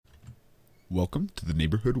Welcome to the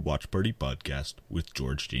Neighborhood Watch Party podcast with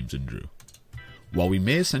George, James, and Drew. While we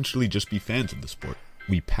may essentially just be fans of the sport,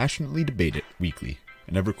 we passionately debate it weekly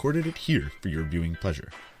and have recorded it here for your viewing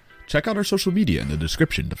pleasure. Check out our social media in the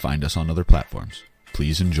description to find us on other platforms.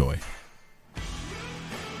 Please enjoy.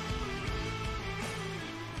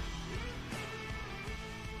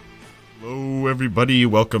 Hello everybody,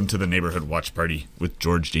 welcome to the Neighborhood Watch Party with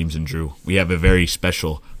George, James, and Drew. We have a very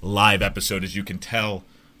special live episode, as you can tell,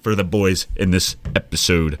 for the boys in this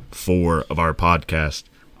episode 4 of our podcast.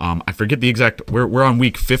 I forget the exact, we're on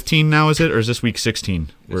week 15 now, is it? Or is this week 16?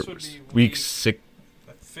 This would be week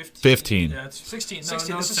 15. Yeah, it's 16.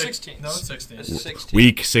 16. This is 16. No, it's 16. This is 16.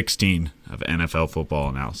 Week 16 of NFL football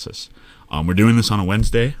analysis. We're doing this on a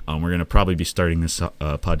Wednesday. We're going to probably be starting this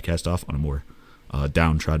podcast off on a more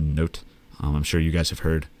downtrodden note. I'm sure you guys have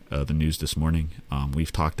heard the news this morning.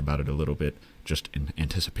 We've talked about it a little bit just in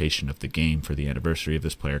anticipation of the game for the anniversary of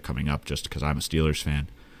this player coming up, just because I'm a Steelers fan.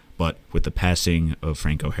 But with the passing of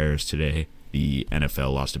Franco Harris today, the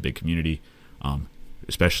NFL lost a big community,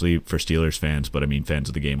 especially for Steelers fans, but I mean fans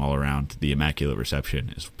of the game all around. The Immaculate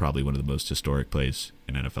Reception is probably one of the most historic plays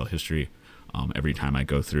in NFL history. Every time I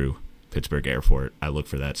go through Pittsburgh Airport, I look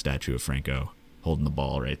for that statue of Franco holding the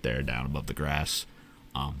ball right there down above the grass.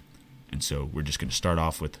 And so we're just going to start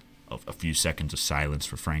off with a few seconds of silence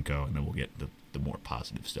for Franco, and then we'll get the more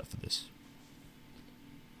positive stuff of this.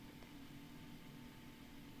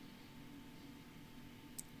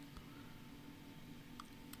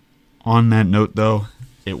 On that note, though,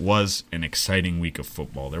 it was an exciting week of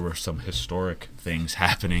football. There were some historic things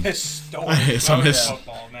happening. Football,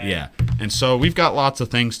 man. Yeah, and so we've got lots of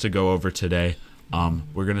things to go over today.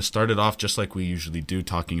 We're going to start it off just like we usually do,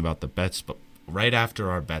 talking about the bets, but right after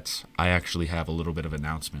our bets, I actually have a little bit of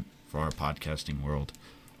announcement for our podcasting world.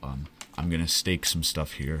 I'm going to stake some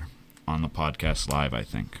stuff here on the podcast live, I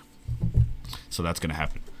think. So that's going to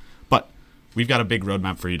happen. But we've got a big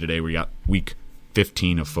roadmap for you today. We got week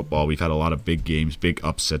 15 of football. We've had a lot of big games, big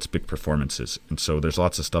upsets, big performances. And so there's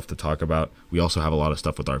lots of stuff to talk about. We also have a lot of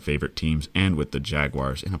stuff with our favorite teams and with the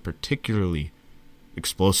Jaguars in a particularly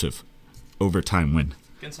explosive overtime win.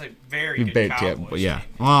 Against a very good Cowboys yeah. team.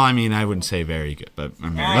 Well, I mean, I wouldn't say very good, but I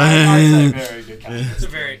mean, I'd say very good Cowboys.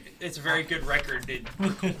 It's a very good record.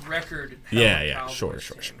 Yeah, Cowboys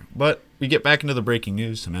sure. team. But we get back into the breaking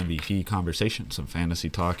news, some MVP conversation, some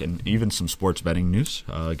fantasy talk, and even some sports betting news,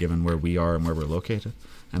 given where we are and where we're located.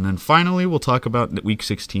 And then finally, we'll talk about week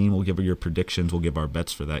 16. We'll give your predictions. We'll give our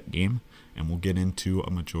bets for that game, and we'll get into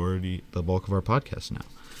the bulk of our podcast now.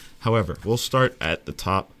 However, we'll start at the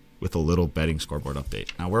top with a little betting scoreboard update.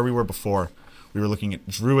 Now, where we were before, we were looking at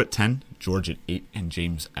Drew at 10, George at 8, and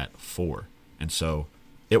James at 4. And so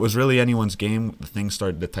it was really anyone's game. The things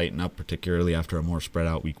started to tighten up, particularly after a more spread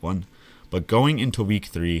out week 1. But going into week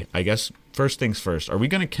 3, I guess first things first, are we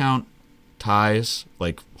going to count ties,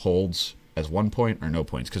 like holds, as 1 point or no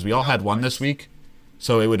points? Because we all had one this week,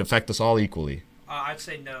 so it would affect us all equally. I'd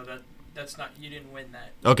say no. That's not. You didn't win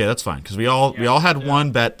that. Okay, that's fine. Because we all had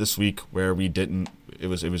one bet this week where we didn't. It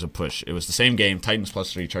was a push. It was the same game, Titans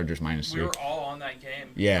 +3, Chargers -3. We were all on that game.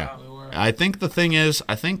 Yeah. Wow. We were. I think the thing is,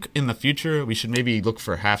 in the future, we should maybe look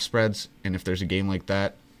for half spreads, and if there's a game like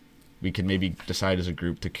that, we can maybe decide as a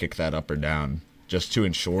group to kick that up or down, just to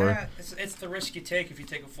ensure. Yeah, it's the risk you take if you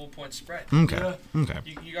take a full point spread. Okay. Yeah. Okay.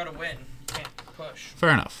 You got to win. You can't push. Fair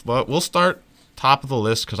enough. But we'll start top of the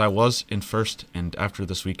list because I was in first, and after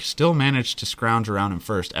this week, still managed to scrounge around in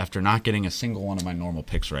first after not getting a single one of my normal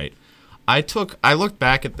picks right. I looked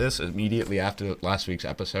back at this immediately after last week's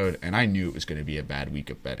episode, and I knew it was going to be a bad week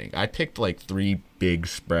of betting. I picked like 3 big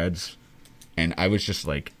spreads, and I was just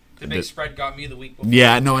like... The big spread got me the week before.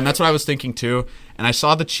 Yeah, no, and that's what I was thinking too. And I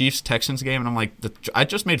saw the Chiefs-Texans game, and I'm like, I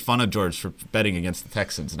just made fun of George for betting against the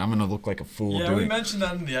Texans, and I'm going to look like a fool doing it. Yeah, we mentioned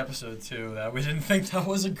that in the episode too, that we didn't think that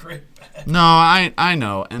was a great bet. No, I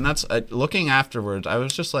know, and that's looking afterwards, I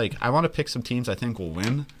was just like, I want to pick some teams I think will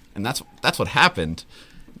win, and that's what happened.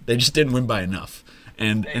 They just didn't win by enough.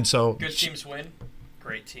 And so good teams win,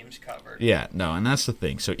 great teams covered. Yeah, no, and that's the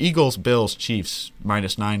thing. So Eagles, Bills, Chiefs,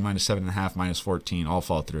 -9, -7.5, -14, all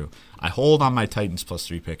fall through. I hold on my Titans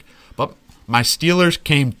 +3 pick. But my Steelers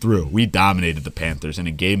came through. We dominated the Panthers in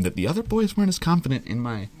a game that the other boys weren't as confident in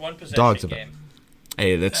my dogs about. Game.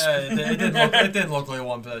 Hey, that's it didn't look like a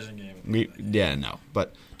one-possession game.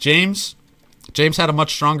 But James had a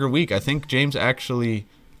much stronger week. I think James actually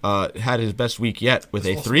had his best week yet with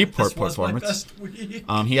a 3-point performance.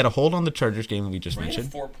 He had a hold on the Chargers game that we just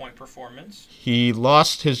mentioned. 4-point performance. He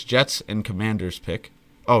lost his Jets and Commanders pick.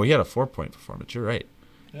 Oh, he had a 4-point performance. You're right.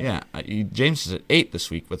 Yeah, James is at 8 this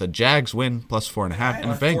week with a Jags win plus 4.5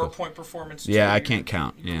 and a Bengals. 4-point performance. Yeah, too. I can't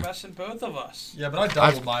count. You're Yeah, messing both of us. Yeah, but I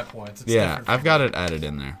doubled my points. It's yeah, different for I've me. got it added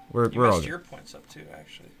in there. We're You all messed good. your points up too,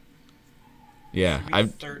 actually. Yeah, Should be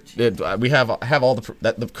I've 13. we have all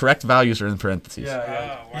the correct values are in parentheses.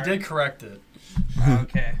 Yeah. Oh, He word. did correct it.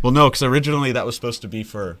 Okay. Well, no, because originally that was supposed to be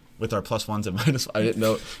with our plus ones and minus. I didn't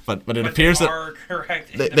know, but it appears they that are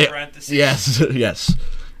correct in they, the parentheses. yes, yes.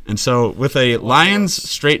 And so with a Lions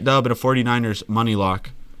straight dub and a 49ers money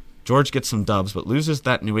lock, George gets some dubs, but loses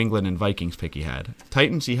that New England and Vikings pick he had.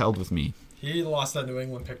 Titans he held with me. He lost that New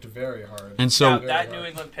England pick very hard. And so Now, that New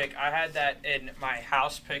England pick, I had that in my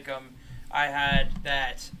house pick'em. I had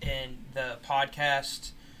that in the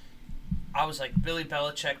podcast. I was like, Billy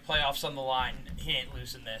Belichick, playoffs on the line. He ain't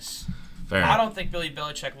losing this. fair. I don't think Billy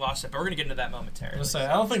Belichick lost it, but we're going to get into that momentarily. I was gonna say,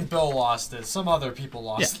 I don't think Bill lost it. Some other people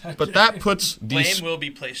lost Yeah, that but game. that puts Blame will be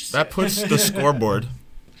placed. that puts the scoreboard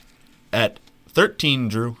at 13.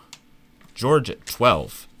 Drew, George at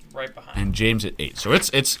 12. right behind. And James at 8. So it's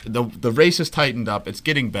the race is tightened up. It's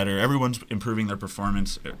getting better. Everyone's improving their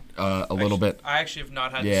performance a little bit. I actually have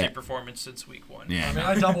not had the Yeah. same performance since week 1. Yeah. I mean,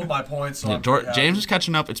 I doubled my points. So Yeah, I'm pretty James happy. is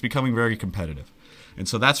catching up. It's becoming very competitive. And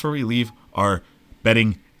so that's where we leave our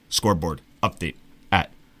betting scoreboard update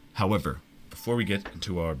at. However, before we get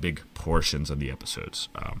into our big portions of the episodes,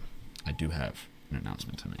 I do have an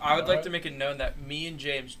announcement to make. I would like to make it known that me and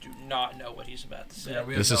James do not know what he's about to say. Yeah,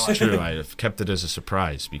 we have This no is idea. true. I have kept it as a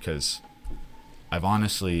surprise because I've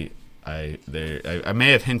honestly, I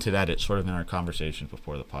may have hinted at it sort of in our conversations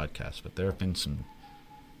before the podcast, but there have been some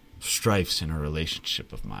strifes in a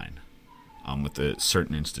relationship of mine with a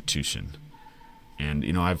certain institution. And,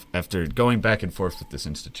 you know, after going back and forth with this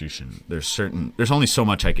institution, there's only so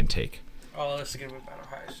much I can take. Oh, let's get about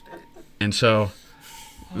Ohio State. And so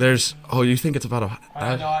you think it's about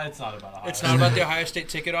No, it's not about Ohio. It's not about the Ohio State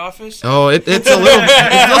ticket office. it's a little.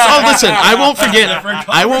 Listen, I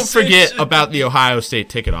won't forget about the Ohio State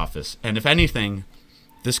ticket office. And if anything,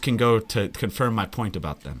 this can go to confirm my point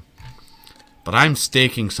about them. But I'm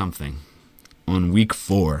staking something on week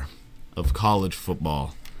 4 of college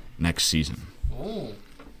football next season. Ooh.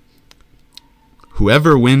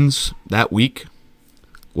 Whoever wins that week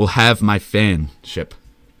will have my fanship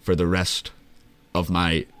for the rest of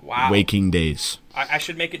my Wow. waking days. I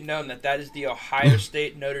should make it known that is the Ohio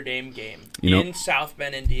State Notre Dame game in South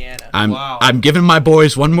Bend, Indiana. I'm giving my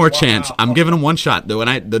boys one more chance. I'm giving them one shot. Though,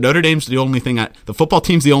 the Notre Dame's the only thing the football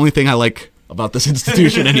team's the only thing I like about this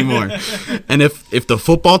institution anymore. And if the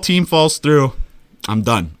football team falls through, I'm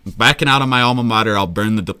done. Backing out of my alma mater, I'll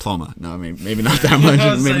burn the diploma. No, I mean maybe not that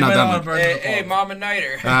much. Maybe not that much. Hey, Mama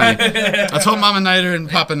Niter. Let's hope Mama Niter and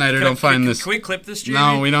Papa Niter don't find this. Can we clip this, Jamie?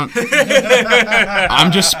 No, we don't.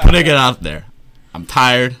 I'm just putting it out there. I'm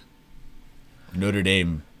tired of Notre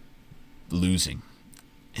Dame losing.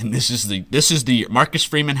 And this is the Marcus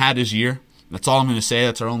Freeman had his year. That's all I'm going to say.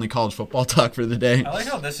 That's our only college football talk for the day. I like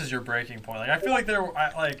how this is your breaking point. Like,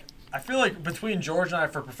 I feel like between George and I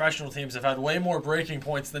for professional teams have had way more breaking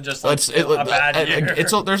points than just like, a bad year.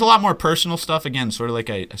 There's a lot more personal stuff. Again, sort of like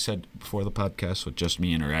I said before the podcast, with just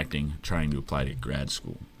me interacting, trying to apply to grad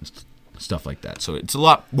school, stuff like that. So it's a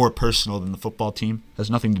lot more personal than the football team. It has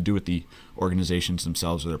nothing to do with the organizations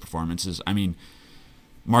themselves or their performances. I mean,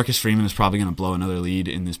 Marcus Freeman is probably going to blow another lead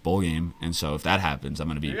in this bowl game, and so if that happens, I'm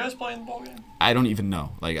going to be. Are you guys playing the bowl game? I don't even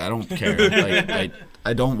know. Like, I don't care. Like,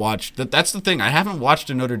 I don't watch. That's the thing. I haven't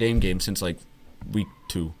watched a Notre Dame game since like week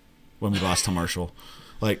 2 when we lost to Marshall.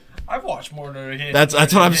 Like, I've watched more Notre Dame. that's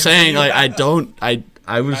what I'm saying. Like, I don't. I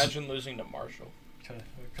was. Imagine losing to Marshall.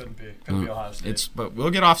 Couldn't be Ohio State. But we'll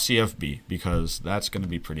get off CFB because that's going to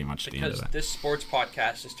be pretty much the end Because of that. this sports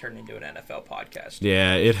podcast has turned into an NFL podcast.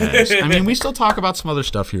 Yeah, it has. I mean, we still talk about some other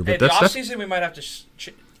stuff here, Hey, but the that's offseason we might have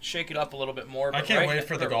to shake it up a little bit more. I But can't wait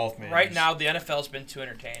for the golf meetings. Right now, the NFL's been too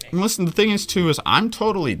entertaining. And listen, the thing is too is I'm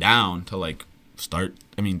totally down to like start.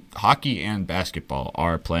 I mean, hockey and basketball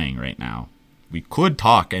are playing right now. We could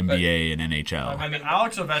talk NBA and NHL. I mean,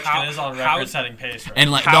 Alex Ovechkin is on record-setting pace right and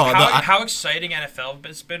now. like How exciting NFL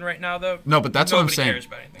has been right now, though. No, but that's what I'm Nobody saying. cares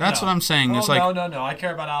about anything. That's what I'm saying. It's like No. I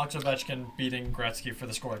care about Alex Ovechkin beating Gretzky for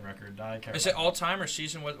the scoring record. I care. Is it all time or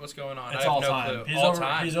season? What's going on? It's I have all no time.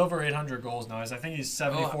 clue. He's over 800 goals now. I think he's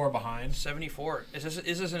 74 behind. 74. Is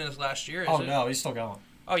this in his last year? No, he's still going.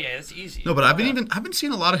 Oh yeah, that's easy. no, but I've been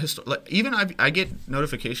seeing a lot of I get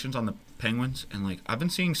notifications on the Penguins, and like I've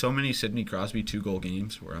been seeing so many Sidney Crosby 2-goal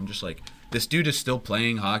games where I'm just like, this dude is still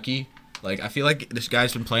playing hockey. Like, I feel like this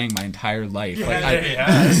guy's been playing my entire life.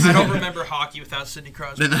 I don't remember hockey without Sidney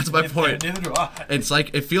Crosby. Then that's my point. Neither do I. It's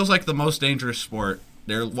like it feels like the most dangerous sport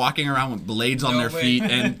They're walking around with blades on their feet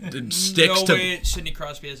and sticks No way Sidney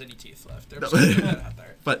Crosby has any teeth left. They're just putting that out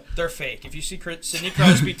there. But they're fake. If you see Sidney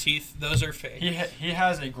Crosby teeth, those are fake. He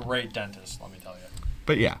has a great dentist, let me tell you.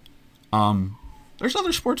 But yeah, there's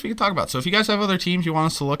other sports we can talk about. So if you guys have other teams you want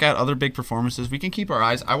us to look at, other big performances, we can keep our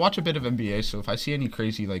eyes. I watch a bit of NBA, so if I see any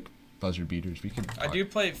crazy like buzzer beaters, we can. I do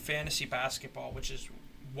play fantasy basketball, which is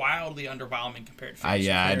wildly underwhelming compared to fantasy.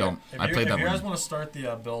 I don't. I played that one. If you guys want to start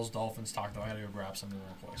the Bills-Dolphins talk, though, I gotta go grab something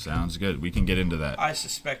real quick. Sounds good. We can get into that. I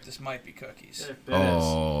suspect this might be cookies.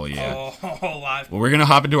 Oh, yeah. Oh, live. Well, we're going to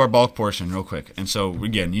hop into our bulk portion real quick. And so,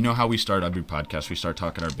 again, you know how we start every podcast. We start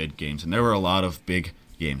talking our big games. And there were a lot of big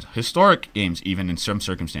games. Historic games, even in some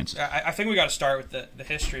circumstances. I think we got to start with the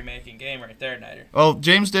history-making game right there, Nider. Well,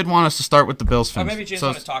 James did want us to start with the Bills fans. Maybe James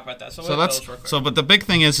wanted to talk about that. But the big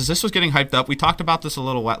thing is this was getting hyped up. We talked about this a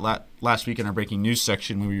little last week in our breaking news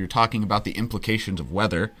section when we were talking about the implications of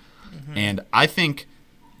weather. Mm-hmm. And I think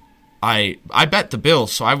I bet the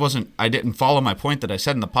Bills, so I didn't follow my point that I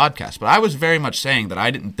said in the podcast, but I was very much saying that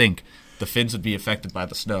I didn't think the Fins would be affected by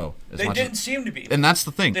the snow. They didn't seem to be. And that's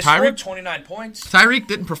the thing. They scored 29 points. Tyreek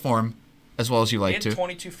didn't perform as well as you like to. He had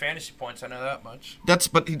 22 fantasy points, I know that much.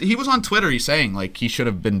 But he was on Twitter, he's saying, like, he should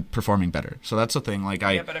have been performing better. So that's the thing.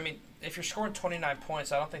 Yeah, but I mean, if you're scoring 29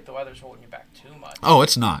 points, I don't think the weather's holding you back too much. Oh,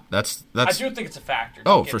 it's not. That's. I do think it's a factor.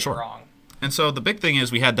 Don't get me wrong. And so the big thing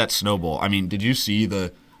is we had that snowball. I mean, did you see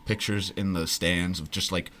the pictures in the stands of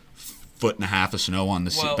just, like, 1.5 feet of snow on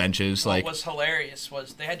the benches? What was hilarious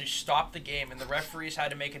was they had to stop the game, and the referees had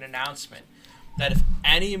to make an announcement that if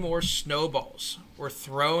any more snowballs were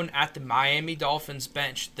thrown at the Miami Dolphins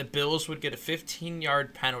bench, the Bills would get a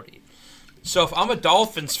 15-yard penalty. So if I'm a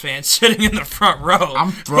Dolphins fan sitting in the front row,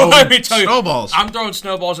 I'm throwing snowballs. I'm throwing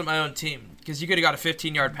snowballs at my own team because you could have got a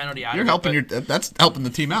 15-yard penalty out of it. That's helping the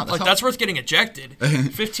team out. That's worth getting ejected.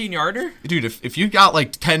 15-yarder? Dude, if you got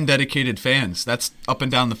like 10 dedicated fans, that's up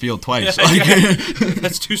and down the field twice.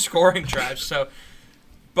 That's 2 scoring drives.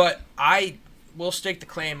 But I will stake the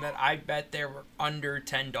claim that I bet there were under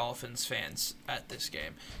 10 Dolphins fans at this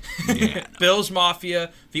game. Yeah, no. Bills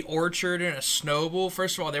Mafia, the Orchard, and a Snowball.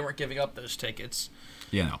 First of all, they weren't giving up those tickets.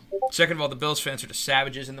 Yeah, no. Second of all, the Bills fans are just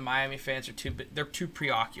savages, and the Miami fans are too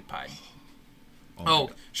preoccupied.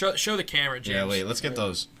 Show the camera, James. Yeah, wait, let's get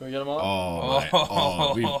those. Can we get them on?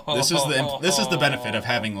 This is the benefit of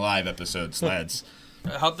having live episodes, lads.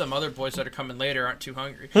 I hope them other boys that are coming later aren't too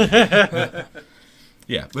hungry.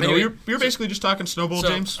 Yeah, but anyway, you're basically just talking snowball,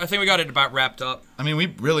 James. I think we got it about wrapped up. I mean, we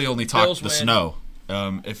really only talked the snow.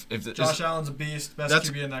 If Josh Allen's a beast, best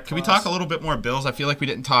QB in that class. Can we talk a little bit more Bills? I feel like we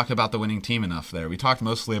didn't talk about the winning team enough there. We talked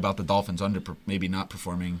mostly about the Dolphins maybe not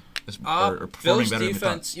performing or performing Bills better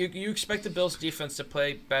defense, than we thought. You expect the Bills defense to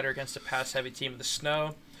play better against a pass-heavy team in the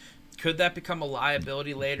snow. Could that become a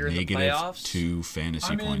liability later in the playoffs? -2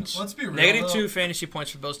 fantasy points. Let's be real. -2 fantasy points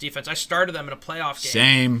for Bills defense. I started them in a playoff game.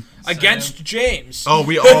 Same. Against James. Oh,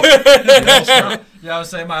 we all. Yeah, I was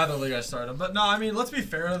saying my other league I started. But no, I mean, let's be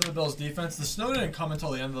fair to the Bills defense. The snow didn't come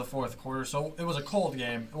until the end of the fourth quarter, so it was a cold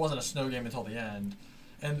game. It wasn't a snow game until the end.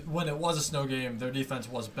 And when it was a snow game, their defense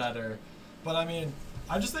was better. But I mean,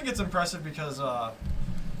 I just think it's impressive because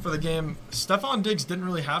for the game, Stephon Diggs didn't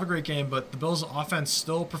really have a great game, but the Bills' offense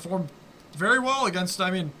still performed very well against,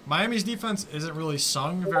 Miami's defense isn't really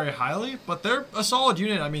sung very highly, but they're a solid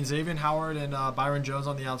unit. I mean, Xavier Howard and Byron Jones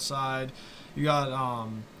on the outside. You got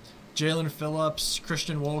Jalen Phillips,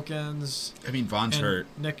 Christian Wilkins. I mean, Vaughn's hurt.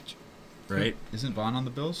 Nick, right? Isn't Vaughn on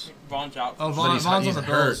the Bills? Vaughn's out. Oh, Vaughn's on the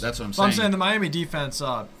Bills. That's what I'm saying. I'm saying the Miami defense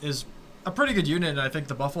is a pretty good unit, and I think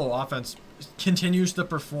the Buffalo offense continues to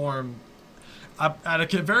perform at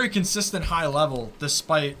a very consistent high level,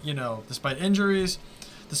 despite injuries,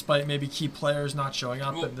 despite maybe key players not showing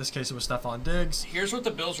up. In this case, it was Stephon Diggs. Here's what the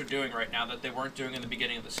Bills are doing right now that they weren't doing in the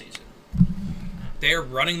beginning of the season. They're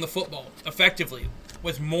running the football effectively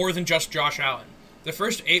with more than just Josh Allen. The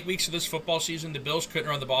first 8 weeks of this football season, the Bills couldn't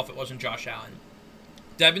run the ball if it wasn't Josh Allen.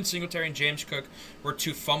 Devin Singletary and James Cook were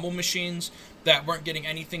 2 fumble machines that weren't getting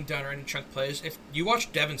anything done or any chunk plays. If you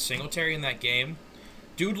watch Devin Singletary in that game,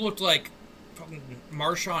 dude looked like fucking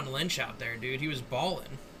Marshawn Lynch out there, dude. He was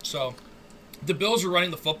balling. So the Bills are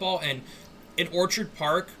running the football, and in Orchard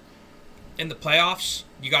Park, in the playoffs,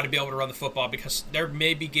 you got to be able to run the football because there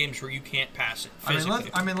may be games where you can't pass it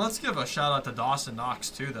physically. Let's give a shout out to Dawson Knox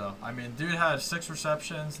too, though. I mean, dude had 6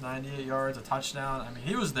 receptions, 98 yards, a touchdown. I mean,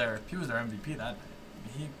 he was their MVP that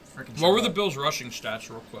night. What were the Bills' rushing stats,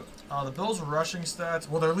 real quick? The Bills' rushing stats,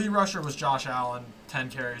 well, their lead rusher was Josh Allen, 10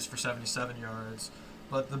 carries for 77 yards.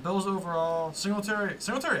 But the Bills overall, Singletary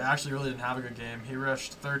actually really didn't have a good game. He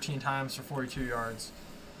rushed 13 times for 42 yards.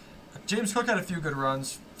 James Cook had a few good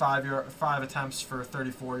runs, 5 attempts for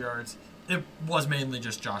 34 yards. It was mainly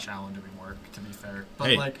just Josh Allen doing work, to be fair. But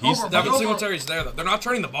Hey, Devin Singletary's there, though. They're not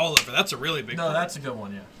turning the ball over. That's a really big point. that's a good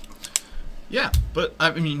one, yeah. Yeah, but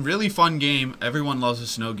I mean, really fun game. Everyone loves a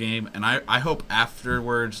snow game, and I hope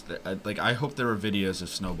afterwards, I hope there were videos of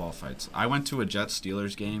snowball fights. I went to a Jets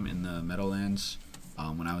Steelers game in the Meadowlands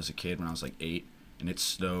when I was a kid, when I was like 8, and it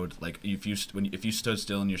snowed. Like if you stood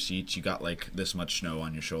still in your seats, you got like this much snow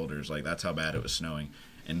on your shoulders. Like that's how bad it was snowing.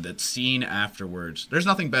 And the scene afterwards, there's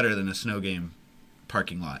nothing better than a snow game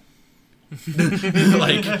parking lot.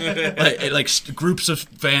 like groups of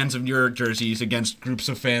fans of your jerseys against groups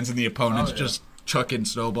of fans in the opponents, just chucking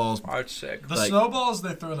snowballs. Oh, it's sick. The snowballs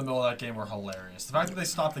they threw in the middle of that game were hilarious. The fact that they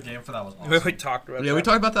stopped the game for that was awesome. We talked about Yeah, we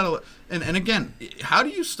talked about that a lot. And again, how do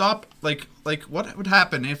you stop, like what would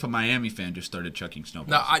happen if a Miami fan just started chucking snowballs?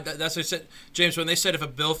 No, that's what I said. James, when they said if a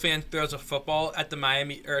Bill fan throws a football at the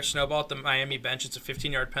Miami, or a snowball at the Miami bench, it's a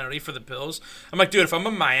 15-yard penalty for the Bills. I'm like, dude, if I'm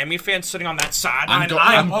a Miami fan sitting on that sideline,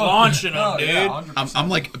 I'm launching them, dude. Yeah, I'm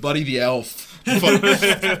like Buddy the Elf.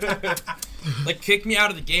 Like, kick me out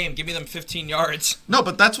of the game. Give me them 15 yards. Wins,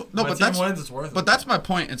 it's worth it. But that's my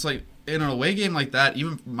point. It's like in an away game like that,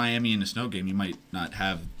 even Miami in a snow game, you might not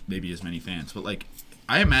have maybe as many fans. But like,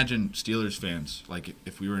 I imagine Steelers fans, like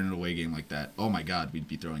if we were in an away game like that, oh my God, we'd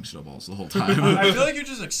be throwing snowballs the whole time. I feel like you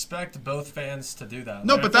just expect both fans to do that.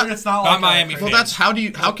 No, Like, but I feel that- like it's not Not like Miami a, fans. Well, that's how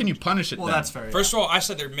can you punish it? Well, then? that's fair. First of all, I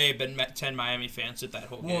said there may have been 10 Miami fans at that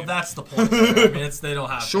whole game. Well, that's the point. There. I mean, they don't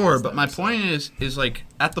have. Sure, fans but there, my so. point is like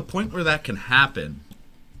at the point where that can happen,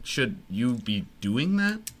 should you be doing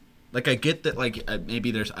that? Like I get that like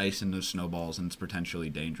maybe there's ice in those snowballs and it's potentially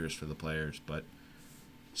dangerous for the players, but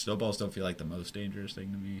snowballs don't feel like the most dangerous thing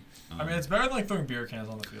to me. I mean, it's better than like throwing beer cans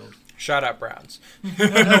on the field. Shout out Browns. No,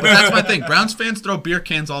 but that's my thing. Browns fans throw beer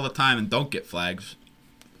cans all the time and don't get flags.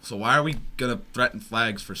 So why are we gonna threaten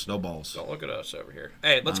flags for snowballs? Don't look at us over here.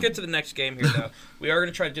 Hey, let's get to the next game here, though. We are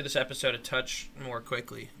going to try to do this episode a touch more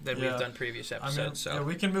quickly than we've done previous episodes. I mean,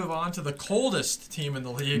 we can move on to the coldest team in the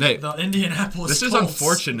league, Hey, the Indianapolis This is Colts.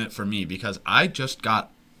 unfortunate for me because I just got.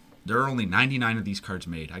 There are only 99 of these cards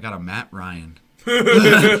made. I got a Matt Ryan.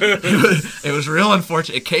 It was real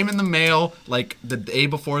unfortunate. It came in the mail like the day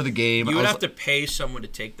before the game. You I would was have to pay someone to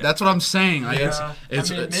take that. That's what I'm saying. Like, Yeah,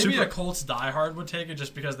 it's I mean, maybe super. a Colts diehard would take it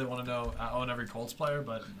just because they want to own every Colts player,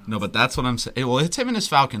 but No, but that's what I'm saying. Well, it's him in his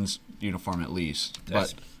Falcons uniform at least.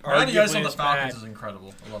 That's Randy Ice on arguably the as Falcons bad. is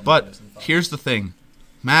incredible. I love But Randy Ice on the Falcons. here's the thing,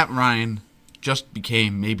 Matt Ryan just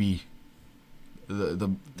became maybe the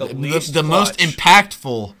least most clutch.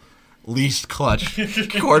 impactful, least clutch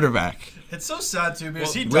quarterback. It's so sad too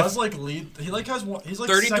because he with- does like lead. He like has one. He's like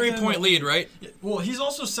 33-point lead, right? Well, he's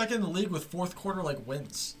also second in the league with fourth quarter like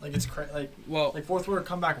wins. Like it's Well, like fourth quarter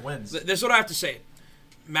comeback wins. this is what I have to say.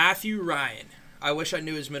 Matthew Ryan. I wish I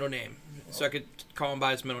knew his middle name so I could call him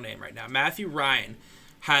by his middle name right now. Matthew Ryan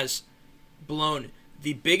has blown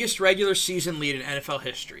the biggest regular season lead in NFL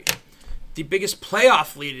history, the biggest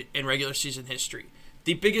playoff lead in regular season history,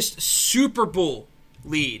 the biggest Super Bowl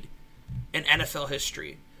lead in NFL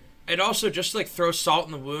history. And also, just to, like, throw salt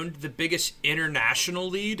in the wound, the biggest international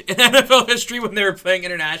lead in NFL history when they were playing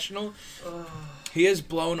international. He has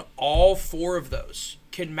blown all 4 of those.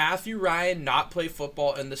 Can Matthew Ryan not play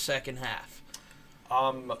football in the second half?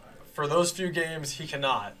 For those few games, he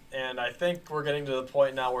cannot, and I think we're getting to the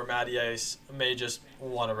point now where Matty Ice may just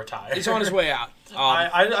want to retire. He's on his way out.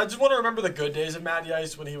 I just want to remember the good days of Matty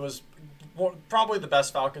Ice when he was probably the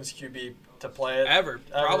best Falcons QB to play it. Ever.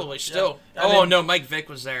 Probably Yeah. still. I mean, No, Mike Vick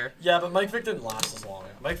was there. Yeah, but Mike Vick didn't last as long.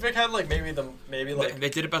 Mike Vick had like maybe They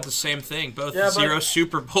did about the same thing. Both Yeah, but- 0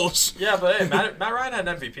 Super Bowls. Yeah, but hey, Matt Ryan had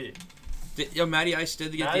an MVP. Matty Ice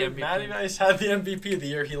did get the MVP. Matty Ice had the MVP the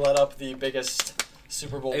year he led up the biggest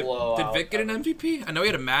Super Bowl blowout. Did Vick get an MVP? I know he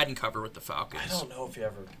had a Madden cover with the Falcons. I don't know if he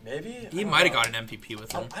ever. Maybe He might have got an MVP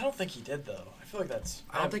with him. I don't think he did though. I feel like that's.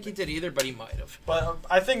 I don't think he did either, but he might have. But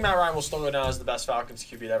I think Matt Ryan will still go down as the best Falcons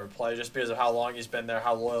QB to ever play, just because of how long he's been there,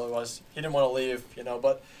 how loyal he was. He didn't want to leave,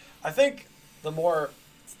 But I think the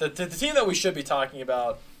team that we should be talking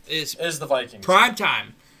about Is is the Vikings. prime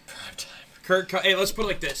time. Hey, let's put it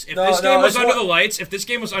like this: if No, this no, game was it's under what-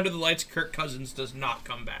 the lights, Kirk Cousins does not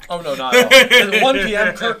come back. Oh no, not at all. At 1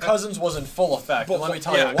 p.m. Kirk Cousins was in full effect. And let me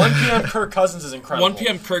tell Yeah. you, 1 p.m. Kirk Cousins is incredible. 1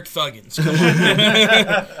 p.m. Kirk Thuggins.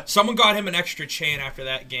 Someone got him an extra chain after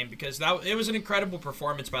that game because it was an incredible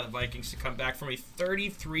performance by the Vikings to come back from a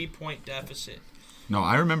 33-point deficit. No,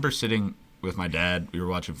 I remember sitting with my dad. We were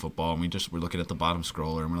watching football, and we just were looking at the bottom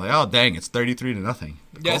scroller, and we're like, "Oh, dang, it's 33-0."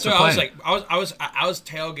 Yeah, so I was like, I was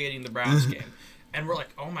tailgating the Browns game, and we're like,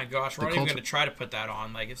 "Oh my gosh, we're not even Colts- going to try to put that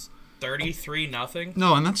on." Like 33-0.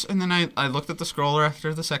 No, and then I looked at the scroller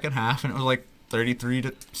after the second half, and it was like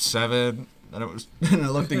 33-7. And and I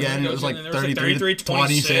looked again, and it was like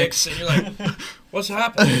 33-26. And you're like, what's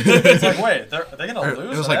happening? It's like, wait, are they gonna lose? It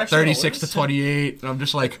was Are they like actually gonna 36-28, and I'm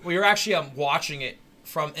just like, We were actually watching it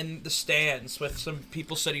from in the stands with some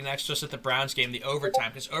people sitting next to us at the Browns game, the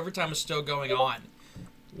overtime, because overtime was still going on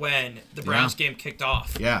when the Browns game kicked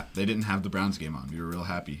off. yeah, they didn't have the Browns game on. We were real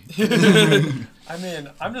happy. I mean,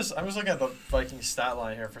 I'm just looking at the Vikings stat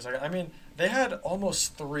line here for a second. I mean, they had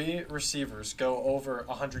almost 3 receivers go over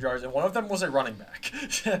 100 yards, and one of them was a running back.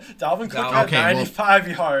 Dalvin Cook had Okay, well, 95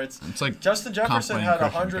 yards. It's like Justin Jefferson had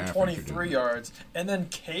complimenting Christian McCaffrey for 123 doing yards, and then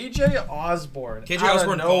KJ Osborne, KJ out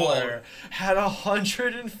Osborne of nowhere, had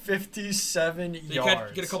 157 So you yards.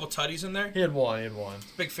 could get a couple tutties in there. He had one.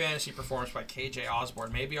 Big fantasy performance by KJ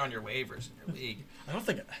Osborne, maybe on your waivers in your league. I don't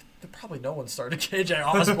think probably no one started KJ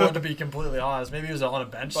Osborne to be completely honest. Maybe he was on a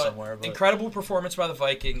bench somewhere. But Incredible performance by the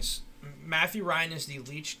Vikings. Matthew Ryan is the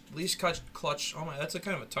least clutch. Oh my, that's a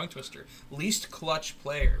kind of a tongue twister. Least clutch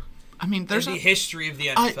player I mean, there's in the history of the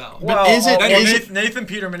NFL. But is it Nathan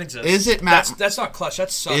Peterman exists? Is it Matt? That's not clutch.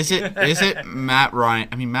 That's sucky. Is it Matt Ryan?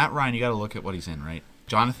 I mean, Matt Ryan. You got to look at what he's in, right?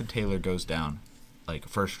 Jonathan Taylor goes down, like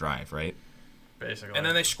first drive, right? Basically. And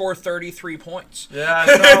then they score 33 points. Yeah,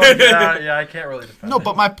 yeah, I can't really defend No, it.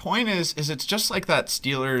 but my point is it's just like that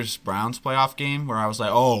Steelers-Browns playoff game where I was like,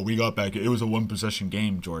 oh, we got back. It was a one-possession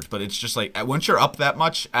game, George. But it's just like once you're up that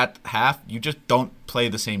much at half, you just don't play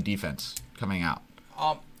the same defense coming out.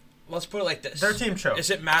 Let's put it like this. Their team choked. Is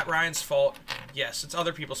it Matt Ryan's fault? Yes. It's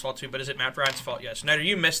other people's fault too, but is it Matt Ryan's fault? Yes. Nader,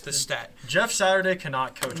 you missed this stat. Jeff Saturday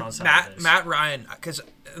cannot coach on Saturdays. Matt Ryan, because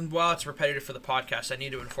while it's repetitive for the podcast, I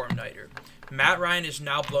need to inform Nader. Matt Ryan has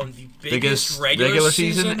now blown the biggest regular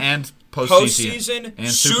season and postseason and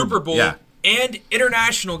Super Bowl yeah. and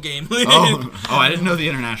international game. Oh, I didn't know the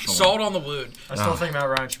international. Salt on the wound. I still think Matt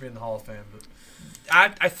Ryan should be in the Hall of Fame. But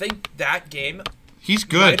I think that game He's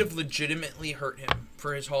might good. have legitimately hurt him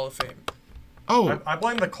for his Hall of Fame. Oh, I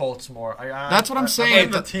blame the Colts more. That's what I'm saying. I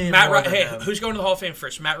blame the team Matt more Ryan, than hey, him. who's going to the Hall of Fame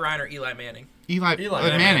first, Matt Ryan or Eli Manning? Eli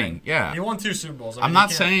Manning. Yeah. He won 2 Super Bowls. I mean, I'm you not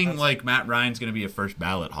can't- saying that's- like Matt Ryan's going to be a first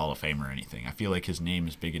ballot Hall of Fame or anything. I feel like his name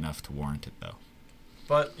is big enough to warrant it, though.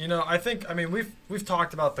 But I mean, we've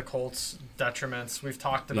talked about the Colts' detriments. We've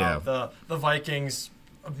talked about the Vikings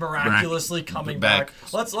miraculously coming back.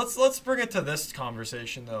 Let's bring it to this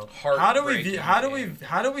conversation though. How do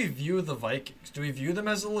we view the Vikings? Do we view them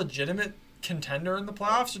as a legitimate contender in the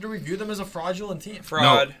playoffs, or do we view them as a fraudulent team?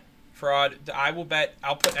 Fraud.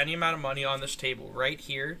 I'll put any amount of money on this table right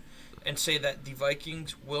here and say that the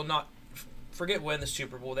Vikings will not forget win the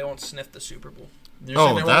Super Bowl. They won't sniff the Super Bowl.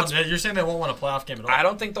 You're saying they won't win a playoff game at all? I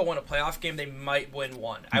don't think they'll win a playoff game. They might win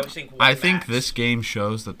one. I would think one I think max. this game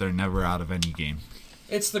shows that they're never out of any game.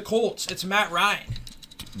 It's the Colts. It's Matt Ryan.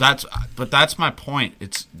 That's my point.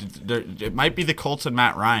 It might be the Colts and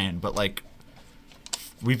Matt Ryan, but like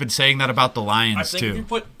we've been saying that about the Lions I think too. if you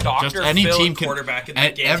put Dr. any Phil team at can- quarterback in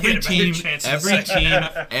the game, every they had a team, better chance in the second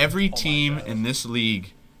half. every team God. in this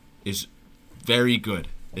league is very good.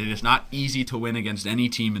 It is not easy to win against any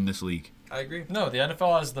team in this league. I agree. No, the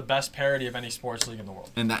NFL has the best parity of any sports league in the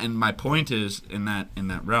world. And my point is in that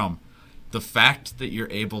realm, the fact that you're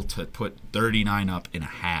able to put 39 up in a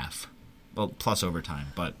half, well plus overtime,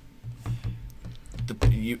 but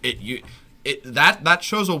that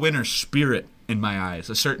shows a winner's spirit in my eyes,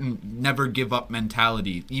 a certain never give up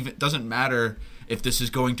mentality. Even doesn't matter if this is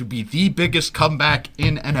going to be the biggest comeback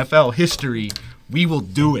in NFL history, we will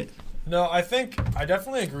do it. No, I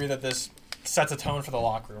definitely agree that this sets a tone for the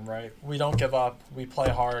locker room, right? We don't give up. We play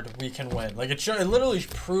hard. We can win. Like it literally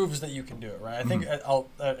proves that you can do it, right? I think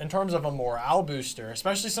in terms of a morale booster,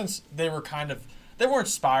 especially since they weren't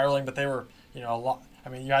spiraling, but they were, a lot. I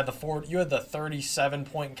mean, you had the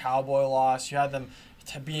 37-point Cowboy loss. You had them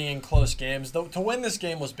being in close games. To win this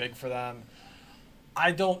game was big for them.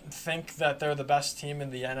 I don't think that they're the best team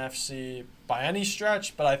in the NFC by any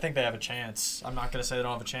stretch, but I think they have a chance. I'm not going to say they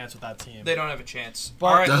don't have a chance with that team. They don't have a chance. But,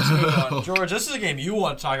 all right, let's move on. George, this is a game you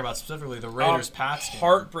want to talk about specifically, the Raiders-Pats game.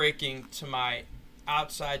 Heartbreaking to my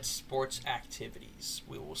outside sports activities,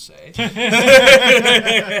 we will say.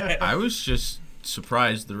 I was just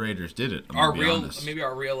surprised the Raiders did it. Our real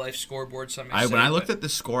life scoreboard. When I looked at the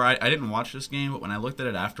score, I didn't watch this game, but when I looked at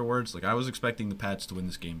it afterwards, like I was expecting the Pats to win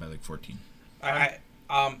this game by like 14.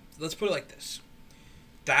 Let's put it like this: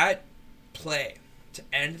 that play to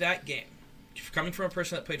end that game, coming from a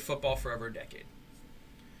person that played football for over a decade.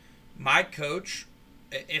 My coach,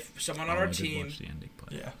 if someone on our team, watch the ending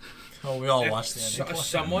play. Yeah. Oh, we all watched the ending play.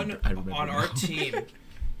 Someone I remember on now. our team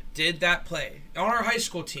did that play on our high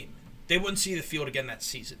school team, they wouldn't see the field again that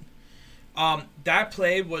season. That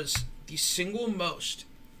play was the single most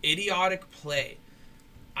idiotic play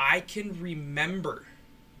I can remember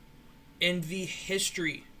in the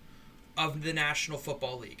history of the National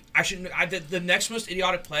Football League. The next most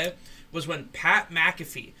idiotic play was when Pat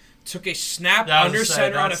McAfee took a snap under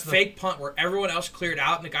center on a fake punt where everyone else cleared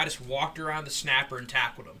out and the guy just walked around the snapper and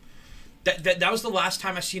tackled him. That was the last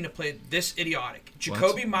time I seen a play this idiotic.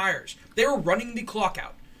 Jacoby Myers, they were running the clock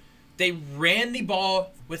out. They ran the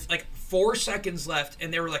ball with like 4 seconds left,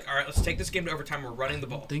 and they were like, all right, let's take this game to overtime. We're running the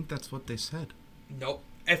ball. I think that's what they said. Nope.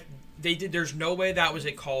 If they did, there's no way that was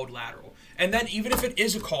a called lateral. And then even if it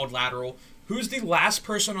is a called lateral, who's the last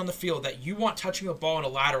person on the field that you want touching a ball in a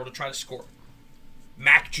lateral to try to score?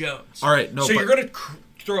 Mac Jones. All right, no. So you're going to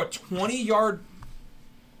throw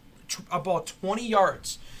a ball 20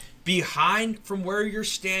 yards behind from where you're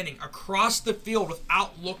standing across the field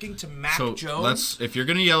without looking to Mac Jones. If you're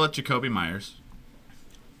gonna yell at Jacoby Myers,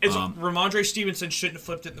 Ramondre Stevenson shouldn't have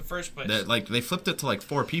flipped it in the first place. They flipped it to like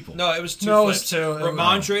 4 people. No, it was 2 flips. It was 2.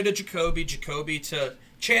 Ramondre to Jacoby to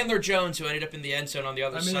Chandler Jones, who ended up in the end zone on the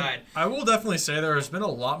other side. I will definitely say there has been a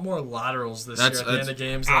lot more laterals this year at the end of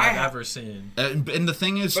games than I've ever seen. And the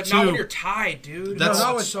thing is, but not when you're tied, dude.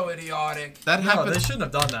 That's so idiotic. That happens. They shouldn't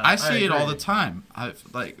have done that. I see it all the time.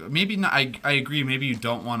 Maybe not. I agree. Maybe you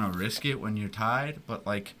don't want to risk it when you're tied, but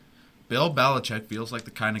like, Bill Belichick feels like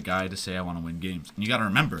the kind of guy to say, I want to win games. And you got to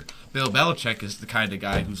remember, Bill Belichick is the kind of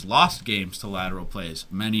guy who's lost games to lateral plays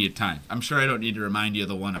many a time. I'm sure I don't need to remind you of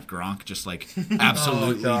the one of Gronk just like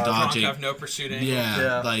absolutely dodging. Gronk have no pursuit anymore.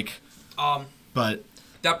 Yeah, but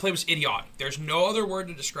that play was idiotic. There's no other word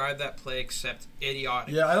to describe that play except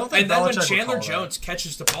idiotic. Yeah, I don't think. And then when Chandler Jones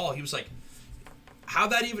catches the ball, he was like, how'd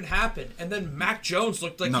that even happen? And then Mac Jones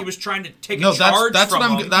looked like he was trying to take a charge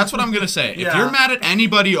from him. That's what I'm going to say. If you're mad at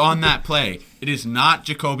anybody on that play, it is not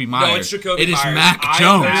Jacoby Myers. No, it's Jacoby Myers. It is Mac Jones.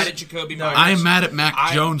 I'm mad at Jacoby Myers. I am mad at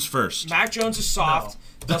Mac Jones first. Mac Jones is soft.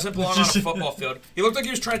 Doesn't belong on a football field. He looked like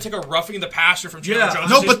he was trying to take a roughing the passer from Chandler Jones.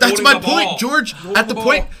 No, but that's my point, George. At the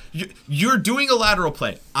point, you're doing a lateral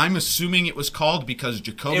play. I'm assuming it was called because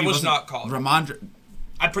Jacoby was not called. Ramondre.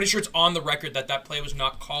 I'm pretty sure it's on the record that play was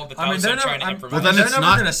not called. They're never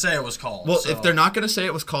going to say it was called. Well, if they're not going to say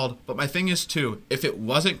it was called, but my thing is, too, if it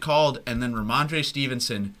wasn't called and then Ramondre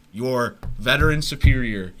Stevenson, your veteran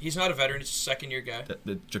superior. He's not a veteran. He's a second-year guy.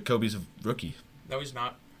 Jacoby's a rookie. No, he's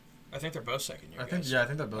not. I think they're both second-year guys. I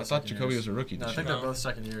think they're both. I thought Jacoby was a rookie. No, I think they're both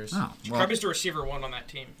second years. Oh, Jacoby's the receiver 1 on that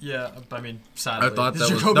team. Yeah, I mean, sadly. I thought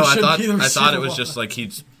that was. I thought it was just like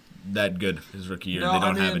he's that good his rookie year. They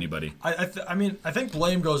don't have anybody. I think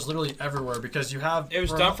blame goes literally everywhere because you have. It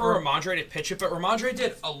was done for Ramondre to pitch it, but Ramondre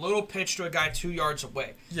did a little pitch to a guy 2 yards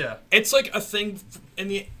away. Yeah, it's like a thing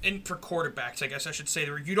for quarterbacks, I guess I should say,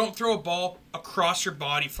 where you don't throw a ball across your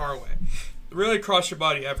body far away. Really across your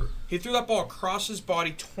body ever. He threw that ball across his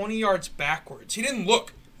body 20 yards backwards. He didn't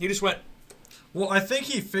look. He just went. Well, I think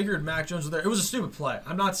he figured Mac Jones was there. It was a stupid play.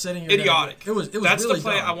 I'm not sitting here. Idiotic. It was. That's really the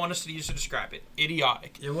play dumb. I want us to use to describe it.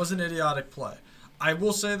 Idiotic. It was an idiotic play. I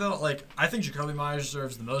will say though, like I think Jacoby Myers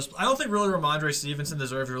deserves the most. I don't think really Ramondre Stevenson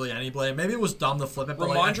deserved really any blame. Maybe it was dumb to flip it. But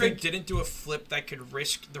Ramondre didn't do a flip that could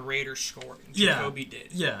risk the Raiders scoring. Jacoby did.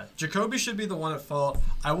 Yeah, Jacoby should be the one at fault.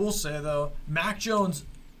 I will say though, Mac Jones,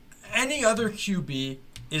 any other QB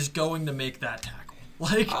is going to make that tackle.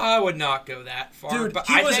 Like I would not go that far, dude, but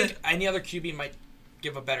I think any other QB might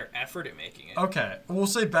give a better effort at making it. Okay, we'll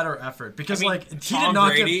say better effort because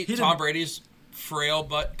Tom Brady's frail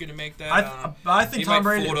butt going to make that. I think Tom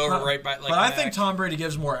Brady. I think Tom Brady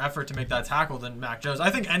gives more effort to make that tackle than Mac Jones. I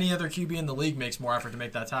think any other QB in the league makes more effort to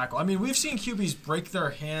make that tackle. I mean, we've seen QBs break their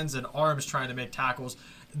hands and arms trying to make tackles.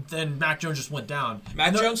 Then Mac Jones just went down.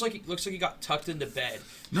 Mac Jones looks like he got tucked into bed.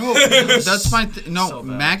 No, that's my no. So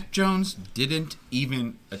Mac Jones didn't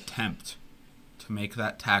even attempt to make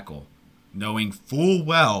that tackle, knowing full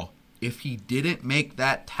well if he didn't make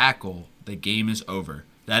that tackle, the game is over.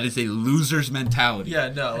 That is a loser's mentality. Yeah,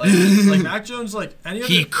 no, like Mac Jones, like any other.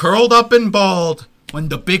 He curled up and balled when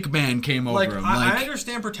the big man came over him. I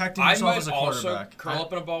understand protecting yourself as a quarterback. I might also curl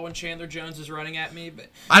up in a ball when Chandler Jones is running at me, but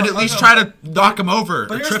I'd at least try to knock him over.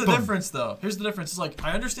 But or here's trip the him. difference, though. Here's the difference. It's like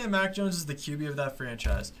I understand Mac Jones is the QB of that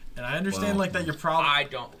franchise, and I understand that you're probably. I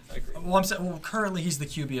don't agree. Well, I'm saying, currently he's the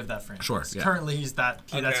QB of that franchise. Sure. Yeah. Currently he's that.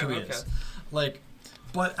 That's who he is. Like,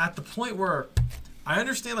 but at the point where. I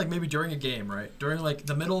understand, like, maybe during a game, right? During, like,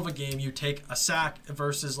 the middle of a game, you take a sack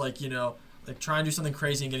versus, like, you know, like, try and do something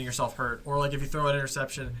crazy and getting yourself hurt. Or, like, if you throw an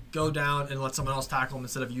interception, go down and let someone else tackle him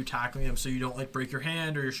instead of you tackling him so you don't, like, break your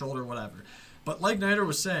hand or your shoulder or whatever. But like Nider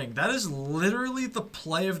was saying, that is literally the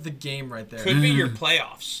play of the game right there. Could be your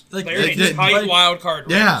playoffs. Like, They're in like, tight like- wild card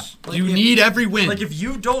race. Yeah, Like, you if- need every win. Like, if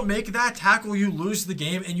you don't make that tackle, you lose the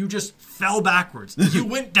game, and you just fell backwards. You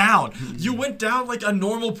went down. You went down like a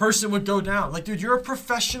normal person would go down. Like, dude, you're a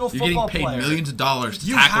professional You're getting football paid player. millions of dollars to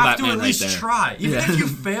You tackle have that to man at least right there. try. Even Yeah. if you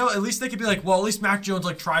fail, at least they could be like, well, at least Mac Jones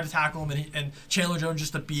like tried to tackle him, and Chandler Jones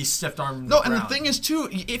just a beast, stiff arm. No, and the thing is too,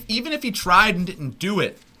 even if he tried and didn't do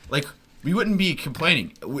it, like we wouldn't be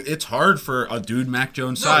complaining. It's hard for a dude Mac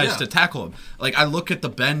Jones size to tackle him. Like I look at the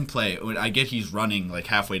Ben play, I get he's running like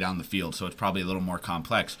halfway down the field, so it's probably a little more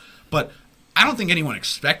complex. But I don't think anyone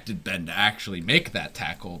expected Ben to actually make that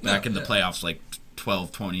tackle back in the playoffs like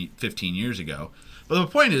 12, 20, 15 years ago. But the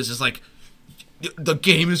point is like the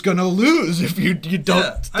game is gonna lose if you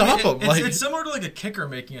don't stop him. It's similar to like a kicker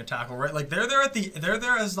making a tackle, right? Like they're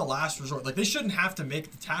there as the last resort. Like they shouldn't have to make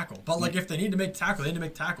the tackle, but like if they need to make the tackle, they need to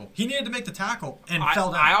make the tackle. He needed to make the tackle and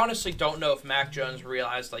fell down. I honestly don't know if Mac Jones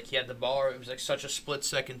realized like he had the ball, or it was like such a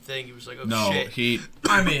split-second thing. He was like, "Oh no, shit!"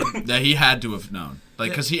 I mean, that he had to have known, like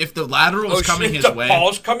because if the lateral was coming shit, his the way,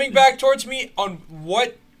 ball's coming back towards me. On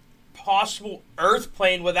what possible earth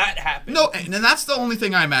plane would that happen? No, and that's the only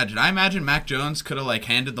thing I imagine. I imagine Mac Jones could have like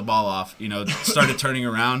handed the ball off, started turning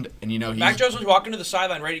around, and Mac Jones was walking to the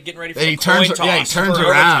sideline, getting ready for the he coin turns, toss. he turns for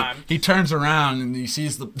around. overtime. He turns around and he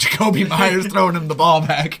sees the Jacoby Myers throwing him the ball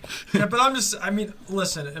back. yeah, but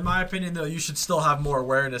listen, in my opinion though, you should still have more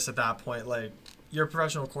awareness at that point. Like you're a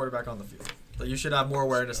professional quarterback on the field, like you should have more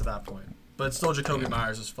awareness at that point. But it's still Jacoby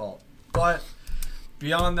Myers' fault. But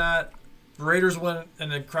beyond that, Raiders win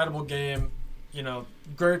an incredible game.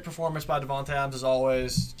 Great performance by Devontae Adams as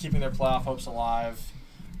always, keeping their playoff hopes alive.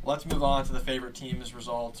 Let's move on to the favorite team's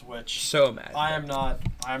results, which So mad. I am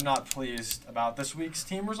not pleased about this week's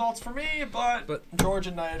team results for me, but George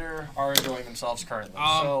and Nider are enjoying themselves currently.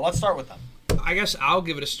 So let's start with them. I guess I'll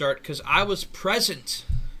give it a start because I was present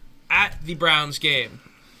at the Browns game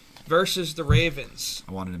versus the Ravens.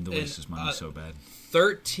 I wanted him to waste his money so bad.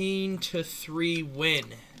 13-3 win,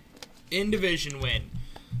 in division win.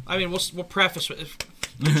 I mean, we'll preface with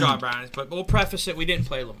good job, Browns, but we'll preface it. We didn't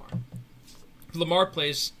play Lamar. Lamar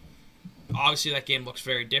plays. Obviously, that game looks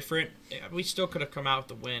very different. We still could have come out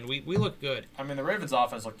with the win. We look good. I mean, the Ravens'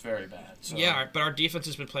 offense looked very bad. So. Yeah, but our defense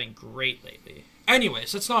has been playing great lately.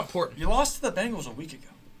 Anyways, that's not important. You lost to the Bengals a week ago.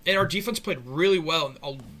 And our defense played really well in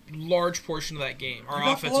a large portion of that game.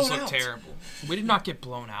 Our offenses looked terrible. We did not get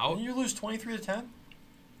blown out. Didn't you lose 23-10?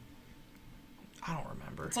 I don't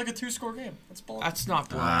remember. It's like a 2-score game. That's not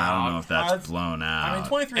blown I out. don't know if that's blown out. I mean,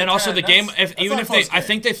 23. And also the game, I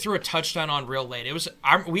think they threw a touchdown on real late.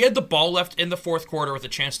 We had the ball left in the fourth quarter with a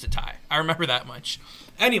chance to tie. I remember that much.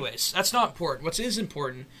 Anyways, that's not important. What is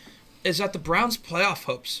important is that the Browns' playoff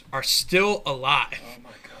hopes are still alive. Oh my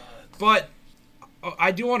god! But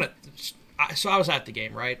I do want to. So I was at the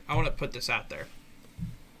game, right? I want to put this out there.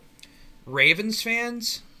 Ravens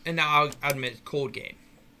fans, and now I'll admit, cold game.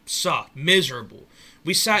 Sucked. Miserable.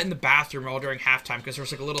 We sat in the bathroom all during halftime because there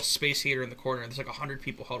was like a little space heater in the corner. There's like 100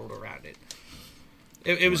 people huddled around it.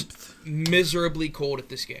 It was miserably cold at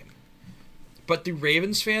this game. But the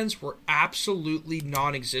Ravens fans were absolutely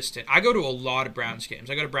non-existent. I go to a lot of Browns games.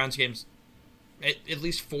 I go to Browns games at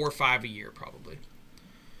least 4 or 5 a year probably.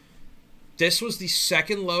 This was the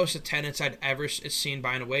second lowest attendance I'd ever seen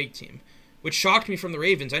by an away team, which shocked me from the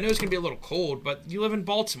Ravens. I know it's going to be a little cold, but you live in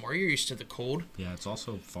Baltimore. You're used to the cold. Yeah, it's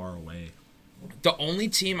also far away. The only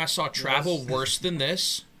team I saw travel worse than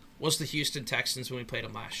this was the Houston Texans when we played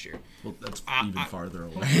them last year. Well, that's even farther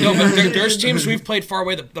away. No, but there's teams we've played far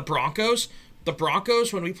away. The Broncos,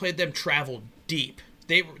 when we played them, traveled deep.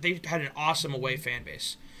 They had an awesome away fan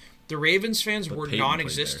base. The Ravens fans were Peyton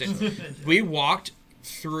non-existent. played there, We walked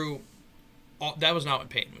through. That was not when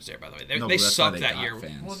Peyton was there, by the way. They sucked that year.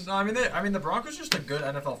 Fans. Well, no, I mean, the Broncos are just a good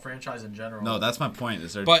NFL franchise in general. No, that's my point.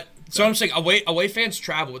 So I'm saying away fans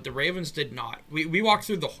travel, but the Ravens did not. We walked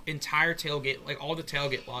through the entire tailgate, like all the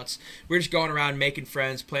tailgate lots. We were just going around making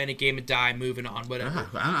friends, playing a game of die, moving on, whatever.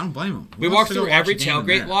 I don't blame them. We walked through every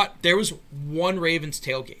tailgate lot. There was one Ravens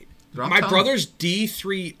tailgate. My brother's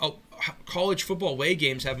D3 college football away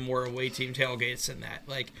games have more away team tailgates than that.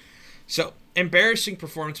 So embarrassing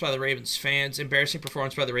performance by the Ravens fans. Embarrassing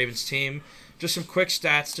performance by the Ravens team. Just some quick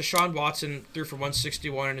stats. Deshaun Watson threw for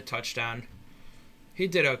 161 and a touchdown. He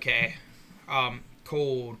did okay.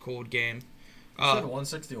 Cold game. You said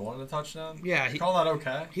 161 and a touchdown? Yeah. You call that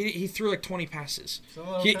okay? He threw like 20 passes.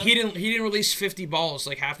 Okay? He didn't release 50 balls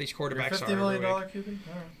like half these quarterbacks $50 million are. QB?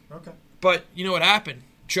 All right. Okay. But you know what happened?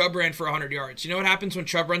 Chubb ran for 100 yards. You know what happens when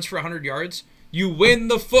Chubb runs for 100 yards? You win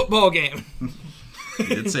the football game.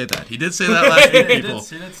 He did say that. He did say that last week, people.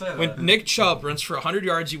 He did say that. When Nick Chubb runs for 100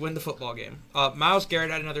 yards, you win the football game. Myles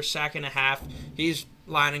Garrett had another sack and a half. He's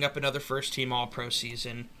lining up another first-team All-Pro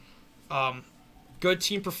season. Good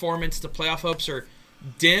team performance. The playoff hopes are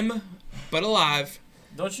dim but alive.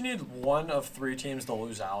 Don't you need one of 3 teams to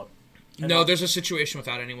lose out? No, there's a situation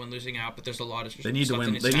without anyone losing out, but there's a lot of They need to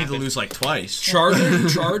win. They need to lose like twice.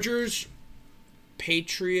 Chargers,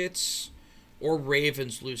 Patriots, or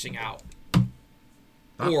Ravens losing out.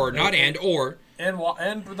 Or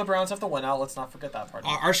and the Browns have to win out. Let's not forget that part.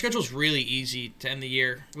 Our schedule's really easy to end the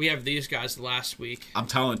year. We have these guys last week. I'm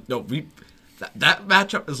telling that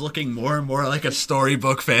matchup is looking more and more like a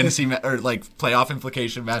storybook fantasy or like playoff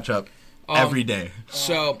implication matchup every day.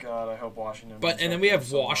 So, God, I hope Washington. And then we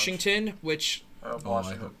have Washington, which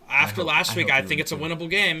after last week, I think it's a winnable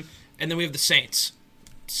game, and then we have the Saints.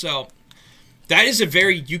 So that is a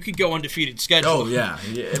very you could go undefeated schedule. Oh yeah,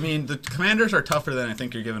 I mean the Commanders are tougher than I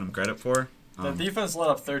think you're giving them credit for. The defense let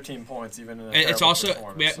up 13 points even in a it's also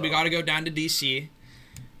performance, we got to go down to DC.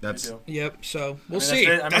 Yep. So we'll see.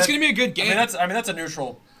 That's going to be a good game. That's a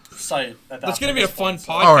neutral site. That's going to be a fun podcast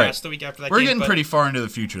All right. the week after that. We're getting pretty far into the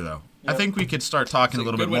future though. Yep. I think we could start talking a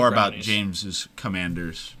little bit more about James's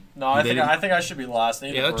Commanders. No, I think I should be last.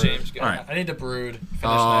 Let James go. All right. I need to brood.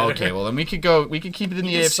 Okay. Well, then we could go. We could keep it in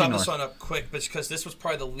the AFC sum North. this one up quick because this was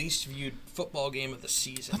probably the least viewed football game of the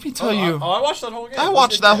season. Let me tell you. I watched that whole game. I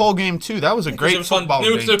watched that whole game too. That was a great football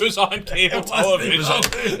game. It was on cable television.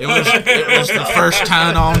 It was the first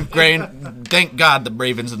time on grain. Thank God the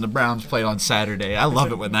Ravens and the Browns played on Saturday. I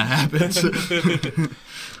love it when that happens.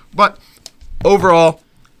 But overall,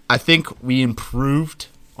 I think we improved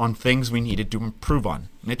on things we needed to improve on.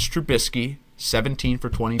 Mitch Trubisky, 17 for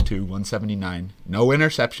 22, 179, no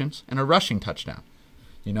interceptions, and a rushing touchdown.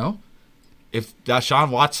 You know, if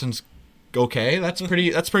Deshaun Watson's okay, that's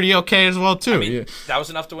pretty okay as well too. I mean, that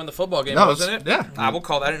was enough to win the football game, wasn't it? Yeah, I will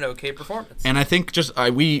call that an okay performance. And I think just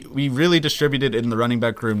we really distributed in the running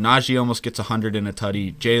back room. Najee almost gets 100 in a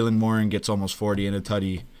tutty. Jalen Warren gets almost 40 in a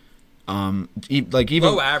tutty. Even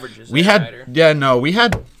low averages. We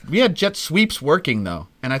had jet sweeps working though,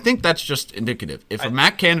 and I think that's just indicative. If a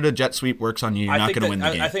Matt Canada jet sweep works on you, you're not going to win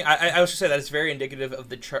the game. I think I was going to say that it's very indicative of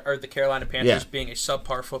the Carolina Panthers being a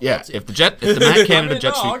subpar football team. If the Matt Canada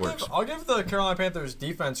jet sweep works, I'll give the Carolina Panthers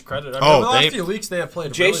defense credit. The last few weeks they have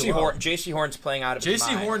played really well. J.C. Horn's playing out of his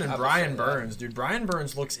mind. J.C. Horn and Brian Burns, dude. Brian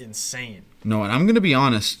Burns looks insane. No, and I'm going to be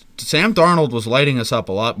honest. Sam Darnold was lighting us up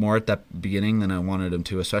a lot more at that beginning than I wanted him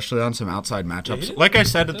to, especially on some outside matchups. Like I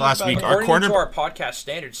said last week, according to our podcast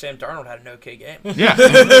standards, Sam Darnold had an okay game. Yeah,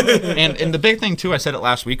 and the big thing too, I said it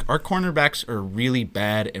last week. Our cornerbacks are really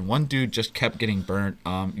bad, and one dude just kept getting burnt.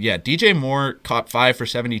 DJ Moore caught 5 for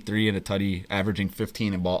 73 in a tutty, averaging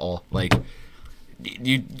 15 a ball. Like,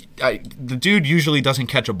 the dude usually doesn't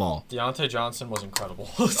catch a ball. Deontay Johnson was incredible.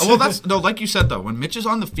 Well, like you said though, when Mitch is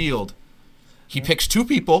on the field, he picks 2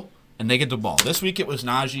 people and they get the ball. This week it was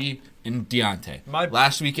Najee and Deontay.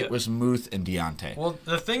 Last week it was Muth and Deontay. Well,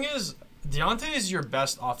 the thing is, Deontay is your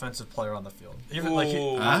best offensive player on the field.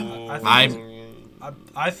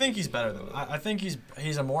 I think he's better than. I think he's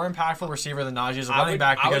a more impactful receiver than Najee as a running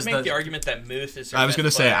back. I would make the argument that Muth is. I was going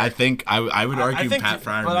to say I think I would argue Pat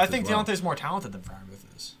Freiermuth. But I think Deontay's more talented than Freiermuth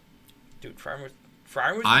is. Dude, Freiermuth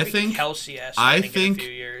would be Kelsey-esque. I think in a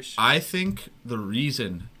few years. I think the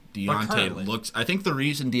reason Deontay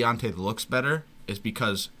looks better is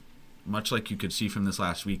because, much like you could see from this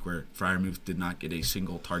last week, where Freiermuth did not get a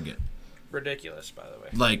single target. Ridiculous, by the way.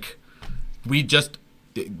 Like,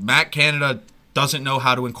 Matt Canada doesn't know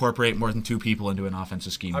how to incorporate more than 2 people into an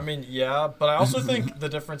offensive scheme. I mean, yeah, but I also think the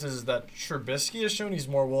difference is that Trubisky has shown he's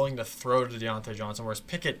more willing to throw to Deontay Johnson, whereas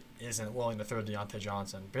Pickett isn't willing to throw to Deontay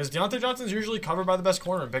Johnson. Because Deontay Johnson's usually covered by the best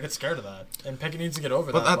corner, and Pickett's scared of that. And Pickett needs to get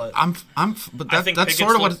over that. I think that's Pickett's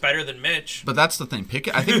sort of better than Mitch. But that's the thing.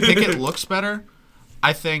 I think Pickett looks better.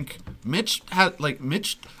 I think Mitch I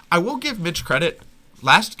will give Mitch credit.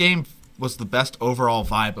 Last game was the best overall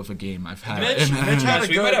vibe of a game I've had.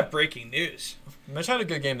 We might have breaking news. Mitch had a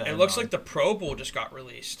good game. It looks like the Pro Bowl just got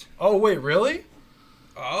released. Oh wait, really?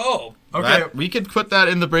 Oh, okay. We could put that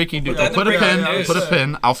in the breaking news. Put a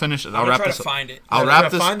pin. I'll finish it. I'll wrap this up. Find it. I'll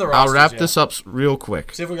wrap this up real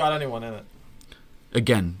quick. See if we got anyone in it.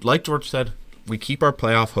 Again, like George said, we keep our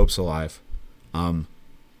playoff hopes alive.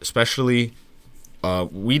 Especially,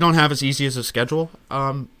 we don't have as easy as a schedule.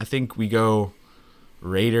 I think we go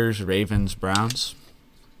Raiders, Ravens, Browns,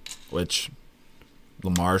 which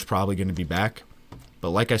Lamar's probably going to be back. But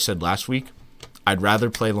like I said last week, I'd rather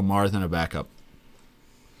play Lamar than a backup.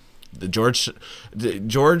 George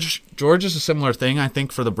is a similar thing. I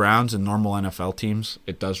think for the Browns and normal NFL teams,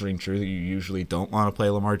 it does ring true that you usually don't want to play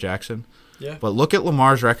Lamar Jackson. Yeah. But look at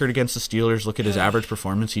Lamar's record against the Steelers. Look at his average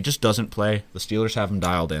performance. He just doesn't play. The Steelers have him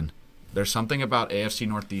dialed in. There's something about AFC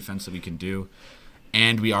North defense that we can do,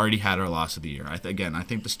 and we already had our loss of the year. I think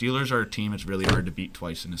the Steelers are a team it's really hard to beat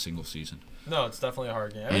twice in a single season. No, it's definitely a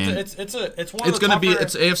hard game. And It's one of the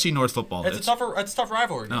It's tougher. AFC North football. It's a tough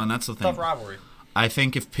rivalry. No, and that's the thing. Tough rivalry. I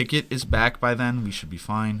think if Pickett is back by then, we should be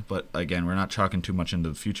fine. But again, we're not chalking too much into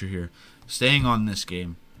the future here. Staying on this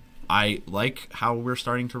game, I like how we're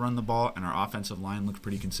starting to run the ball, and our offensive line looks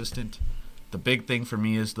pretty consistent. The big thing for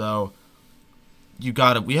me is, though,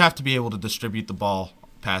 we have to be able to distribute the ball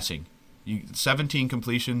passing. 17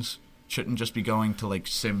 completions shouldn't just be going to like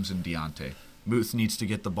Sims and Deontay. Muth needs to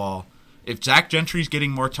get the ball. If Zach Gentry's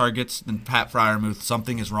getting more targets than Pat Freiermuth,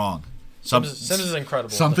 something is wrong. Sims is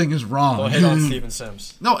incredible. Something is wrong. Don't hate on Steven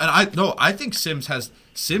Sims. I think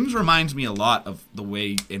Sims reminds me a lot of the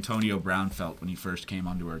way Antonio Brown felt when he first came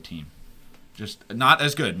onto our team. Just not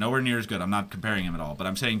as good, nowhere near as good. I'm not comparing him at all, but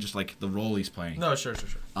I'm saying just like the role he's playing. No, sure.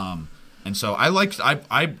 And so I'm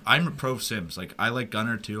a pro Sims. Like I like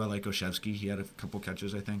Gunner too. I like Oshevsky. He had a couple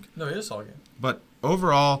catches, I think. No, he is solid game. But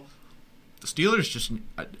overall, the Steelers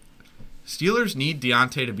need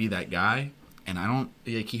Deontay to be that guy. And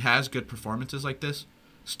he has good performances like this,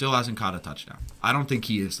 still hasn't caught a touchdown. I don't think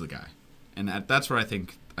he is the guy. And that's where I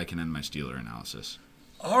think I can end my Steeler analysis.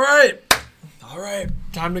 All right.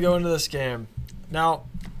 Time to go into this game. Now,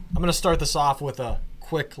 I'm going to start this off with a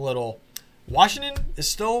quick little. Washington is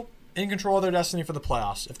still in control of their destiny for the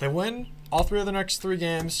playoffs. If they win all 3 of the next 3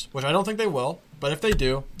 games, which I don't think they will, but if they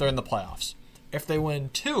do, they're in the playoffs. If they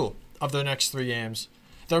win 2 of their next 3 games,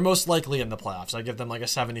 they're most likely in the playoffs. I give them like a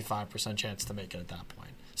 75% chance to make it at that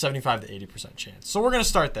point. 75 to 80% chance. So we're going to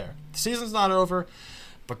start there. The season's not over,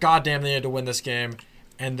 but goddamn, they had to win this game,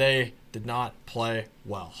 and they did not play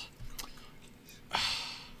well.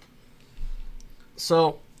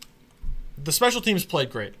 So the special teams played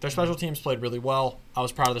great. Their special teams played really well. I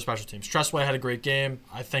was proud of the special teams. Tressway had a great game.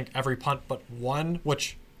 I think every punt but one,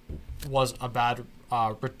 which was a bad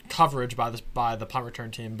coverage by the punt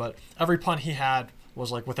return team, but every punt he had was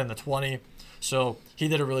like within the 20, so he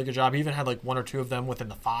did a really good job. He even had like 1 or 2 of them within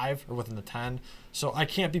the 5 or within the 10, so I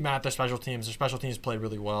can't be mad at their special teams. Their special teams played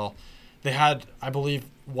really well. They had, I believe,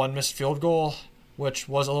 1 missed field goal, which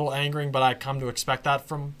was a little angering, but I come to expect that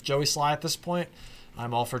from Joey Sly at this point.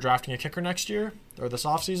 I'm all for drafting a kicker next year or this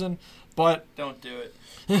offseason, but don't do it.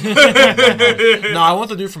 No, I want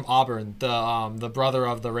the dude from Auburn, the brother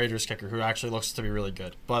of the Raiders kicker, who actually looks to be really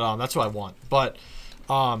good. But that's what I want. But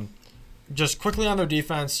just quickly on their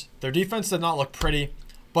defense did not look pretty,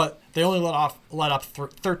 but they only let up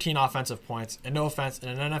 13 offensive points. And no offense, in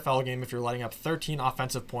an NFL game, if you're letting up 13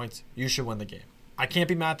 offensive points, you should win the game. I can't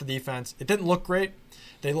be mad at the defense. It didn't look great.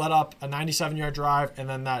 They let up a 97-yard drive, and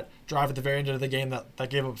then that drive at the very end of the game that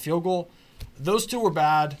gave up a field goal. Those 2 were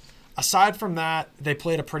bad. Aside from that, they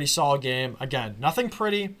played a pretty solid game. Again, nothing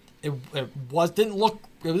pretty. It didn't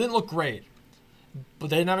look great. But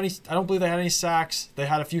they didn't have any. I don't believe they had any sacks. They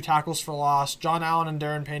had a few tackles for loss. John Allen and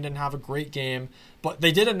Darren Payne didn't have a great game, but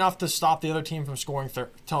they did enough to stop the other team from scoring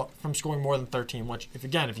more than 13. Which, if you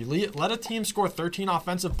let a team score 13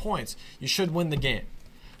 offensive points, you should win the game.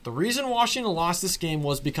 The reason Washington lost this game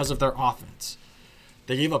was because of their offense.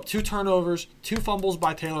 They gave up 2 turnovers, 2 fumbles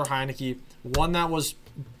by Taylor Heineke, 1 that was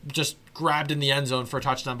just grabbed in the end zone for a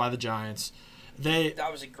touchdown by the Giants.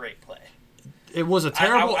 That was a great play. It was a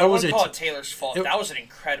terrible. I wouldn't call it Taylor's fault. That was an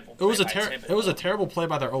incredible play. It was a terrible play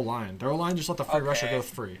by their O-line. Their O-line just let the free rusher go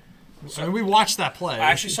free. So, I mean, we watched that play.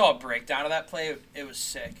 I actually saw a breakdown of that play. It was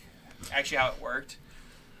sick. Actually, how it worked.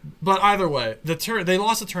 But either way, they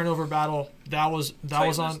lost the turnover battle. So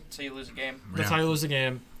you lose a game. That's how you lose the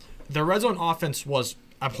game. The red zone offense was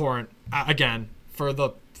abhorrent again for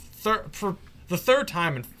the third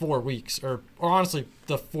time in 4 weeks, or honestly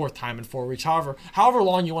the 4th time in 4 weeks. However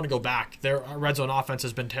long you want to go back, their red zone offense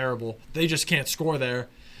has been terrible. They just can't score there.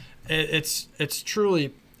 It's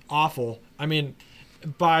truly awful. I mean,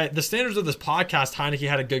 by the standards of this podcast, Heineke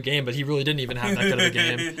had a good game, but he really didn't even have that good of a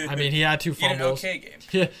game. I mean, he had 2 fumbles. He had an okay game.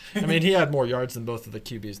 Yeah, I mean, he had more yards than both of the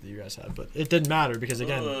QBs that you guys had, but it didn't matter because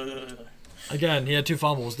again, he had 2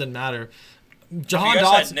 fumbles. Didn't matter. Jahan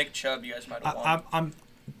Dotson had Nick Chubb. You guys might have won.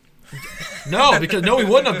 No, we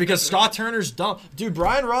wouldn't have, because Scott Turner's dumb. Dude,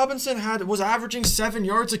 Brian Robinson was averaging 7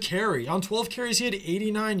 yards a carry. On 12 carries, he had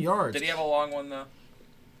 89 yards. Did he have a long one, though?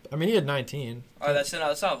 I mean, he had 19. Oh, that's not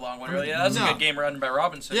a long one, really. That was a good game run by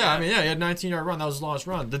Robinson. Yeah, I mean, he had a 19-yard run. That was his longest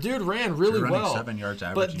run. The dude ran really well. 7 yards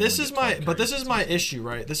average. But this is my issue,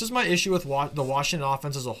 right? This is my issue with the Washington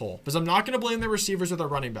offense as a whole. Because I'm not going to blame their receivers or their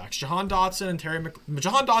running backs. Jahan Dotson and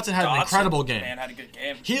Jahan Dotson had an incredible game. Man, had a good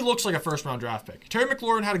game. He looks like a first-round draft pick. Terry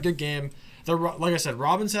McLaurin had a good game. Like I said,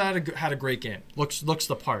 Robinson had a great game. Looks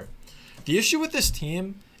the part. The issue with this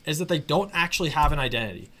team is that they don't actually have an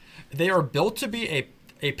identity. They are built to be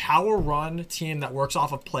a power run team that works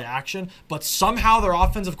off of play action, but somehow their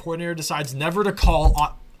offensive coordinator decides never to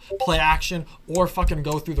call play action or fucking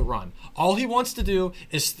go through the run. All he wants to do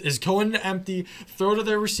is go into empty, throw to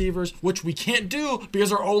their receivers, which we can't do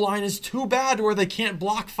because our O-line is too bad where they can't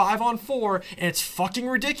block 5-on-4, and it's fucking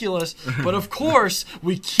ridiculous. But of course,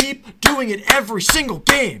 we keep doing it every single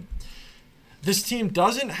game. This team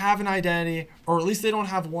doesn't have an identity, or at least they don't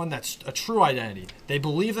have one that's a true identity. They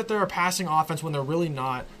believe that they're a passing offense when they're really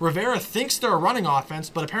not. Rivera thinks they're a running offense,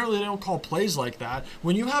 but apparently they don't call plays like that.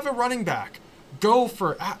 When you have a running back go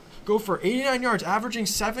for 89 yards, averaging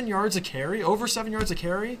 7 yards a carry, over 7 yards a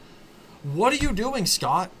carry, what are you doing,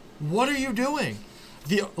 Scott? What are you doing?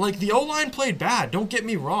 The O-line played bad, don't get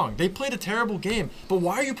me wrong. They played a terrible game, but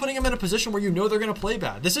why are you putting them in a position where you know they're going to play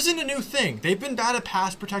bad? This isn't a new thing. They've been bad at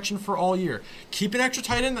pass protection for all year. Keep an extra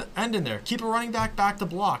tight end in there. Keep a running back to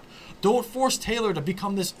block. Don't force Taylor to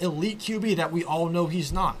become this elite QB that we all know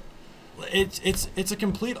he's not. It's a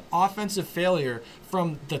complete offensive failure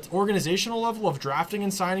from the organizational level of drafting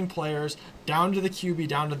and signing players down to the QB,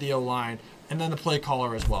 down to the O-line, and then the play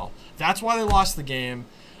caller as well. That's why they lost the game.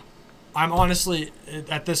 I'm honestly,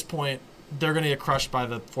 at this point, they're going to get crushed by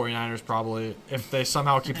the 49ers probably. If they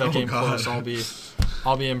somehow keep that game close, I'll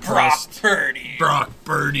be impressed. Brock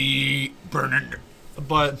Purdy. Bernard.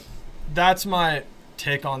 But that's my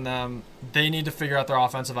take on them. They need to figure out their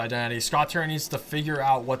offensive identity. Scott Terry needs to figure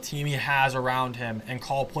out what team he has around him and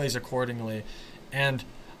call plays accordingly. And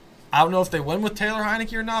I don't know if they win with Taylor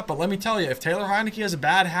Heineke or not, but let me tell you, if Taylor Heineke has a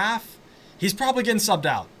bad half, he's probably getting subbed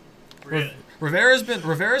out. Really?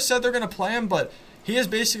 Rivera said they're going to play him, but he has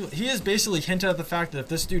basically hinted at the fact that if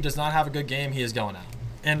this dude does not have a good game, he is going out.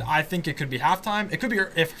 And I think it could be halftime. It could be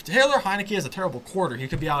if Taylor Heineke has a terrible quarter, he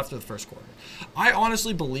could be out after the first quarter. I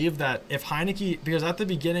honestly believe that if Heineke, because at the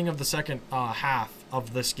beginning of the second half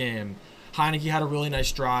of this game, Heineke had a really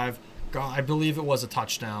nice drive. I believe it was a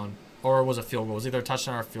touchdown or it was a field goal. It was either a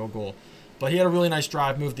touchdown or a field goal. But he had a really nice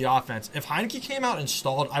drive, moved the offense. If Heineke came out and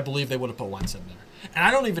stalled, I believe they would have put Wentz in there. And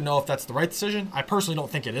I don't even know if that's the right decision. I personally don't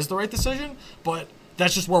think it is the right decision, but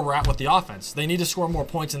that's just where we're at with the offense. They need to score more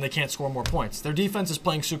points, and they can't score more points. Their defense is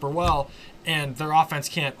playing super well, and their offense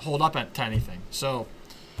can't hold up to anything. So,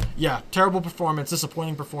 yeah, terrible performance,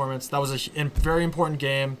 disappointing performance. That was a very important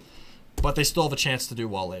game, but they still have a chance to do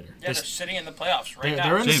well later. Yeah, they're sitting in the playoffs right now.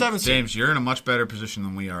 They're in the 7th. James, you're in a much better position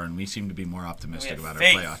than we are, and we seem to be more optimistic about our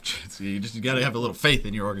playoff chance. You got to have a little faith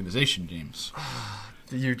in your organization, James.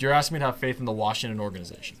 You're asking me to have faith in the Washington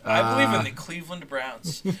organization. I believe in the Cleveland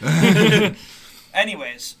Browns.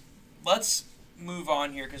 Anyways, let's move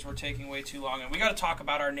on here because we're taking way too long, and we got to talk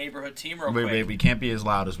about our neighborhood team real quick. Wait, we can't be as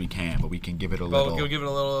loud as we can, but we can give it a little. We'll give it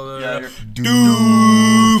a little.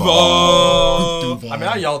 Duval. I mean,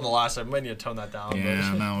 I yelled in the last time. We might need to tone that down.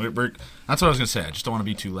 Yeah, no, that's what I was gonna say. I just don't want to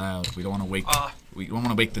be too loud. We don't want to wake. We don't want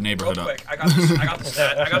to wake the neighborhood real quick, up. I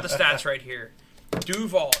got the stats right here.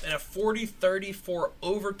 Duval in a 40-34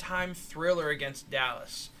 overtime thriller against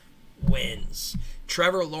Dallas wins.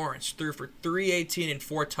 Trevor Lawrence threw for 318 and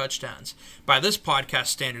 4 touchdowns. By this podcast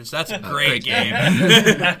standards, that's a great game.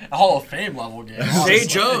 A Hall of Fame level game. Zay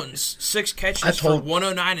Jones, 6 catches for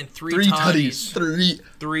 109 and 3 tutties.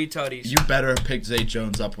 Three tutties. You better have picked Zay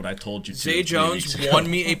Jones up when I told you to. Zay Jones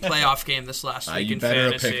won me a playoff game this last week in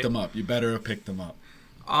fantasy. You better have picked them up.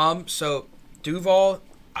 So Duval.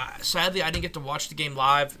 Sadly, I didn't get to watch the game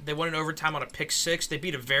live. They won in overtime on a pick 6. They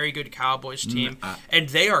beat a very good Cowboys team, and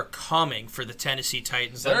they are coming for the Tennessee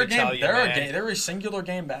Titans. They're a singular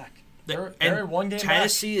game back. They're one game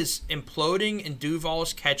Tennessee back. Is imploding, and Duval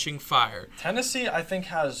is catching fire. Tennessee, I think,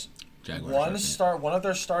 has one of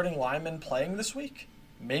their starting linemen playing this week,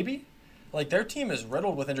 maybe. Like their team is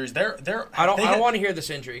riddled with injuries. I don't want to hear this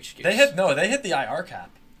injury excuse. They hit the IR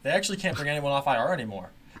cap. They actually can't bring anyone off IR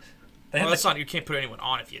anymore. You can't put anyone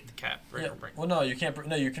on if you hit the cap. Well, no, you can't.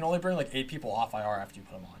 No, you can only bring like 8 people off IR after you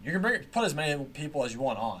put them on. You can put as many people as you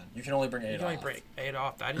want on. You can only bring 8 off. You can only bring 8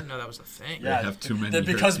 off. I didn't know that was a thing. Yeah, have too many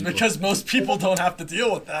because most people don't have to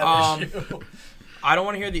deal with that issue. I don't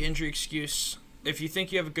want to hear the injury excuse. If you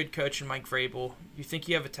think you have a good coach in Mike Vrabel, you think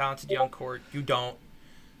you have a talented young court, you don't.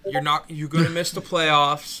 You're going to miss the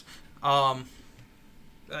playoffs.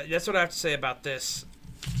 That's what I have to say about this.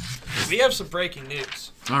 We have some breaking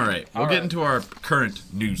news. All right, we'll All get right. into our current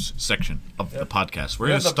news section of the podcast. We're We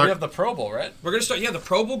going have, to we start. have the Pro Bowl, right? We're gonna start. Yeah, the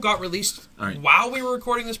Pro Bowl got released All right. while we were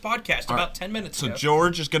recording this podcast, All about right. 10 minutes So ago.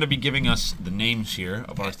 George is going to be giving us the names here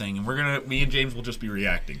of our thing, and me and James will just be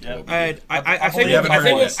reacting to Yeah. what we And do. I think believe in our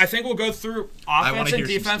voice. I think we'll go through wanna offense hear and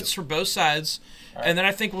some defense skill. for both sides, and then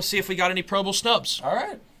I think we'll see if we got any Pro Bowl snubs, All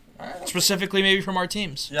right. All right. specifically maybe from our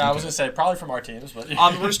teams. Yeah, I was gonna say probably from our teams, but We're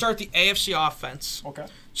gonna start the AFC offense. okay.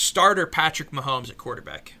 Starter Patrick Mahomes at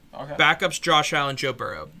quarterback. Okay. Backups Josh Allen, Joe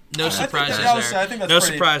Burrow. No think surprises that- I was- there. I think that's No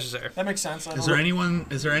pretty- surprises there. That makes sense. Is there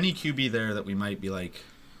any QB there that we might be like?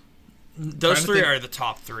 Those to three think- are the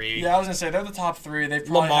top three. Yeah, I was gonna say they're the top three. They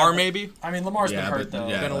probably Lamar have- maybe. I mean, Lamar's Yeah, been hurt but- though.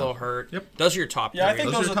 yeah. Been a little hurt. Yep. Those are your top Yeah, I three.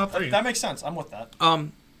 think Those those are top three. That makes sense. I'm with that.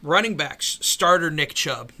 Running backs, starter Nick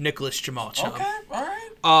Chubb, Nicholas Jamal Chubb. Okay. All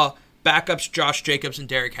right. Backups Josh Jacobs and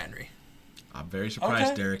Derrick Henry. I'm very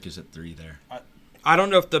surprised Okay. Derek is at 3 there. I don't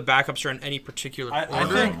know if the backups are in any particular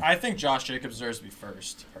order. I think Josh Jacobs deserves to be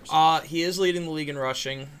first. Personally. He is leading the league in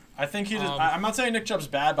rushing. I think he. I'm not saying Nick Chubb's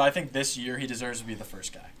bad, but I think this year he deserves to be the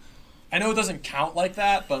first guy. I know it doesn't count like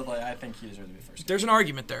that, but like, I think he deserves to be first. There's an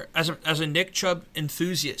argument there. As a Nick Chubb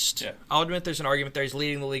enthusiast, Yeah. I'll admit there's an argument there. He's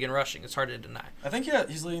leading the league in rushing. It's hard to deny. I think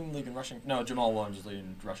he's leading the league in rushing. No, Jamal Williams is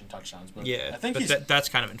leading rushing touchdowns, but Yeah, I think but he's. that's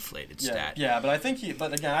kind of inflated yeah, stat. yeah, but I think he.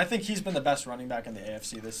 But again, I think he's been the best running back in the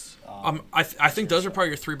AFC this. I think those are probably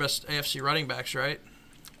your three best AFC running backs, right?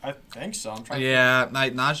 I think so. I'm trying. Yeah,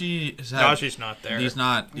 Najee has had. Najee's not there. He's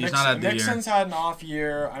not. He's Mixon, not had the year. Mixon's had an off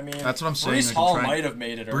year. I mean, That's what I'm saying, Brees like, Hall I'm trying- might have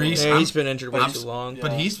made it. Brees- earlier. Yeah, I'm- he's been injured way I'm- too long. Yeah.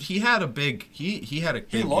 But he had a big he had a He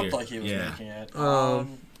big looked year. like he was yeah. making it.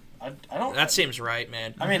 Um, I don't. That seems right,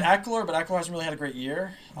 man. I mean, Eckler, but Eckler hasn't really had a great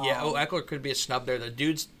year. Yeah, Eckler could be a snub there. The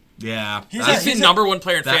dude's Yeah. He's That's- the number one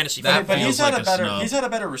player in that- fantasy. that but football. he's feels had like a a better snub. he's had a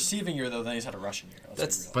better receiving year though than he's had a rushing year. Let's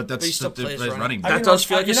That's- be real. but But he that's still the plays running running. back. That does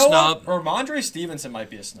feel like you a know snub. What? Or Ramondre Stevenson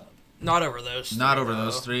might be a snub. Not over those. Not three, over though.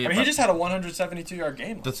 those three. I mean, but he just had a 172-yard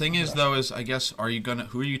game. the thing is, though, is I guess who are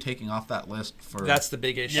you taking off that list for? That's the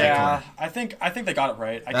big issue. Yeah, I think they got it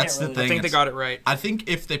right. I That's can't the really, thing. I think they It's- got it right. I think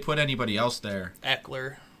if they put anybody else there,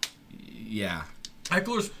 Eckler. yeah.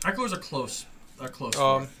 Eckler's a close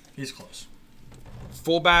Um, he's close.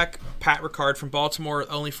 Fullback Pat Ricard from Baltimore,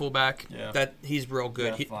 only fullback. Yeah. That he's real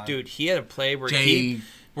good. Yeah, fine. Dude, he had a play where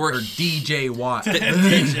Or DJ Watt.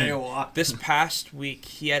 DJ Watt. this past week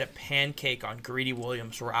he had a pancake on Greedy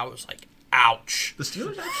Williams where I was like, ouch. The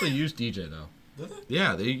Steelers actually use DJ though. Did they?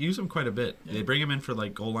 Yeah, they use him quite a bit. They bring him in for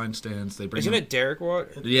like goal line stands. They bring Isn't him, it Derek Watt?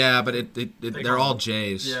 Yeah, but they're call all him-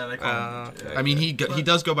 J's. Yeah, they call him. okay. I mean, he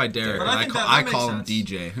does go by Derek, But and I think I that call makes him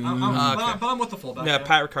sense. DJ. But I'm with the fullback. No,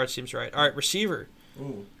 Pat Ricard seems right. All right, receiver.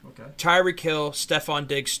 Ooh, okay. Tyreek Hill, Stephon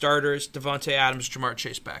Diggs starters, Devontae Adams, Jamar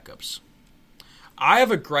Chase backups. I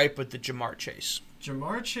have a gripe with the Jamar Chase.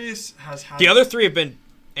 Jamar Chase has had The other three have been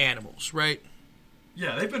animals, right?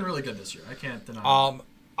 Yeah, they've been really good this year. I can't deny.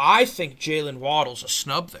 I think Jalen Waddle's a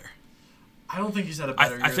snub there. I don't think he's had a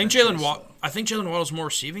better year. I think than Jalen Chase, Waddle. though. I think Jalen Waddle's more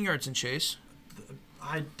receiving yards than Chase.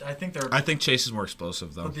 I think they're. I think Chase is more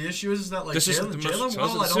explosive though. But the issue is that like This is Jalen the most Waddle,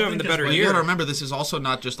 explosive. I This is don't having think the is better But like- you year. gotta remember, this is also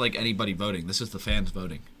not just like anybody voting. This is the fans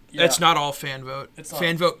voting. Yeah. It's not all fan vote. It's not.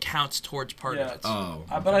 Fan vote counts towards part Yeah. of it. Oh,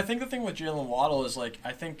 But I think the thing with Jalen Waddle is like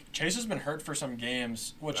I think Chase has been hurt for some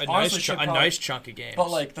games, which A honestly nice, should a probably- nice chunk of games. But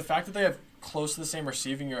like the fact that they have close to the same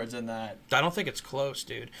receiving yards in that. I don't think it's close,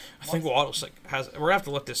 dude. I think Waddle's like has. We're gonna have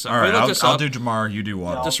to look this up. all right. We look this I'll up. do Jamar. You do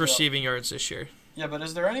Waddle. Just I'll- receiving yards this year. Yeah, but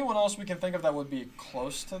is there anyone else we can think of that would be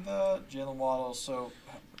close to the Jalen Waddle? So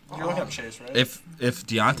you're looking up Chase, right? If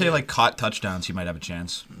Deontay like caught touchdowns, he might have a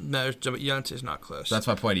chance. No, Deontay's not close. That's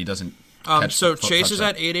my point. He doesn't. catch So the Chase is touchdown.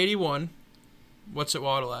 at 881. What's it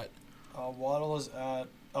Waddle at? Waddle is at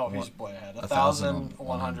he's way ahead. 1,117.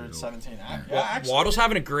 1,117. Yeah. Yeah, actually, Waddle's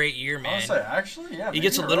having a great year, I man. would say actually, yeah. He maybe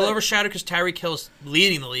gets a you're little right. overshadowed because Tyreek Hill's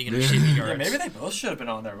leading the league in receiving yards. Yeah, maybe they both should have been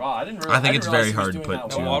on there. Wow, I didn't really. I think didn't it's realize very he was hard to doing put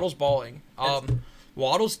that two. No, well. Waddle's balling.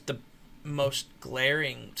 Waddle's the most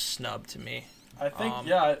glaring snub to me. I think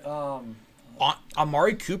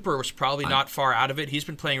Amari Cooper was probably not far out of it. He's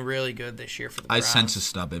been playing really good this year for the I Browns. sense a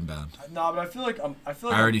snub inbound. no, but I feel like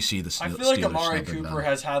I already see the I Steelers. feel like Amari snub Cooper inbound.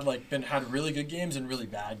 has had really good games and really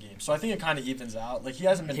bad games, so I think it kind of evens out. Like he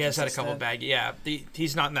hasn't been. He has had a couple consistent, bad. Yeah,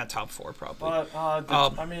 he's not in that top four probably. But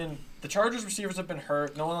I mean, the Chargers receivers have been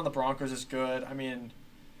hurt. No one on the Broncos is good. I mean,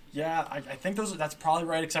 yeah, I think that's probably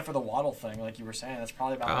right, except for the Waddle thing, like you were saying. That's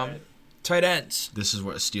probably about right. Tight ends. This is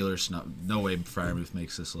what Steelers snub. No way Fryermuth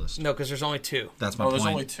makes this list. No, because there's only two. That's my Oh, point.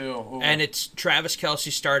 there's only two. Ooh. And it's Travis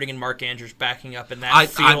Kelce starting and Mark Andrews backing up, and that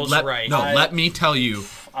feels right. Let me tell you.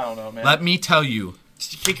 I don't know, man. Let me tell you.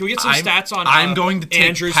 Can we get some stats on? I'm going to take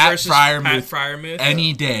Andrews Pat versus Freiermuth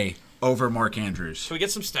any day over Mark Andrews. Can we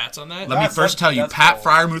get some stats on that? Let me first tell you, that's Pat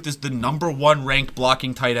cool. Freiermuth is the #1 ranked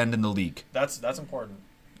blocking tight end in the league. That's important.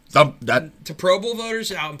 That To Pro Bowl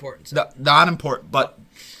voters, how important? not important, but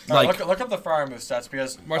like Look up the Freiermuth stats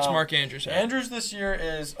because What's Mark Andrews at? Andrews this year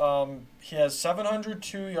is he has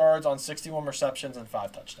 702 yards on 61 receptions and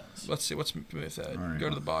 5 touchdowns. Let's see. What's Muth at? All right. Go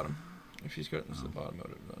to the bottom. If he's going to the bottom, I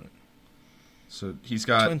would have done it. so he's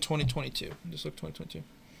got In 2022. Just look 2022.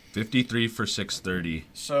 53 for 630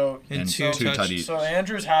 So And and two two tutties. so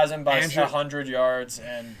Andrews has him by Andrew- 100 yards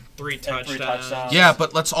and 3 and 3 touchdowns. touchdowns. Yeah,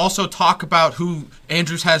 but let's also talk about who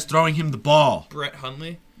Andrews has throwing him the ball. Brett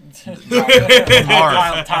Hundley.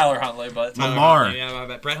 Tyler Huntley, but Lamar. Huntley, yeah, my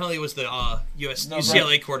bad. Brett Hundley was the No,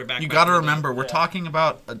 UCLA quarterback. You back got to in the day. remember, we're Yeah. talking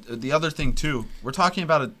about the other thing too. We're talking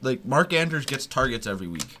about like Mark Andrews gets targets every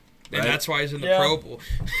week, And right? that's why he's in the Yeah. Pro Bowl.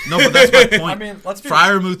 No, but that's my point. I mean, let's be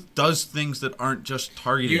Freiermuth does things that aren't just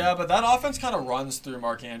targeting. Yeah, but that offense kind of runs through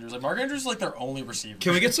Mark Andrews. Like Mark Andrews is like their only receiver.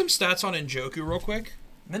 Can we get some stats on Njoku real quick?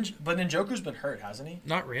 But Njoku's been hurt, hasn't he?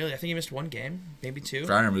 Not really. I think he missed 1 game, maybe 2.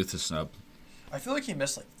 Freiermuth is snub. I feel like he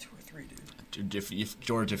missed like 2 or 3, dude. If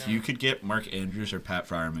George, if you could get Mark Andrews or Pat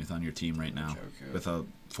Freiermuth on your team right now Njoku. with a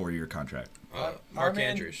 4-year contract, Mark I mean,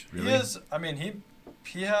 Andrews. Really? He is. I mean,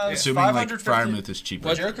 he has assuming like 550. Freiermuth is cheaper.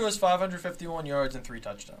 Njoku has 551 yards and 3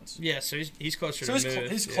 touchdowns. Yeah, so he's closer So to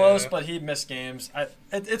Muth. he's yeah. close, but he missed games.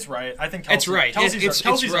 It's right. I think Kelsey, It's right. Kelsey's It's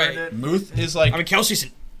earned right. it. Muth is like I mean, Kelsey's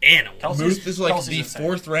an animal. Kelsey's- Muth is like Kelsey's the insane.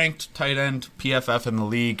 4th ranked tight end PFF in the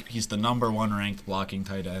league. He's the #1 ranked blocking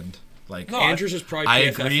tight end. Like No, Andrews is probably I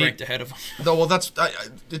PFF agree. ranked ahead of him. No, well,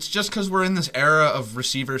 it's just because we're in this era of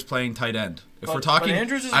receivers playing tight end. If But- we're talking, but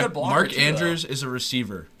Andrews is a good blocker, Mark too, Andrews is a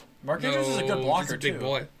receiver. Mark Andrews is a good blocker he's a big too.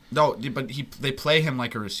 boy. No, but they play him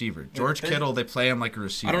like a receiver. George they- Kittle, they play him like a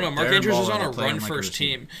receiver. I don't know. Mark Darren Andrews is Waller, on a they play him run like first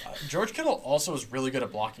receiver. team. George Kittle also is really good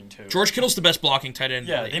at blocking too. George Kittle's the best blocking tight end.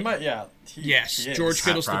 in Yeah, the he league. might. Yeah. Yes, he is. George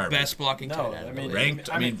Kittle's the Freiermuth. best blocking No, tight end. I in the mean, league. Ranked.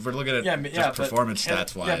 I mean, we're looking at just but performance Kittle-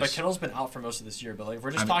 stats wise. Yeah, but Kittle's been out for most of this year. But like, if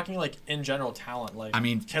we're just talking like in general talent, like I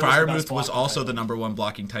mean, Kittle's the best Freiermuth was blocking also tight the end. #1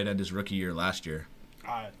 blocking tight end his rookie year last year.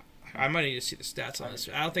 I might need to see the stats on this.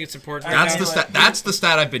 I don't think it's important. That's Anyway, the stat. That's the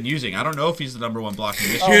stat I've been using. I don't know if he's the #1 blocking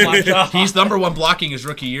this Oh year. my god. He's #1 blocking his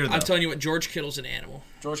rookie year though. I'm telling you what, George Kittle's an animal.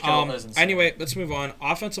 George Kittle is insane. Anyway, let's move on.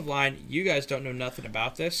 Offensive line, you guys don't know nothing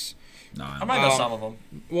about this. No, I might know some of them.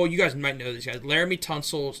 Well, you guys might know these guys. Laramie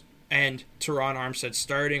Tunsil and Teron Armstead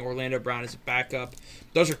starting. Orlando Brown is a backup.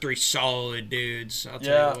 Those are 3 solid dudes. I'll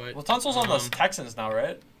Yeah. tell you what. Well, Tunsil's on the Texans now,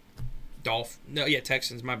 right?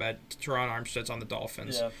 Texans, my bad. Teron Armstead's on the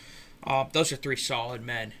Dolphins. Yeah. Those are 3 solid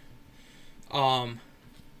men.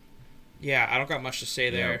 Yeah, I don't got much to say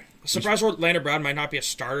there. Surprised Orlando Brown might not be a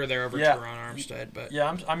starter there over Yeah. Teron Armstead, but Yeah,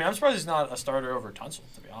 I'm surprised he's not a starter over Tunsil,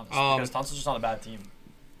 to be honest. Because Tunsil's just on a bad team.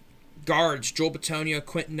 guards, Joel Bitonio,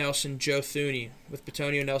 Quentin Nelson, Joe Thuney, with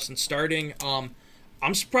Bitonio Nelson starting.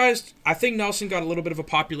 I'm surprised. I think Nelson got a little bit of a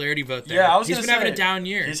popularity vote there. Yeah, I was He's gonna been having say, a down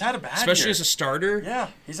year. He's had a bad especially year. as a starter. Yeah,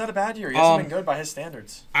 he's had a bad year. He hasn't been good by his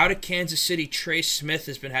standards. Out of Kansas City, Trey Smith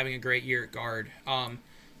has been having a great year at guard.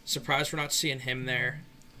 Surprised we're not seeing him there.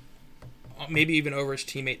 Maybe even over his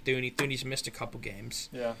teammate Thuney. Thuney's missed a couple games.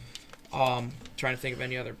 Yeah. Trying to think of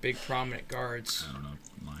any other big prominent guards. I don't know.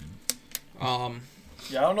 Mine.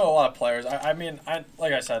 Yeah, I don't know a lot of players. I mean,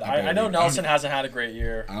 like I said, I know Nelson hasn't had a great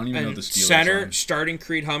year. I don't even know And the Steelers. center, line. starting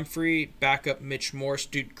Creed Humphrey, backup Mitch Morse.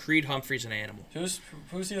 Dude, Creed Humphrey's an animal. Who's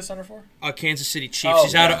he a center for? Kansas City Chiefs. Oh,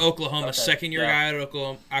 He's out of yeah. Oklahoma. Okay, Second-year yeah. guy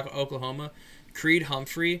out of Oklahoma. Creed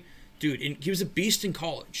Humphrey. Dude, he was a beast in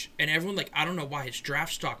college. And everyone, I don't know why his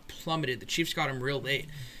draft stock plummeted. The Chiefs got him real late.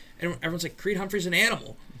 And everyone's like, Creed Humphrey's an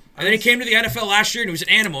animal. And then he came to the NFL last year and he was an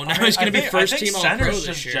animal. Now he's going to be first team All-Pro centers this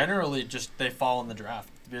just year. generally they fall in the draft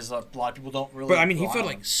because a lot of people don't really. But, I mean, he go fell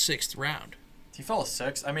out. 6th round. He fell a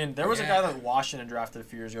 6th. I mean, there was a Yeah. guy that Washington drafted a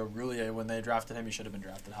few years ago. Really, when they drafted him, he should have been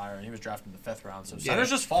drafted higher, and he was drafted in the 5th round. So centers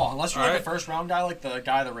just fall unless you're like a first round guy, like the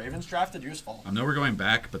guy the Ravens drafted. You just fall. I know we're going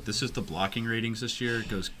back, but this is the blocking ratings this year. It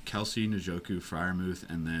goes Kelsey, Njoku, Freiermuth,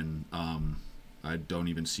 and then I don't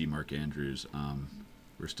even see Mark Andrews.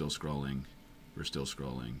 We're still scrolling.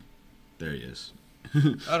 There he is.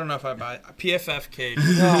 I don't know if I buy it. PFF kid.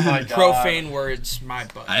 Oh my god. Profane words, my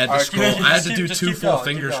butt. I had to Alright, scroll. keep- I had to keep- do just 2 keep full going,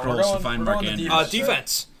 finger keep going. We're scrolls going- to find we're Mark going to Andrews.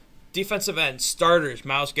 defense. Defensive end. Starters,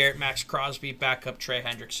 Myles Garrett, Max Crosby, backup Trey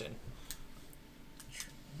Hendrickson.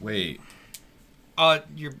 Wait.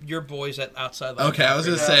 Your boys at outside. Okay, I was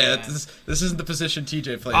gonna linebacker. say Yeah. this isn't the position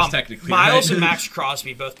TJ plays technically. Miles right? and Max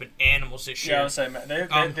Crosby both been animals this year. Yeah, I was saying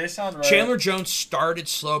they sound right. Chandler Jones started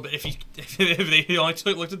slow, but if they only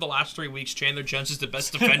looked at the last 3 weeks, Chandler Jones is the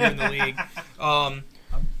best defender in the league.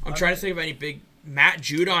 I'm trying to think of any big. Matt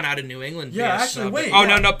Judon out of New England. Yeah, being actually, snubbed. wait, Oh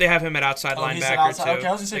yeah. no, they have him at outside he's linebacker an outside. too. Okay,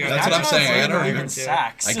 I was gonna say They got That's what I'm Matt saying. Jones I don't leader even- in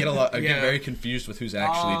sacks. I get Yeah. very confused with who's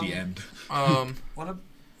actually the end.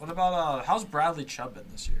 What about how's Bradley Chubb been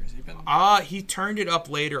this year? Has he been? He turned it up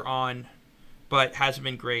later on, but hasn't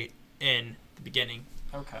been great in the beginning.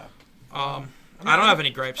 Okay. I don't have any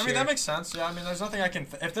gripes I mean, here. that makes sense. Yeah, I mean, there's nothing I can.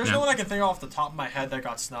 If there's Yeah. no one I can think of off the top of my head that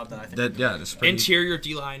got snubbed, then I think. That's pretty. Interior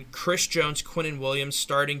D-line, Chris Jones, Quinnen Williams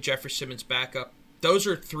starting, Jeffrey Simmons backup. Those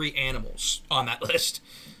are 3 animals on that list.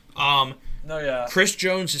 No, yeah. Chris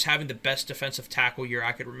Jones is having the best defensive tackle year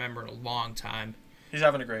I could remember in a long time. He's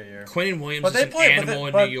having a great year. Quinnen Williams But is they an play,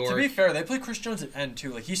 animal but in New York. to be fair, they play Chris Jones at end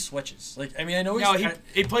too. Like he switches. Like I mean, I know he's. No,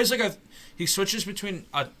 he plays he switches between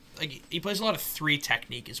he plays a lot of 3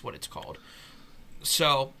 technique is what it's called.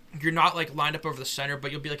 So you're not like lined up over the center,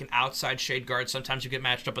 but you'll be like an outside shade guard. Sometimes you get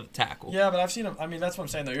matched up with a tackle. Yeah, but I've seen him. I mean, that's what I'm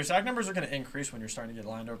saying though. Your sack numbers are going to increase when you're starting to get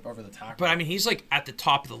lined up over the tackle. But I mean, he's like at the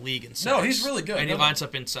top of the league in sacks. No, he's really good. and he No, lines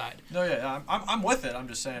up inside. No, yeah, I'm with it. I'm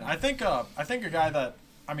just saying. I think a guy that.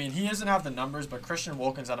 I mean, he doesn't have the numbers, but Christian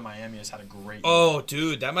Wilkins out of Miami has had a great year. Oh,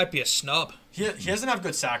 dude, that might be a snub. He doesn't have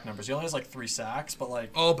good sack numbers. He only has like 3 sacks, but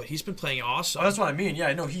like. Oh, but he's been playing awesome. Oh, that's what I mean. Yeah,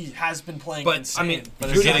 I know he has been playing But insane. I mean,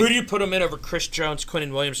 but who it's like, do you put him in over Chris Jones,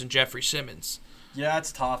 Quinnen Williams, and Jeffrey Simmons? yeah,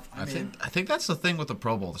 it's tough. I think that's the thing with the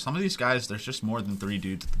Pro Bowl. Some of these guys, there's just more than 3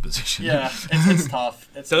 dudes at the position. yeah, it's tough.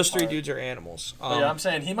 Those 3 hard. dudes are animals. But yeah, I'm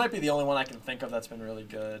saying he might be the only one I can think of that's been really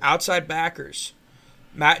good. Outside backers,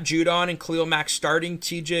 Matt Judon and Khalil Mack starting,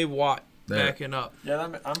 T.J. Watt backing up. Yeah,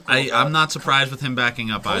 I'm cool with that. I'm not surprised with him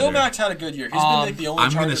backing up Khalil either. Mack's had a good year. He's been like the only I'm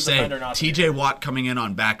gonna Chargers say defender not to be TJ Watt coming in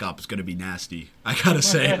on backup is gonna be nasty. I gotta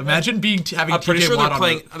say, imagine having I'm pretty TJ sure Watt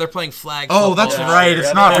they're playing flag. Oh, that's Yeah, right. yeah, It's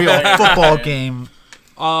yeah, not a real yeah, football yeah. game.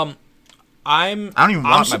 I'm I don't even want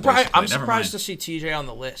my boys surprised. to play. I'm Never surprised mind. to see TJ on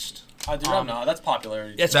the list. I do no, that's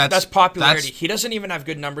popularity. That's popularity. that's- he doesn't even have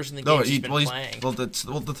good numbers in the No, games he's been playing.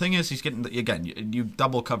 the thing is, he's getting again. You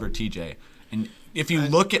double cover TJ, and if you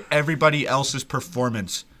look at everybody else's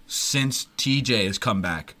performance since TJ has come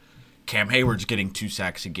back, Cam Hayward's getting 2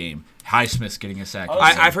 sacks a game. Highsmith's getting a sack. a game.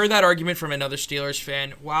 I've heard that argument from another Steelers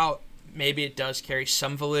fan. Wow, maybe it does carry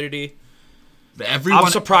some validity. Everyone,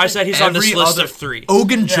 I'm surprised that he's on this every list other- of 3.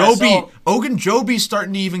 Ogunjobi's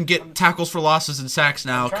starting to even get tackles for losses and sacks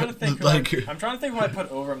now. I'm trying to think. Like, I'm trying to think who I put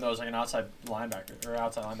over him though as like an outside linebacker or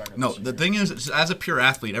outside linebacker. no, this the year. thing is, as a pure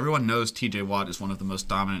athlete, everyone knows TJ Watt is one of the most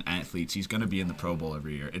dominant athletes. He's going to be in the Pro Bowl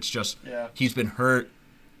every year. It's just he's been hurt,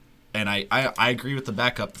 and I agree with the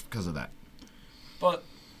backup because of that. But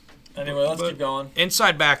anyway, let's keep going.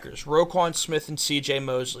 Inside backers, Roquan Smith and C.J.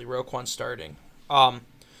 Mosley. Roquan starting.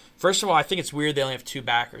 First of all, I think it's weird they only have 2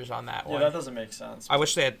 backers on that Yeah, one. that doesn't make sense. I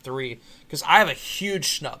wish they had 3 because I have a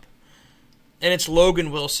huge snub, and it's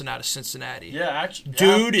Logan Wilson out of Cincinnati. Yeah, actually,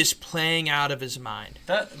 Dude is playing out of his mind.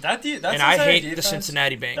 That's And I Cincinnati hate the defense-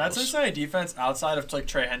 Cincinnati Bengals. That Cincinnati defense outside of like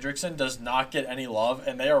Trey Hendrickson does not get any love,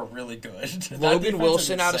 and they are really good. That Logan defense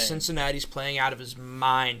Wilson is out of insane. Cincinnati's playing out of his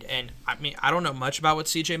mind, and I mean I don't know much about what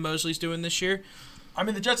C.J. Mosley's doing this year. I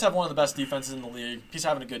mean, the Jets have one of the best defenses in the league. He's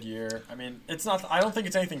having a good year. I mean, it's not. I don't think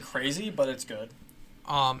it's anything crazy, but it's good.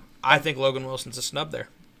 I think Logan Wilson's a snub there.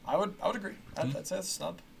 I would agree. I'd say it's a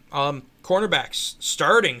snub. Cornerbacks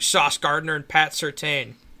starting Sauce Gardner and Pat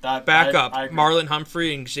Surtain. That Backup I agree. Marlon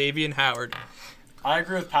Humphrey and Xavier Howard. I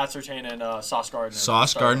agree with Pat Surtain and Sauce Gardner.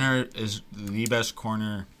 Sauce Starting. Gardner is the best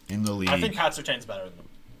corner in the league I think Pat Surtain's better than him.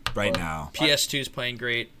 right now. PS2 is playing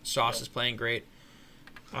great. Sauce is playing great.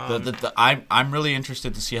 I'm really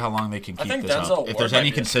interested to see how long they can I keep think this Denzel up. Ward If there's might any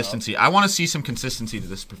be a consistency, I want to see some consistency to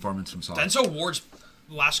this performance from Sauce. Denzel Ward's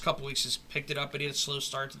last couple weeks has picked it up, but he had a slow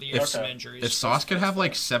start to the year with some Okay. injuries. If Sauce could have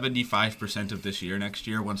like 75% of this year next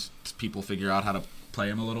year, once people figure out how to play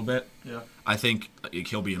him a little bit, Yeah. I think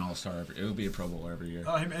he'll be an all-star. It'll be a Pro Bowl every year.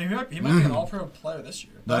 He might be an all-pro player this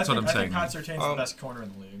year. But That's what I'm I saying. think Pat Surtain's the best corner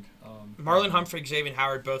in the league. Marlon Humphrey, Xavier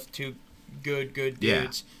Howard, both 2 good Yeah.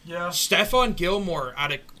 dudes. Yeah. Stephon Gilmore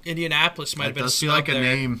out of Indianapolis might have That been does a feel snub like a there.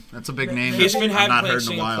 name. That's a big name. He's that been I've not having heard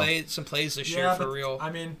in a while. some plays this Yeah, year for but, real. I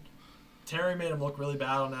mean, Terry made him look really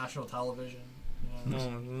bad on national television. You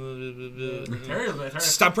I'm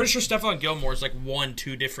pretty sure Stephon Gilmore's like won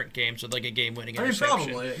 2 different games with like a game-winning I mean, interception.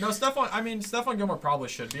 probably. No, Stephon Gilmore probably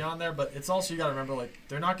should be on there, but it's also, you got to remember, like,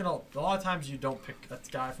 they're not going to, a lot of times you don't pick a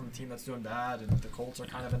guy from a team that's doing bad, and the Colts are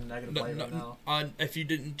kind of in a negative play right now. If you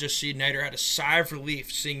didn't just see, Niter had a sigh of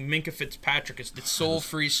relief seeing Minka Fitzpatrick as the sole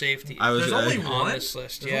free safety There's only on one? this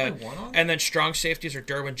list. There's Yeah. only one on? And then strong safeties are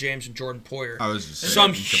Derwin James and Jordan Poyer. I was just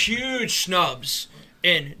Some saying, huge snubs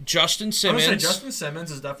in Justin I would Simmons, say Justin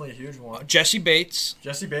Simmons is definitely a huge one. Jesse Bates,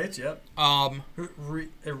 Jesse Bates, yep.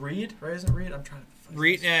 Reed, right? Isn't Reed? I'm trying to.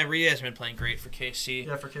 Reed hasn't been playing great for KC.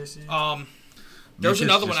 Yeah, for KC. There was Minka's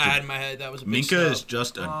another one just I a- had in my head that was a big Minka snub. is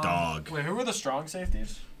just a dog. Wait, who were the strong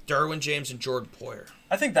safeties? Derwin James and Jordan Poyer.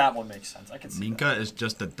 I think that one makes sense. I can see Minka is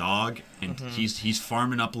just a dog, and he's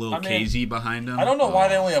farming up a little I mean, KZ behind him. that. I don't know why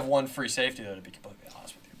they only have one free safety, though, to be completely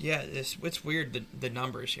honest with you. Yeah, it's weird the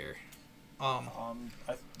numbers here.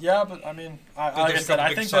 Yeah, but I mean, like I There's a said, couple I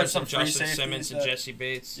big think subs there's some in free Justin safeties. Simmons and Jesse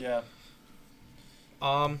Bates. Yeah.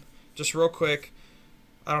 Just real quick,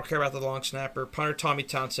 I don't care about the long snapper. Punter Tommy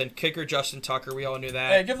Townsend, kicker Justin Tucker. We all knew Hey,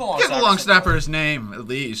 that. give the long Give the snapper long some snapper his name at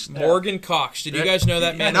least. Morgan Cox. Did you guys know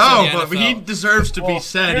that man? No, is in but the he NFL? deserves to be Well,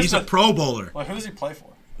 said. here's He's a the- Pro Bowler. Well, who does he play for?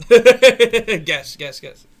 guess.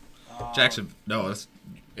 Jackson. No, that's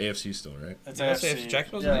AFC still, right? It's That's AFC. AFC.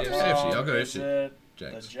 Jacksonville's Yeah, in the AFC. I'll go is AFC. it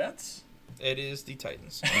Jags. The Jets? It is the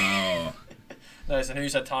Titans. Oh, Nice. And who you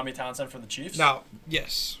said Tommy Townsend from the Chiefs? Now,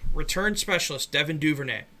 yes, return specialist Devin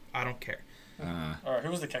Duvernay. I don't care. All right, who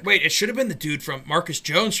was the kicker? Wait, it should have been the dude from Marcus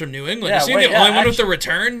Jones from New England. Yeah, Is he wait, the yeah, only one with the actually-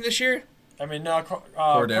 return this year? I mean, no,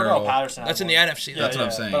 Cordell Patterson. That's had in the one. NFC. that's what I'm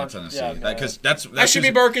yeah, saying. but That's Tennessee. yeah, Because that's That should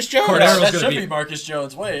be Marcus Jones. Cordero- Yeah, Cordero's that gonna should be- be Marcus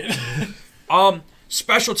Jones. Wait.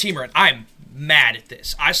 Special teamer, and I'm mad at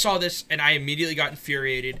this. I saw this and I immediately got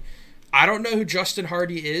infuriated. I don't know who Justin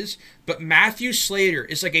Hardy is, but Matthew Slater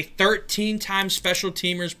is like a 13-time special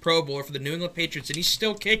teamers Pro Bowler for the New England Patriots, and he's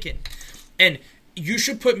still kicking. And you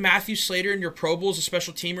should put Matthew Slater in your Pro Bowl as a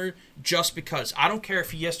special teamer just because. I don't care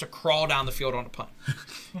if he has to crawl down the field on a punt.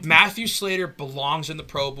 Matthew Slater belongs in the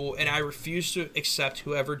Pro Bowl, and I refuse to accept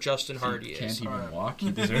whoever Justin Hardy Can't is. even walk.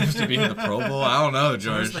 He deserves to be in the Pro Bowl. I don't know, Who's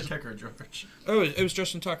George. the kicker, George? Oh, it was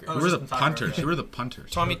Justin Tucker. Oh, Who were the Justin Tucker, punters? okay. Who were the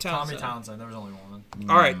punters? Tommy Tommy Townsend. Townsend. There was only one.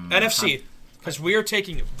 All right, NFC, because we are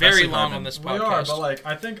taking very Wesley long Hartman. on this We podcast. are, but like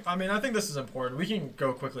I think this is important. We can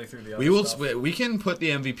go quickly through the other We will. stuff. We can put the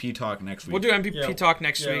MVP talk next week. We'll do MVP Yeah, talk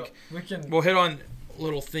next yeah, week. We can. We'll hit on a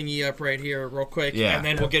little thingy up right here real quick, Yeah. and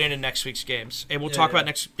then we'll get into next week's games. And we'll Yeah, talk yeah. about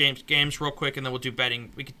next games real quick, and then we'll do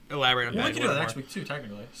betting. We can elaborate on we betting can a do that little next more. week too,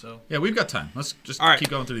 technically. So Yeah, we've got time. Let's just All right. keep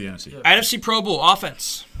going through the NFC. Yeah. NFC Pro Bowl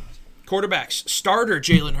offense, quarterbacks, starter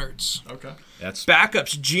Jalen Hurts, okay. That's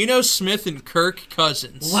backups Geno Smith and Kirk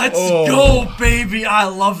Cousins. Let's go, baby! I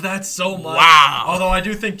love that so much. Wow. Although I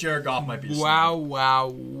do think Jared Goff might be a snub.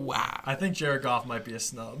 Wow. I think Jared Goff might be a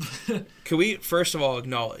snub. Can we first of all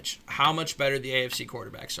acknowledge how much better the AFC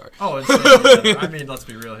quarterbacks are? Oh, insane. I mean, let's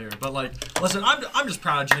be real here. But like, listen, I'm just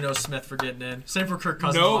proud of Geno Smith for getting in. Same for Kirk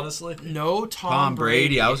Cousins, honestly. No Tom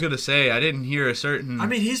Brady. I was gonna say I didn't hear a certain. I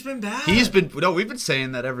mean, he's been bad. we've been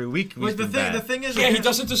saying that every week. like the thing is, Yeah, he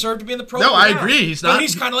doesn't deserve to be in the Pro No, Bowl. I agree. He's But not.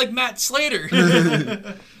 he's kind of like Matt Slater.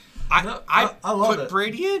 I love put it.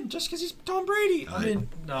 Brady in just because he's Tom Brady. I mean,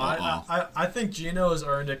 no, I think Geno has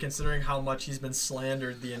earned it considering how much he's been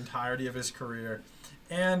slandered the entirety of his career.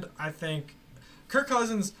 And I think Kirk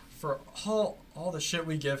Cousins, for all the shit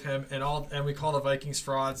we give him and we call the Vikings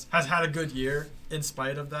frauds, has had a good year in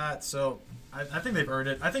spite of that. So I think they've earned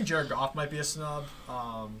it. I think Jared Goff might be a snub,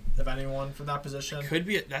 if anyone, for that position. that could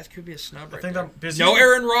be a snub right think there. that- because No he-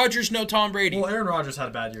 Aaron Rodgers, no Tom Brady. Well, Aaron Rodgers had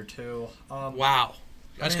a bad year too. Wow.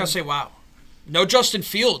 I just mean- gotta say wow. No Justin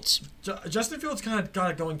Fields. Justin Fields kind of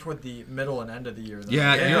got it going toward the middle and end of the year. Though.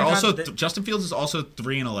 Yeah, They you're had- also they- Justin Fields is also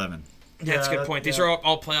 3-11. Yeah, that's a Yeah, good point. These yeah. are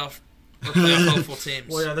all playoff hopeful teams.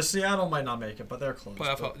 Well, yeah, the Seattle might not make it, but they're close.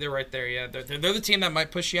 But They're right there. Yeah, they're the team that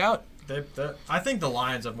might push you out. I think the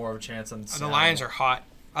Lions have more of a chance than The Seattle. Lions are hot.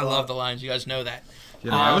 I love the Lions. You guys know that.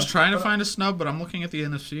 Yeah, I was trying to find a snub, but I'm looking at the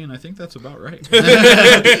NFC, and I think that's about right.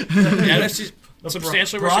 Yeah, that's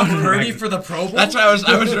substantially worse. Brock than Purdy for the Pro Bowl. That's why I was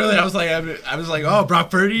like, oh, Brock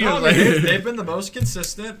Purdy. No, I I was mean, like- they've been the most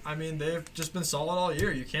consistent. I mean, they've just been solid all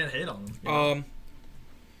year. You can't hate on them. you know?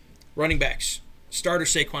 Running backs. Starter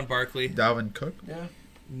Saquon Barkley. Dalvin Cook. Yeah,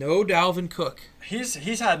 No Dalvin Cook. he's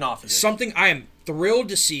had an off year. Something I am thrilled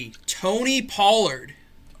to see. Tony Pollard.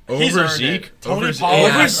 He's Over earned Zeke. it. Tony Over Pollard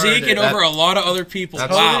Over has earned Zeke it. and over a lot of other people.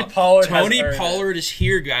 That's- Wow. Tony Pollard has Tony earned it. Pollard is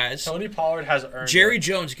here, guys. Tony Pollard has earned Jerry it.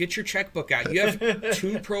 Jones, get your checkbook out. You have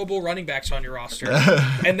 2 Pro Bowl running backs on your roster.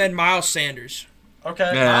 And then Miles Sanders.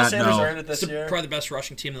 Okay, Yeah, Miles Sanders no. earned it this It's year. probably the best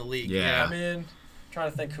rushing team in the league. Yeah. I mean,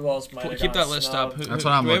 Trying to think who else might have Keep that gotten list snubbed. up. Who, That's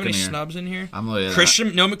what I'm do we have looking any here. snubs in here? I'm looking at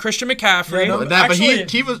Christian McCaffrey. Yeah, no, that. But actually-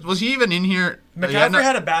 he was he even in here? McCaffrey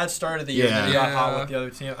had a bad start of the year. Yeah. Then he got hot Yeah. with the other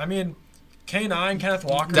team. I mean, K9, Kenneth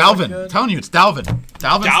Walker. Dalvin. Good. Telling you, it's Dalvin.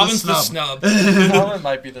 Dalvin's the the snub. snub. Dalvin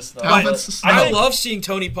might be the snub. Dalvin's but the snub. I think- love seeing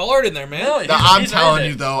Tony Pollard in there, man. No, I'm he's telling earned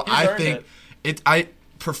you it. though, He's I earned think it.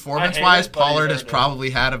 performance-wise, it, but he's Pollard has earned it. probably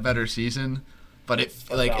had a better season. But it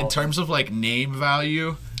like in Dalvin. terms of like name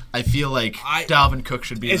value, I feel like I- Dalvin Cook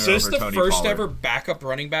should be in Is there this over the Tony first Pollard. ever backup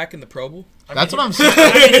running back in the Pro Bowl? That's what I'm saying.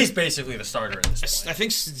 I mean, he's basically the starter at this I point.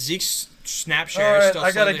 think Zeke's snap All share is right, still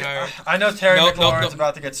I gotta. slightly higher. I know Terry Nope, McLaurin's nope.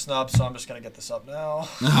 about to get snubbed, so I'm just gonna get this up now.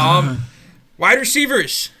 Wide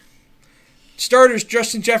receivers. Starters,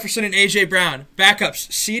 Justin Jefferson and A.J. Brown. Backups,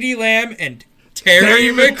 CeeDee Lamb and Terry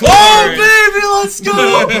McLaurin. baby, let's go!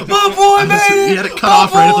 My boy made He had it cut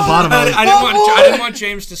off right at the bottom of it. I didn't want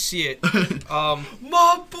James to see it.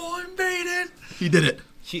 My boy made it. He did it.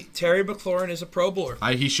 Terry McLaurin is a Pro Bowler.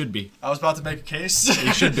 He should be. I was about to make a case.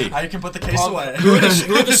 He should be. I can put the case away. Who are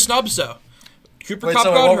the snubs, though? Cooper Wait, Kupp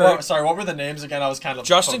so got hurt. sorry, what were the names again? I was kind of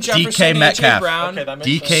Justin focused. Jefferson, A.J. Metcalf. Brown, Okay, that makes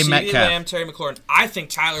DK sense. CeeDee Metcalf. Lamb, Terry McLaurin. I think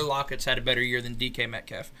Tyler Lockett's had a better year than DK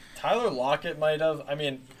Metcalf. Tyler Lockett might have. I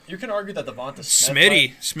mean, you can argue that Devonta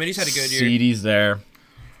Smith. Smitty's had a good year. CeeDee's there.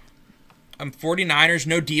 49ers,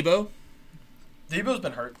 no Debo. Debo's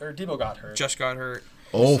been hurt, or Debo got hurt. Just got hurt.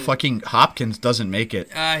 Oh, fucking Hopkins doesn't make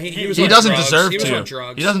it. He was He on doesn't drugs. deserve He was to. on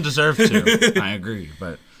drugs. He doesn't deserve to. I agree,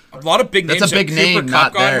 but A lot of big names. That's a big Cooper name Kupp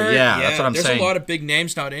not got there. hurt. Yeah, that's what I'm there's saying. a lot of big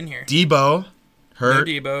names not in here. Debo No hurt.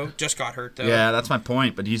 Debo. Just got hurt, though. Yeah, that's my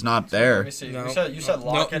point, but he's not Let there. me see. No. You said No,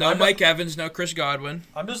 Lockett. no I'm, Mike Evans, no Chris Godwin.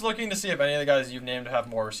 I'm just looking to see if any of the guys you've named have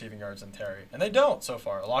more receiving yards than Terry, and they don't so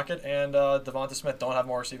far. Lockett and Devonta Smith don't have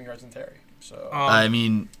more receiving yards than Terry. So I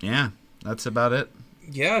mean, yeah, that's about it.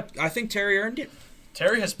 Yeah, I think Terry earned it.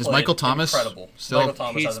 Terry has played Michael Thomas incredible. still- Michael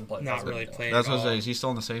Thomas He's hasn't played. not really played. That's at what I all. say. Is he still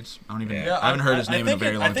in the Saints? I don't even. Yeah. I haven't heard his name in a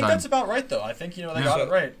very long I think time. that's about right, though. I think they got So, it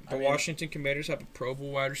right. The Washington Commanders have a Pro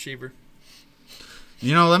Bowl wide receiver.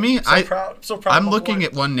 You know, let me. So proud. So proud. I'm of my looking boy.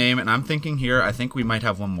 at one name, and I'm thinking here. I think we might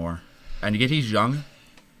have one more. And yet he's young.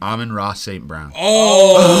 Amon-Ra St. Brown.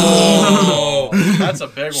 Oh, That's a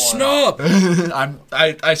big one. snub!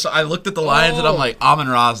 I looked at the lines and I'm like,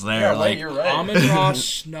 Amon-Ra's there. Yeah, like, you're right. Amon-Ra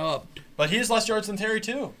snubbed. But he has less yards than Terry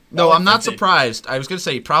too. no, Only I'm not 50. surprised. I was gonna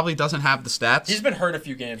say he probably doesn't have the stats. He's been hurt a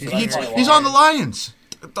few games. So that's He's, probably he's why. on the Lions.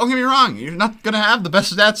 Don't get me wrong. You're not gonna have the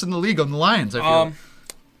best stats in the league on the Lions. I feel.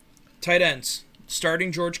 Tight ends.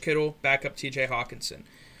 Starting George Kittle, backup T.J. Hawkinson.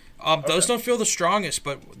 Those don't feel the strongest,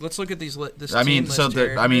 but let's look at these. This I mean, team so list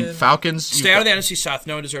here. Falcons. Stay out of the NFC South.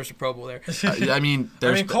 No one deserves a Pro Bowl there. I mean, I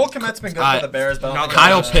there's mean, Cole Kmet's been good for the Bears, but I don't not think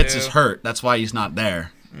Kyle he's Pitts too. is hurt. That's why he's not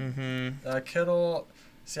there. Kittle.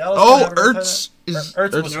 Seattle's Oh, gonna have a good Ertz tight end. is-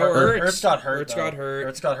 Ertz was No, hurt. Ertz. Ertz got hurt. Ertz got though. hurt.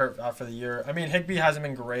 Ertz got hurt for the year. I mean, Higbee hasn't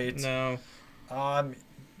been great. No. Has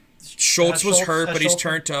Schultz was hurt, has but he's Schultz-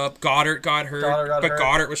 turned up. Goddard got hurt, Goddard got but hurt.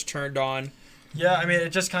 Goddard was turned on. Yeah, I mean,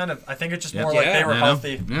 it just kind of. I think it's just Yeah. more like they were Yeah.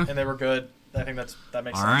 healthy Yeah. and they were good. I think that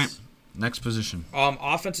makes All right. sense. Next position.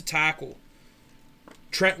 Offensive tackle.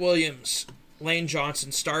 Trent Williams, Lane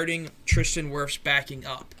Johnson starting, Tristan Wirfs backing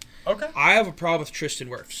up. Okay. I have a problem with Tristan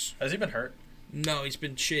Wirfs. Has he been hurt? No, he's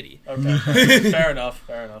been shitty. Okay. Fair enough.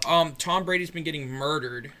 Fair enough. Tom Brady's been getting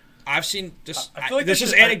murdered. I've seen this. I feel like this they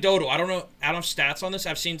is should- anecdotal. I don't know stats on this.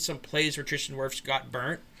 I've seen some plays where Tristan Wirfs got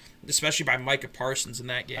burnt, especially by Micah Parsons in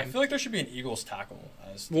that I game. feel like there should be an Eagles tackle.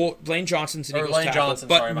 Well, Lane Johnson's an Or Eagles Lane tackle, Johnson,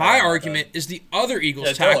 but sorry, my my bad. argument is the other Eagles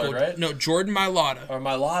Yeah, tackle. Dillard, right? No, Jordan Mailata. Or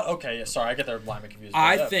my lot. Okay, yeah. Sorry, I get their lineman confused. but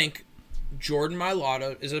I yeah, think Jordan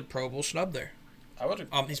Mailata is a Pro Bowl snub there. I would.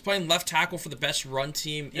 He's playing left tackle for the best run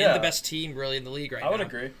team Yeah. and the best team really in the league right now. I would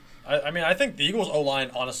agree. I mean, I think the Eagles O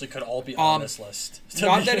line honestly could all be on this list. To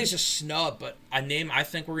Not be- that he's a snub, but a name I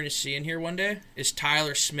think we're going to see in here one day is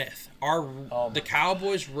Tyler Smith. The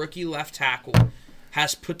Cowboys rookie left tackle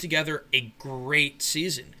has put together a great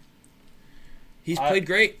season. He's played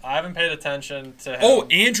great. I haven't paid attention to him. Oh,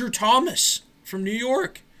 Andrew Thomas from New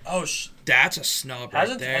York. Oh, That's a snub right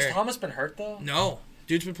has there. Thomas been hurt though? No,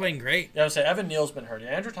 dude's been playing great. Yeah, I would say Evan Neal's been hurt.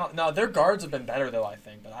 Andrew Thomas. No, their guards have been better though. I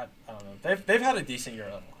think, but I don't know. They've had a decent year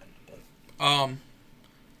on line. But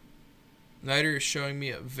Nider is showing me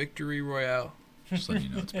a victory royale. Just letting you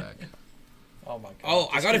know it's back. oh my god. Oh,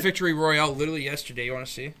 I got a victory royale literally yesterday. You want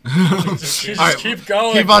to see? Just All right, keep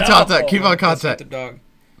going. Keep on No. contact. Keep on Let's get contact. the dog.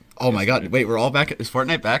 Oh my God! Wait, we're all back. Is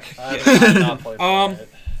Fortnite back? I have not played Fortnite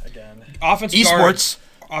again. Offensive guards.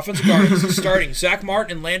 Esports. Offensive guards starting Zach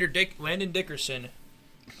Martin and Landon Dickerson.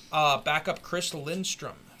 Backup Chris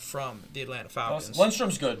Lindstrom from the Atlanta Falcons.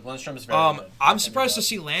 Lindstrom's good. Lindstrom's very good. I'm surprised to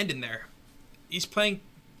see Landon there. He's playing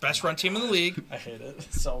Best run team in the league. I hate it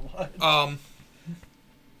so much.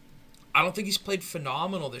 I don't think he's played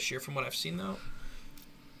phenomenal this year from what I've seen, though.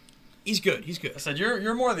 He's good. He's good. I said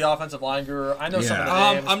you're more of the offensive line guru. I know some of the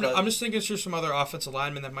Yeah. names. but I'm just thinking through some other offensive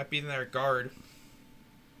linemen that might be in there at guard.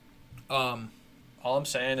 all I'm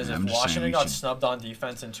saying is Yeah, if I'm just saying Washington we got should- snubbed on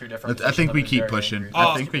defense in 2 different. I think we positions, keep I'd be very pushing. angry.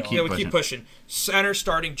 I think we Keep keep yeah, we pushing. keep pushing. Center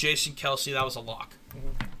starting Jason Kelsey. That was a lock.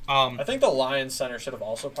 I think the Lions center should have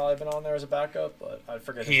also probably been on there as a backup, but I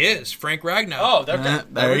forget. He his name. is Frank Ragnow. Oh, There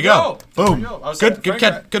we you go. There Boom. we go. I was saying Good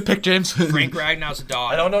Frank good pick, James. Frank Ragnow's a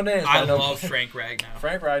dog. I don't know names. but I know love Frank Ragnow.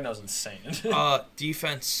 Frank Ragnow's insane.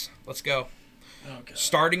 Defense. Let's go. Okay.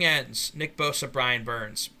 Starting ends: Nick Bosa, Brian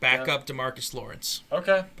Burns. Backup: Demarcus Lawrence.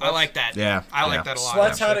 Okay. I like that. Yeah, I like yeah. that a lot.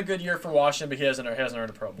 Sweat's had actually. a good year for Washington, but he hasn't earned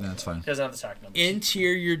a Pro Bowl. That's fine. He doesn't have the sack numbers.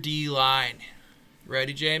 Interior D line.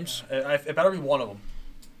 Ready, James? It better be one of them.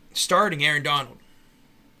 Starting Aaron Donald.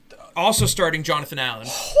 Also starting Jonathan Allen.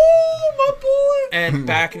 Oh, my boy. And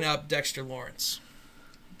backing up Dexter Lawrence.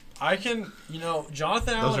 I can,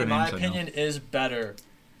 Jonathan Those Allen, are in my names I know. opinion, is better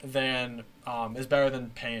than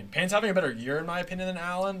Payne. Payne's having a better year, in my opinion, than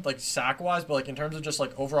Allen, like sack-wise, but like in terms of just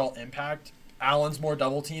like overall impact, Allen's more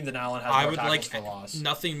double teamed than Allen has I more would tackles like for loss.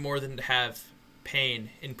 nothing more than to have Payne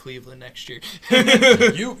in Cleveland next year.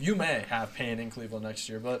 You may have Payne in Cleveland next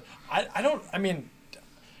year, but I don't. I mean,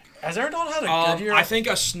 has Aaron Donald had a good year? I think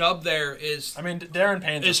a snub there is Darren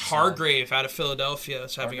Payne's is a solid. Hargrave out of Philadelphia.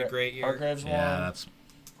 Is having a great year. Hargrave's one. Yeah, that's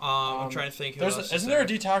I'm trying to think. Who else is Isn't there a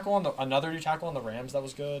D tackle another D tackle on the Rams that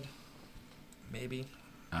was good? Maybe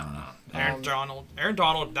I don't know. Aaron Donald. Aaron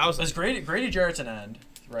Donald. That was Is Grady Jarrett's an end,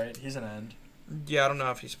 right? He's an end. yeah. I don't know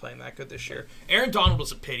if he's playing that good this year. Aaron Donald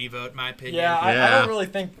was a pity vote, in my opinion. Yeah, I Yeah. don't really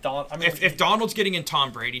think I mean, If Donald's getting in,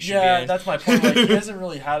 Tom Brady should yeah, be in. that's my point. Like, he hasn't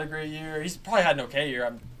really had a great year. He's probably had an okay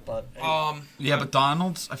year, but Yeah, but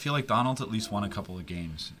Donald's. I feel like Donald's at least won a couple of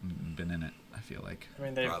games and been in it. I feel like. I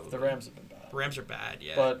mean, Probably. the Rams have been bad. Rams are bad.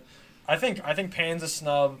 Yeah. But I think Payne's a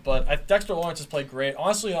snub, but Dexter Lawrence has played great.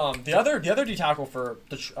 Honestly, the other D tackle for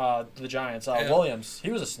the Giants, Yeah. Williams,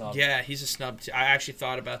 he was a snub. yeah, he's a snub. I actually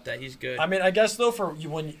thought about that. He's good. I mean, I guess though for you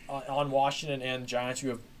when on Washington and Giants, you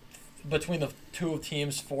have between the two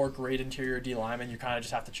teams 4 great interior D linemen. You kind of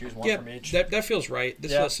just have to choose one yeah, from each. that feels right.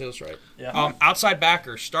 This Yeah. list feels right. Yeah. Outside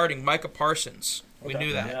backer starting Micah Parsons. We Okay.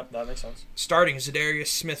 knew that. Yeah, that makes sense. Starting Zadarius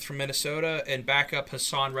Smith from Minnesota and backup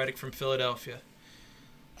Hassan Reddick from Philadelphia.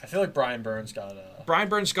 I feel like Brian Burns got a. Brian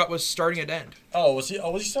Burns was starting at end. Oh, was he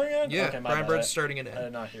starting at? Yeah, Okay, my Brian bad. Burns starting at I end.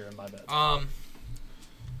 did not hear him. My bad.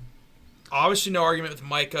 Obviously, no argument with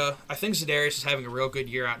Micah. I think Zadarius is having a real good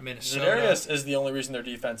year out in Minnesota. Zadarius is the only reason their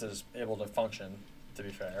defense is able to function. To be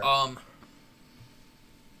fair.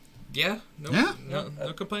 Yeah, no, Yeah.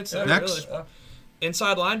 no complaints Yeah. there. Next. Really.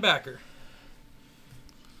 Inside linebacker.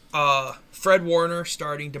 Fred Warner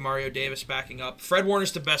starting, Demario Davis backing up. Fred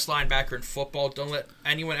Warner's the best linebacker in football. Don't let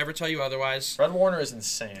anyone ever tell you otherwise. Fred Warner is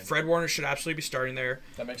insane. Fred Warner should absolutely be starting there.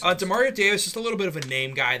 That makes sense. Demario Davis is a little bit of a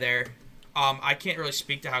name guy there. I can't really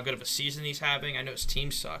speak to how good of a season he's having. I know his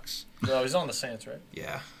team sucks. No, he's on the Saints, right?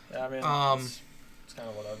 Yeah. Yeah, I mean, it's kind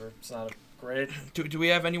of whatever. It's not great. Do we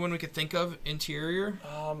have anyone we could think of interior?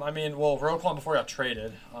 I mean, well, Roquan before he got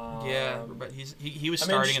traded. Yeah, but he was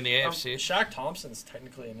starting in the AFC. Shaq Thompson's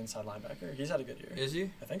technically an inside linebacker. He's had a good year. Is he?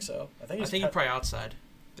 I think so. I think I he's think he's probably outside.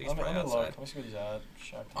 Let me look. Let me see what he's at.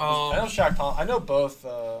 Shaq Um, Thompson. I know both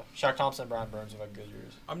Shaq Thompson and Brian Burns have had good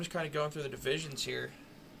years. I'm just kind of going through the divisions here.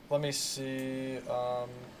 Let me see.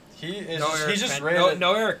 He's Eric just rated.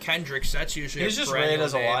 no Eric Kendricks. That's usually He's a just rated perennial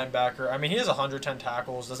as a name. linebacker. I mean, he has 110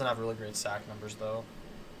 tackles. Doesn't have really great sack numbers though.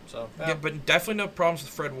 So Yeah, but definitely no problems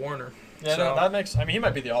with Fred Warner. yeah, So, no, that makes. I mean, he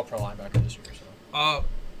might be the All-Pro linebacker this year. So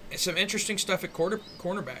some interesting stuff at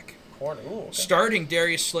cornerback. corner. Ooh, okay. Starting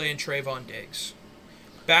Darius Slay and Trayvon Diggs.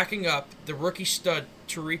 Backing up the rookie stud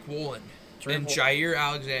Tariq Woolen and Jair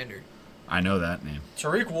Alexander. I know that name.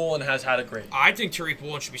 Tariq Woolen has had a great. I think Tariq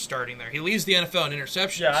Woolen should be starting there. He leads the NFL in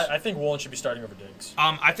interceptions. Yeah, I think Woolen should be starting over Diggs.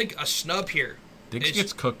 I think a snub here. Diggs It's-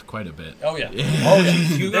 gets cooked quite a bit. Oh yeah. Oh yeah.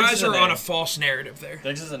 You Diggs guys is are on name. a false narrative there.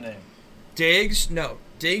 Diggs is a name. Diggs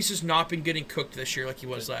has not been getting cooked this year like he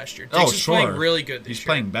was last year. Diggs Oh, is sure. playing really good this He's year.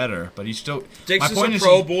 playing better, but he's still. Diggs my is point a is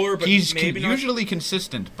Pro he- Bowler, but he's maybe not. usually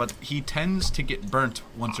consistent, but he tends to get burnt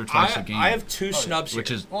once or twice a game. I have two snubs which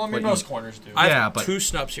here. is Well, I mean, what most you- corners do. I Yeah, have but- two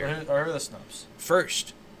snubs Or here. who are the snubs?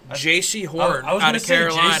 First, J.C. Horn I was out gonna of say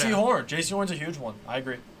Carolina. J.C. Horn. J.C. Horn's a huge one. I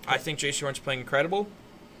agree. I think J.C. Horn's playing incredible.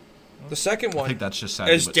 The second I one think that's just sad.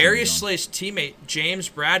 is Darius Slay's teammate, James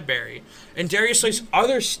Bradbury, and Darius Slay's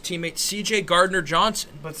other teammate, C.J. Gardner-Johnson.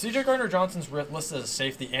 But C.J. Gardner-Johnson's listed as a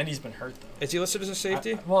safety, and he's been hurt though. Is he listed as a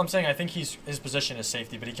safety? Well, I'm saying I think his position is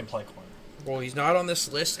safety, but he can play corner. Well, he's not on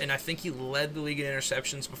this list, and I think he led the league in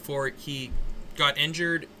interceptions before he got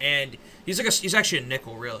injured, and he's actually a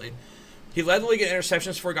nickel, really. He led the league in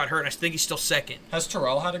interceptions before he got hurt, and I think he's still second. Has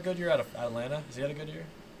Terrell had a good year at Atlanta? Has he had a good year?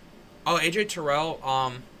 Oh, AJ Terrell,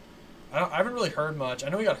 I haven't really heard much. I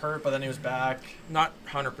know he got hurt, but then he was back. not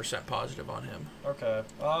 100% positive on him. Okay.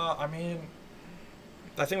 I mean,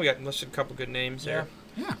 I think we got listed a couple good names there.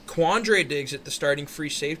 Yeah. Quandre Diggs at the starting free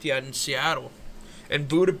safety out in Seattle, and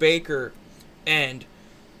Buda Baker and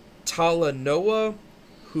Talanoa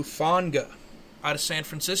Hufanga out of San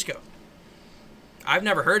Francisco. I've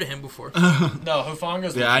never heard of him before. no,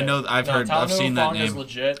 Hufanga's legit. Yeah, I know. I've seen that Hufanga's name.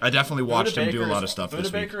 legit. I definitely watched Buda him do a Baker's- lot of stuff Buda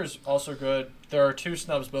this week. Baker is also good. There are 2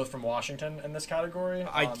 snubs, both from Washington, in this category.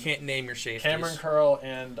 I can't name your safeties. Cameron Curl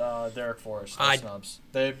and Derek Forrest. They're I- snubs.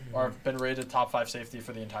 They are been rated top 5 safety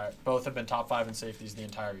for the entire. Both have been top 5 in safeties the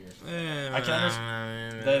entire year. I can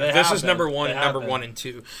understand. They This have is been. number one, They have number been. 1 and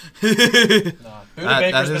 2. Nah. Buda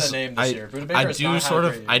Baker's been is- a name this year. Buda Baker I has do not sort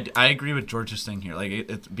had a of. great year. I agree with George's thing here. Like,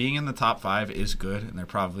 it's being in the top 5 is good, and they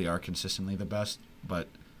probably are consistently the best. But,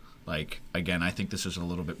 like, again, I think this is a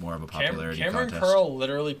little bit more of a popularity Cameron contest. Curl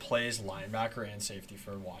literally plays linebacker and safety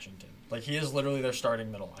for Washington. Like, he is literally their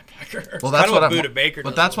starting middle linebacker. Well, that's Kinda what what I'm. Buda Baker But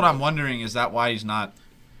does that's a what little I'm wondering. Is that why he's not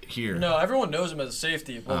here? No, everyone knows him as a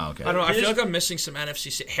safety. Well, Oh, okay. I don't know. I he feel is- like I'm missing some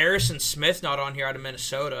NFC. Harrison Smith not on here out of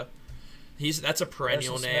Minnesota. That's a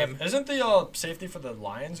perennial Harrison name. Smith. Isn't the safety for the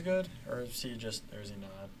Lions good, or is he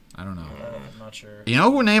not? I don't know. I'm not sure. You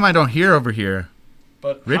know who name I don't hear over here?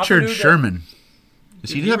 But Richard Hapanuga- Sherman. Is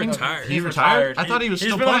he, He having? retired. He He's retired? I thought he was he's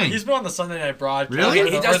still been on- playing. he's been on the Sunday night broadcast. Really? or He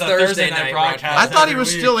the- does or the Thursday night broadcast. I thought he every was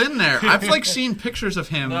week. still in there. I've like seen pictures of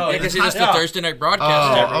him. No, Yeah, because he it's does not- the yeah. Thursday night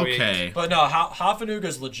broadcast Oh, every week. okay. But no,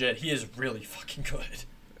 Hafanuga's legit. He is really fucking good.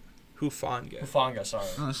 Hufanga. Hufanga, sorry.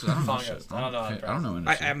 Oh, this is- I don't know. Hufanga. shit. I don't know how to I don't know.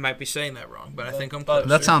 pronounce I might be saying that wrong, but I think I'm But close.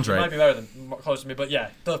 That sounds he right. might be better than close to me. But yeah,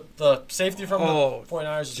 the safety from Oh, the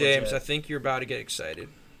 49ers is James, I legit. think you're about to get excited.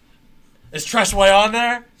 Is Treshway on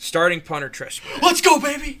there? Starting punter Treshway. Let's go,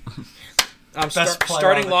 baby! Best player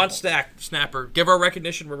Starting on the launch team. snapper. Give our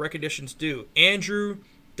recognition where recognition's due. Andrew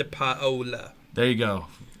DePaola. There you go.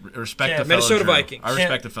 Respect Cam- the fellow Minnesota Drew. Vikings. I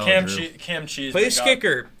respect the fellow Cam Drew. Cam Cheese. Plays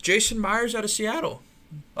kicker. Jason Myers out of Seattle.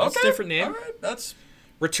 That's a different name. All right, that's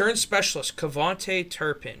Return specialist Cavante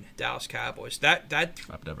Turpin, Dallas Cowboys. That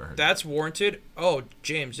I've never heard. that's warranted. Oh,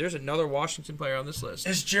 James, there's another Washington player on this list.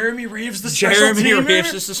 is Jeremy Reeves the Jeremy special teamer?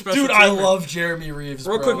 Reeves is the special Dude, I teamer. love Jeremy Reeves.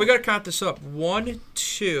 Real bro. quick, we gotta count this up. 1,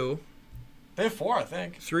 2, They have 4, I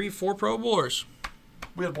think. 3, 4 Pro Bowlers.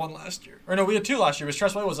 We had 1 last year. Or no, we had 2 last year. But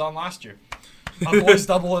Treshway was on last year. My boy's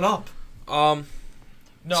doubling up.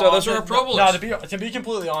 No, So those are our Pro Bowlers. No, to be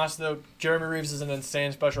completely honest though, Jeremy Reeves is an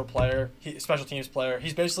insane special teams player.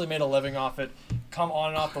 He's basically made a living off it. Come on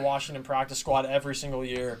and off the Washington practice squad every single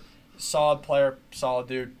year. Solid player, solid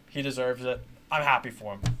dude. He deserves it. I'm happy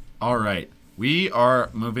for him. All right, we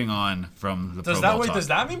are moving on from the Pro Bowl talk. Does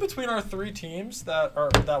that mean between our 3 teams that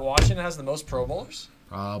Washington has the most Pro Bowlers?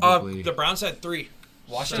 Probably. The Browns had 3.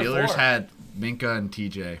 Washington Steelers 4. had Minka and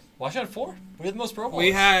TJ. Washington had 4. We had the most Pro Bowlers.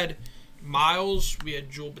 We had Miles, we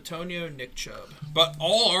had Joel Batonio, Nick Chubb. But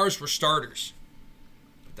all ours were starters.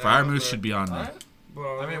 Fire Moose should be on All there.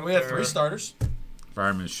 right. I mean, we had 3 starters.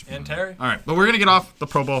 Fire Moose should be And on there. Terry. All right, but we're gonna get off the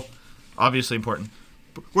Pro Bowl. Obviously important.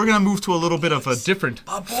 But we're gonna move to a little bit of a different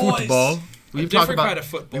My boys. football. We talk different about kind of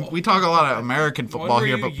football. We talk a lot of American One football where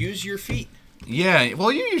here, you but use your feet. yeah,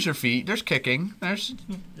 well, you use your feet. There's kicking. There's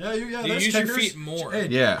Yeah, You there's use your kickers. feet more. Hey,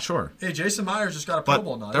 yeah, sure. Hey, Jason Myers just got a Pro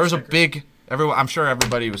Bowl But now. there was a He's kicker. big. Everyone, I'm sure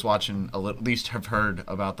everybody was watching. At least have heard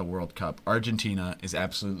about the World Cup. Argentina is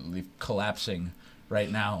absolutely collapsing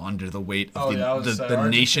right now under the weight of Oh, yeah, I was the gonna say, Argentina.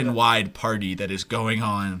 nationwide party that is going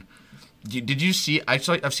on. Did you see? I've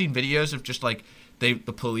seen videos of just like the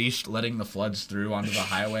police letting the floods through onto the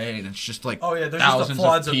highway, and it's just like Oh yeah, there's thousands just the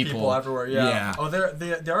floods of people. everywhere. Yeah. Yeah. Oh,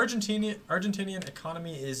 the Argentinian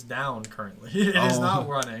economy is down currently. It is Oh. not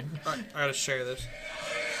running. I gotta share this.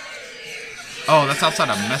 Oh, that's outside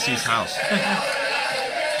of Messi's house.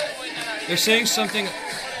 They're saying something.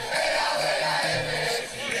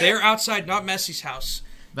 They're outside, not Messi's house.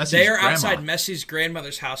 Messi's They are grandma. outside Messi's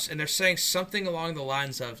grandmother's house, and they're saying something along the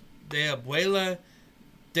lines of "De abuela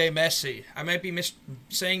de Messi." I might be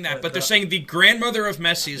saying that, but they're saying the grandmother of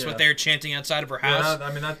Messi is Yeah. what they're chanting outside of her house. Yeah,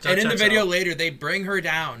 I mean that and in the checks video out. later, they bring her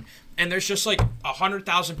down, and there's just like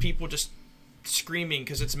 100,000 people just screaming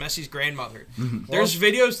because it's Messi's grandmother. There's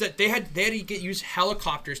videos that they had to use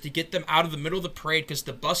helicopters to get them out of the middle of the parade because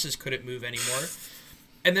the buses couldn't move anymore.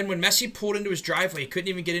 And then when Messi pulled into his driveway, he couldn't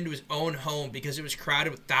even get into his own home because it was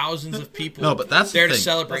crowded with thousands of people. No, but that's there the to thing.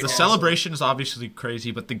 celebrate. The him. celebration is obviously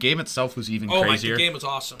crazy, but the game itself was even Oh my! crazier. The game was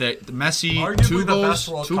awesome. The Messi, Arguably two the goals, best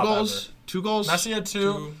World Cup ever. two goals. Messi had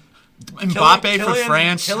two. Mbappe for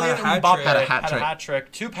France Kylian had Mbappe a hat had a trick. hat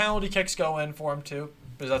trick. 2 penalty kicks go in for him too,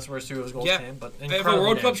 because that's where 2 of his goals Yeah. came. But If the incredible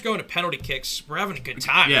World game. Cup's going to penalty kicks, we're having a good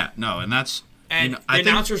time. Yeah, no, and that's And I the think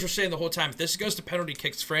announcers were saying the whole time, if this goes to penalty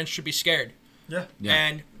kicks, France should be scared. Yeah. Yeah.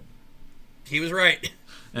 And he was right.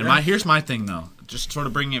 And here's my thing though, just sort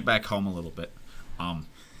of bringing it back home a little bit.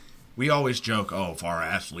 We always joke, if our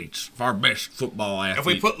athletes, if our best football athletes, If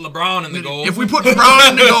we put LeBron in the goal, if we put LeBron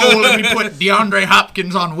in the goal and we put DeAndre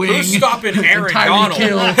Hopkins on wing, who's stopping Aaron Tyreek Donald?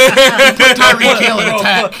 Hill, put Tyreek Hill in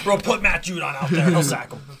attack. Bro, put Matt Judon out there. He'll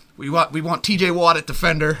sack him. We want TJ Watt at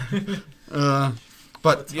defender.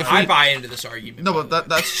 But if I we, buy into this argument. no, but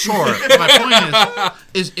that's sure. My point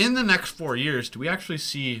is in the next 4 years, do we actually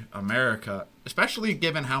see America, especially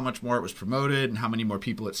given how much more it was promoted and how many more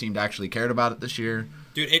people it seemed actually cared about it this year?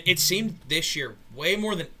 Dude, it seemed this year way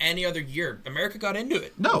more than any other year. America got into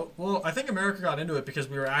it. No, Well, I think America got into it because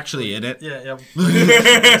we were actually in it. Yeah.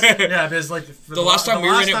 Yeah, because like The last time we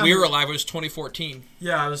were in it, we were alive. It was 2014.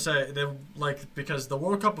 Yeah, I would say because the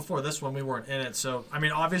World Cup before this one, we weren't in it. So I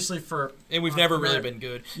mean, obviously for And we've never really been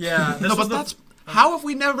good. Yeah, this no, was but that's how have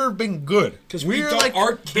we never been good? 'Cause we we're don't- like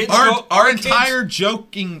our kids our, don't- our our kids- entire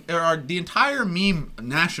joking or the entire meme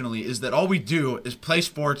nationally is that all we do is play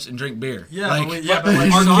sports and drink beer. Yeah, like, but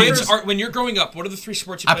like Our soccer's- kids are when you're growing up. What are the 3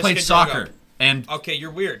 sports you I play? as a played kid growing soccer up? and Okay,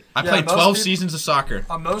 you're weird. I Yeah, played most 12 people- seasons of soccer.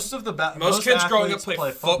 most of the Most kids growing up athletes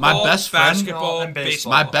play football. football, My best friend- basketball, and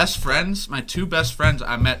baseball. My best friends, my 2 best friends,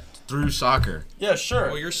 I met through soccer. Yeah, sure.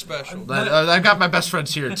 Well, you're special. I got my best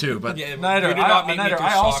friends here too, but Yeah, Neither. you did not meet me Neither. through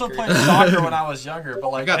I also soccer. played soccer when I was younger, but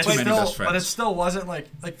like I got it too many still, best friends. But it still wasn't like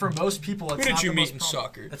for most people. It's Who did not you the meet most in prom-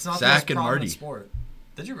 soccer? It's not Zach the and most prominent Marty. sport.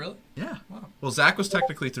 Did you really? yeah. Wow. Well, Zach was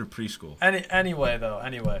technically through preschool.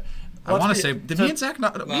 Anyway. I want to say, did me and Zach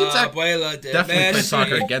not? Me and Zach Abuela de definitely played Messi.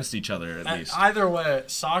 soccer against each other at least. Either way,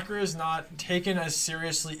 soccer is not taken as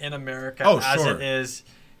seriously in America Oh, as sure. it is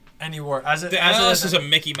anywhere. As it The as it MLS is a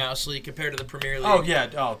Mickey Mouse league compared to the Premier League. Oh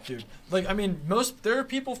yeah, dude. Like I mean, there are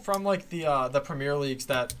people from like the Premier Leagues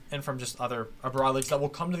and from just other abroad leagues that will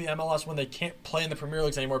come to the MLS when they can't play in the Premier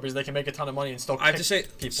Leagues anymore because they can make a ton of money and still. I have kick to say,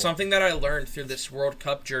 people. something that I learned through this World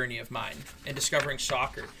Cup journey of mine and discovering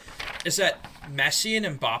soccer is that Messi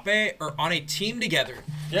and Mbappe are on a team together.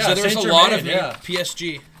 Yeah, so there's a Saint-Germain, lot of yeah.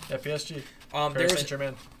 PSG. Yeah, PSG. There Paris was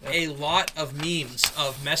Saint-Germain. Yeah. a lot of memes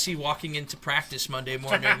of Messi walking into practice Monday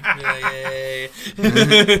morning. Yay.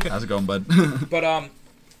 How's it going, bud? But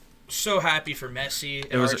so happy for Messi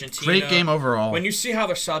and It was Argentina. a great game overall. When you see how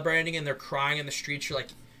they're celebrating and they're crying in the streets, you're like,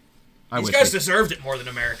 I these wish guys we- deserved it more than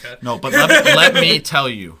America. No, but let me tell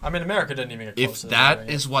you, I mean, America didn't even get close if to that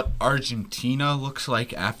is what Argentina looks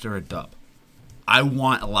like after a dub, I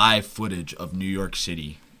want live footage of New York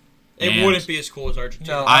City. It And wouldn't be as cool as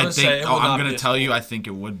Argentina. No. I gonna say think. it Oh, would I'm not going be to as tell you. cool. I think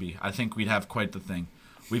it would be. I think we'd have quite the thing.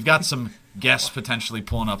 We've got some guests potentially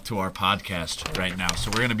pulling up to our podcast right now, so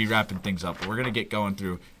we're going to be wrapping things up. But we're going to get going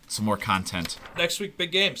through some more content. Next week,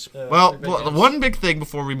 big games. Well, the one big thing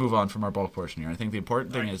before we move on from our bulk portion here, I think the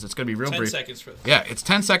important thing is it's going to be real 10 brief. seconds for this. Yeah, it's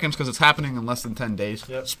 10 seconds because it's happening in less than 10 days.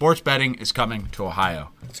 Yep. Sports betting is coming to Ohio.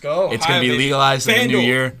 Let's go. It's going to be baby. legalized in the new FanDuel,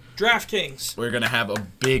 year. DraftKings. We're going to have a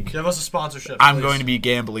big... Give us a sponsorship. I'm please. going to be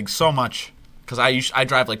gambling so much because I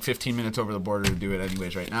drive like 15 minutes over the border to do it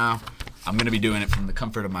anyways right now. I'm going to be doing it from the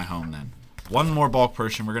comfort of my home then. One more bulk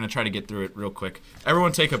portion. We're going to try to get through it real quick.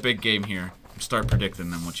 Everyone take a big game here. Start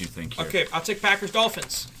predicting them what you think here. Okay, I'll take Packers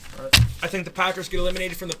Dolphins. I think the Packers get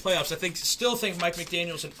eliminated from the playoffs. Still think Mike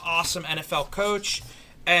McDaniel's an awesome NFL coach,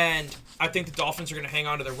 and I think the Dolphins are going to hang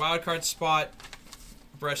on to their wild card spot.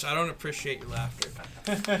 Bryce, I don't appreciate your laughter.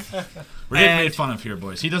 We're getting And- made fun of here,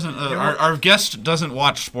 boys. He doesn't. Our guest doesn't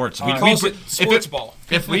watch sports. He calls it sports ball.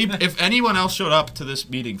 If anyone else showed up to this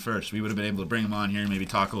meeting first, we would have been able to bring him on here and maybe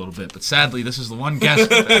talk a little bit. But sadly, this is the one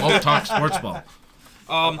guest that won't talk sports ball.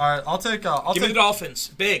 All right, I'll take. Give me the Dolphins.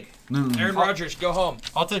 Big. Aaron Rodgers, go home.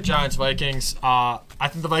 I'll take Giants Vikings. I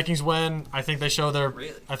think the Vikings win. I think they show they're.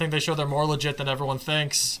 Really? I think they show they're more legit than everyone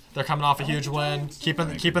thinks. They're coming off a huge win, keeping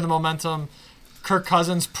the momentum. Kirk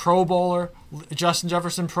Cousins, Pro Bowler. Justin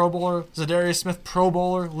Jefferson, Pro Bowler. Zadarius Smith, Pro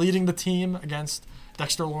Bowler, leading the team against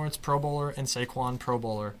Dexter Lawrence, Pro Bowler, and Saquon, Pro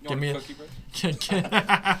Bowler. Give me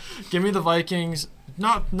the Vikings.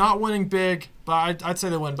 not winning big, but I'd say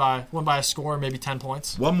they win by a score, maybe 10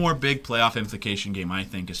 points. One more big playoff implication game, I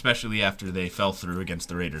think, especially after they fell through against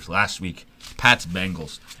the Raiders last week. Pats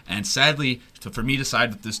Bengals. And sadly, for me to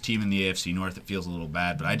side with this team in the AFC North, it feels a little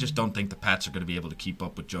bad, but I just don't think the Pats are going to be able to keep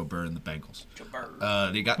up with Joe Burrow and the Bengals.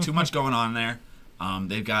 They got too much going on there.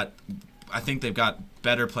 I think they've got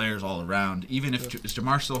better players all around. Even if is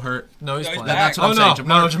Jamar still hurt? No, he's No, he's playing. back. That's what I'm saying.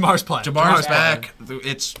 Jamar's playing. Jamar's back.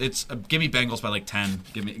 It's give me Bengals by like 10.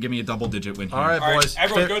 Give me a double digit win here. All right, All boys. right,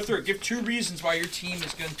 everyone, go through it. Give 2 reasons why your team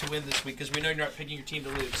is going to win this week, because we know you're not picking your team to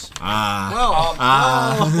lose. Oh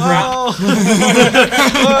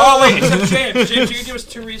wait, except James. James, you can give us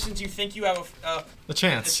 2 reasons you think you have The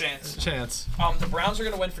chance. A chance. The chance. The Browns are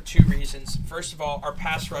going to win for 2 reasons. First of all, our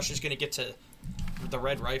pass rush is going to get to the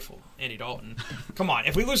red rifle, Andy Dalton. Come on,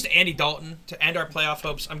 if we lose to Andy Dalton to end our playoff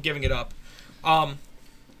hopes, I'm giving it up. And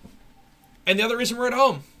the other reason we're at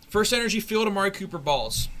home, First Energy Field, Amari Cooper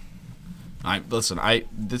balls. This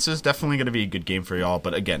is definitely going to be a good game for y'all,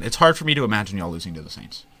 but again, it's hard for me to imagine y'all losing to the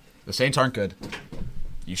Saints. The Saints aren't good.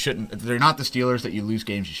 You shouldn't. They're not the Steelers that you lose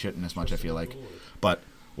games you shouldn't as much, I feel like. But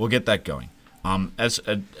we'll get that going.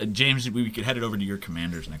 James, we could head it over to your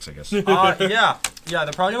Commanders next, I guess. Yeah,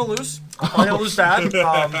 they're probably gonna lose. Probably gonna lose bad.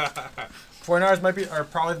 49ers are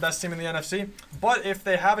probably the best team in the NFC, but if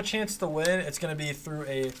they have a chance to win, it's gonna be through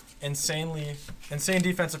a insane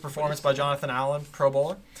defensive performance by Jonathan Allen, Pro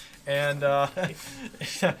Bowler, and I'd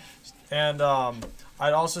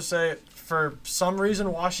also say, for some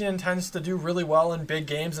reason, Washington tends to do really well in big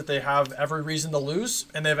games that they have every reason to lose,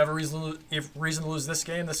 and they have every reason to lose this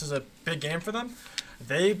game. This is a big game for them.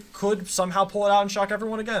 They could somehow pull it out and shock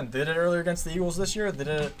everyone again. They did it earlier against the Eagles this year. They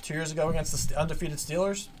did it 2 years ago against the undefeated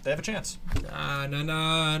Steelers. They have a chance. Na na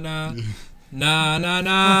na na na na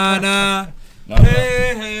na na.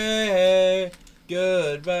 Hey hey hey.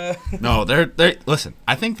 Goodbye. No, they're listen,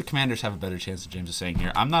 I think the Commanders have a better chance than James is saying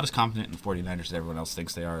here. I'm not as confident in the 49ers as everyone else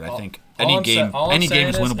thinks they are, and I think any game is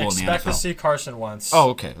winnable in the Expect to NFL. see Carson Wentz. Oh,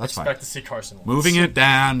 okay, that's fine. Expect to see Carson Wentz. Moving it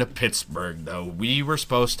down to Pittsburgh, though, we were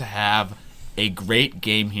supposed to have a great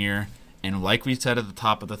game here, and like we said at the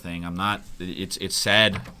top of the thing, it's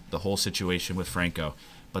sad, the whole situation with Franco,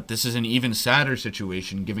 but this is an even sadder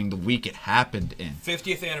situation given the week it happened in.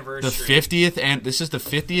 50th anniversary. This is the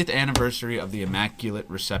 50th anniversary of the Immaculate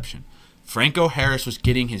Reception. Franco Harris was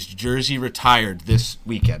getting his jersey retired this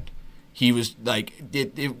weekend. He was like,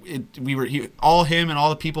 all him and all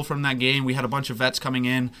the people from that game. We had a bunch of vets coming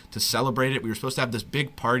in to celebrate it. We were supposed to have this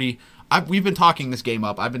big party. We've been talking this game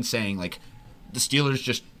up. I've been saying, like, the Steelers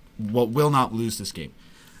just will not lose this game.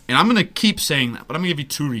 And I'm going to keep saying that, but I'm going to give you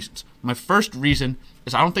 2 reasons. My first reason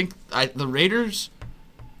is I don't think the Raiders,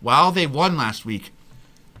 while they won last week,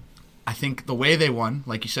 I think the way they won,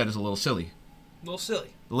 like you said, is a little silly. A little silly.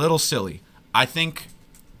 A little silly. I think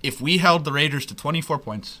if we held the Raiders to 24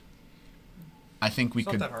 points, I think we It's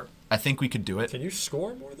not could. that hard. I think we could do it. Can you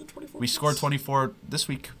score more than 24? We scored 24 this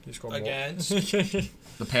week. Can you score Against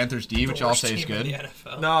The Panthers D, which the y'all worst say is team in good. the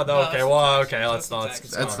NFL. No, okay, well, okay, let's not.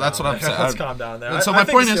 That's what I'm saying. Let's calm down there. And so I my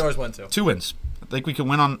think point the is Steelers win too. 2 wins. I think we can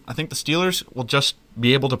win on. I think the Steelers will just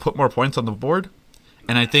be able to put more points on the board,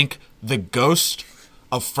 and I think the ghost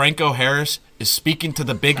of Franco Harris is speaking to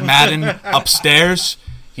the Big Madden upstairs.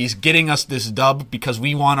 He's getting us this dub because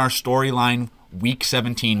we won our storyline Week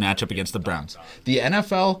 17 matchup against the Browns. The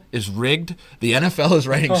NFL is rigged. The NFL is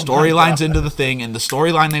writing storylines into the thing, and the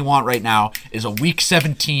storyline they want right now is a Week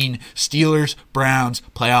 17 Steelers-Browns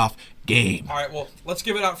playoff game. All right, well, let's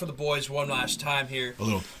give it out for the boys one last time here. A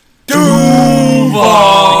little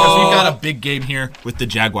because we've got a big game here with the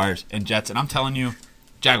Jaguars and Jets, and I'm telling you,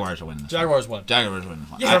 Jaguars are winning this. Jaguars win. Jaguars winning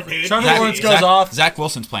this one. Yeah, Trevor Lawrence goes off. Zach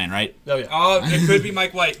Wilson's playing, right? Oh yeah. It could be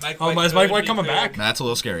Mike White. Is Mike White coming back? That's a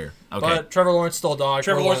little scarier. Okay. But Trevor Lawrence still a dog.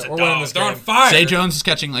 Trevor Lawrence is a We're winning dog. this They're on game. fire. Zay Jones is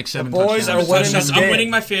catching like 7 boys touchdowns. are winning this I'm game.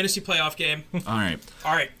 winning my fantasy playoff game. All right.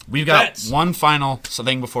 All right. We've got Bets. one final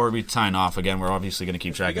thing before we sign off. Again, we're obviously going to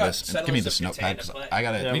keep track of got this. settlers Give me of this Catan notepad to because play. I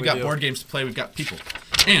got it. Yeah, We've we got do. board games to play. We've got people.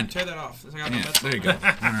 And Tear that off. I got my yeah, bets. there you go. All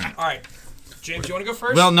right. All right. James, you want to go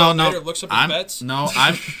first? Well, no. Later looks up his bets.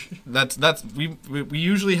 We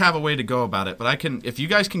usually have a way to go about it, but I can if you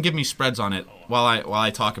guys can give me spreads on it while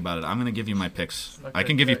I talk about it. I'm going to give you my picks. I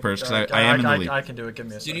can give you first because I am in the lead. I can do it. Give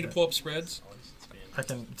me a Do you need to second. pull up spreads? I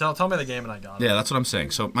can tell me the game and I got it. Yeah, that's what I'm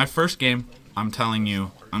saying. So my first game, I'm telling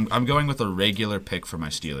you, I'm going with a regular pick for my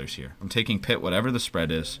Steelers here. I'm taking Pitt, whatever the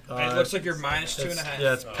spread is. And it looks like you're minus 2.5.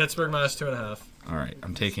 Yeah, it's Pittsburgh minus 2.5. All right,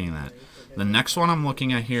 I'm taking that. The next one I'm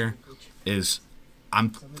looking at here is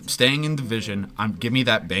I'm staying in division. Give me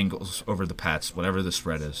that Bengals over the Pats, whatever the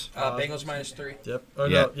spread is. Bengals minus 3. Yep. Oh,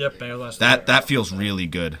 Yeah. no, yep. Bengals minus That feels really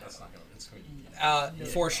good.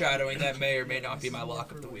 Foreshadowing that may or may not be my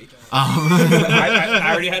lock of the week. Um,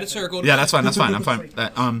 I already had it circled. yeah, that's fine. That's fine. I'm fine. With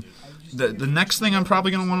that. The next thing I'm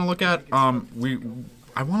probably gonna want to look at.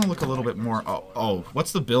 I want to look a little bit more.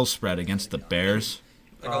 What's the Bills spread against the Bears?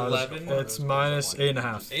 Like 11. It's minus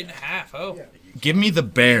 8.5. 8.5. Oh. Give me the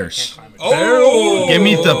Bears. Oh. Give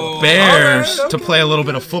me the Bears to play a little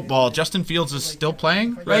bit of football. Justin Fields is still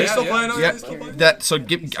playing, Right, right? still playing? Yeah, Still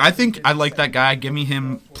playing? I think I like that guy. Give me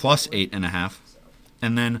him plus 8.5.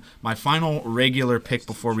 And then my final regular pick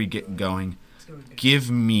before we get going.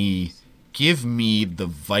 Give me the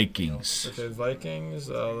Vikings. Okay, Vikings.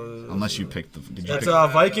 Unless you picked the. Did you It's pick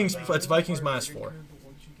Vikings. It's Vikings minus 4.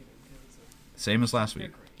 same as last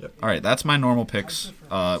week? Yep. All right, that's my normal picks.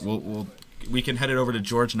 We can head it over to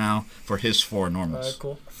George now for his 4 normals. All right,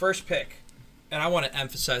 cool. First pick, and I want to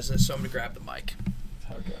emphasize this, so I'm going to grab the mic.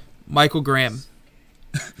 Okay. Michael Graham,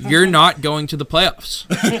 you're not going to the playoffs.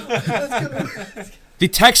 The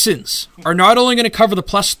Texans are not only going to cover the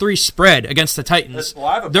 +3 spread against the Titans, Well,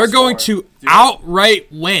 I have a they're +4. going to outright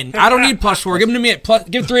win. I don't need +4. Give them to me at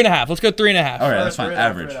give 3.5. Let's go 3.5. All right, that's fine.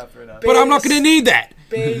 Average. But I'm not going to need that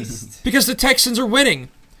Based. because the Texans are winning,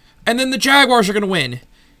 and then the Jaguars are going to win,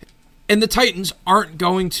 and the Titans aren't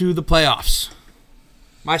going to the playoffs.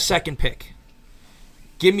 My second pick.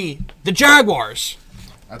 Give me the Jaguars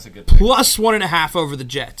That's a good pick. +1.5 over the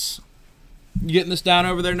Jets. You getting this down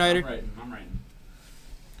over there, Nider? I'm writing.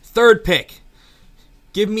 Third pick.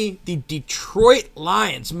 Give me the Detroit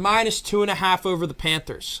Lions -2.5 over the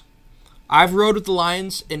Panthers. I've rode with the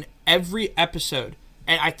Lions in every episode,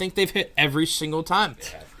 and I think they've hit every single time.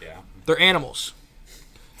 Yeah. They're animals.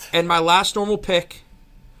 And my last normal pick,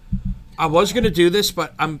 I was gonna do this,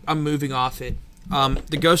 but I'm moving off it.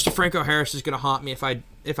 The ghost of Franco Harris is gonna haunt me if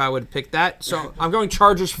I would pick that. So I'm going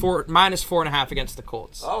Chargers -4.5 against the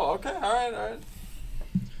Colts. Oh, okay. All right.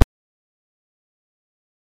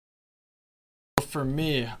 For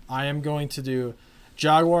me, I am going to do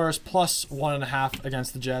Jaguars +1.5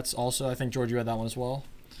 against the Jets. Also, I think, George, you had that one as well.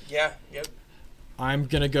 Yeah. Yep. I'm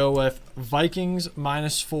going to go with Vikings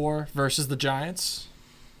 -4 versus the Giants.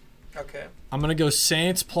 Okay. I'm going to go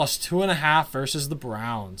Saints +2.5 versus the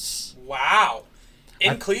Browns. Wow.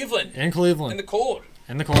 In Cleveland. In Cleveland. In the cold.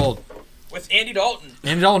 In the cold. With Andy Dalton.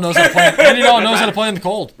 Andy Dalton knows how to play. Andy Dalton knows how to play in the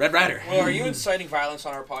cold. Red Rider. Well, are you inciting violence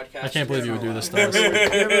on our podcast? I can't believe you would do this to us.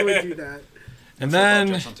 Never would do that. And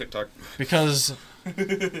then, on TikTok. because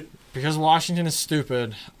Washington is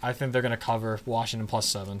stupid, I think they're going to cover Washington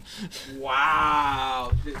 +7.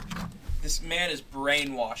 Wow. This man is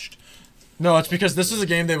brainwashed. No, it's because this is a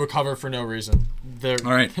game they would cover for no reason. All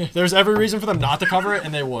right. There's every reason for them not to cover it,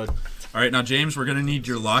 and they would. All right, now James, we're gonna need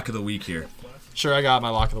your lock of the week here. Sure, I got my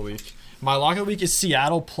lock of the week. My lock of the week is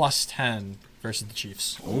Seattle +10 versus the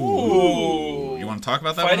Chiefs. Ooh. You want to talk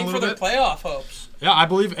about that Fighting one a for little their bit? playoff hopes. Yeah, I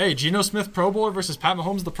believe. Hey, Geno Smith Pro Bowler versus Pat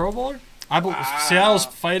Mahomes the Pro Bowler. Seattle's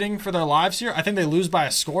fighting for their lives here. I think they lose by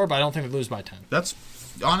a score, but I don't think they lose by 10. That's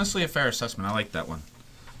honestly a fair assessment. I like that one.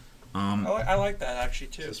 I like that actually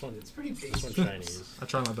too. It's pretty basic. I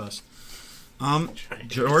try my best.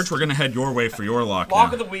 George, we're gonna head your way for your lock. Lock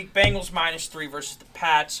now. of the week: Bengals -3 versus the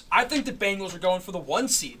Pats. I think the Bengals are going for the 1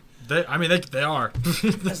 seed They are.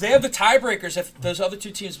 because they have the tiebreakers if those other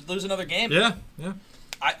two teams lose another game. Yeah.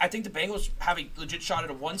 I think the Bengals have a legit shot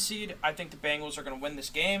at a 1 seed. I think the Bengals are going to win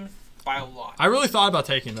this game by a lot. I really thought about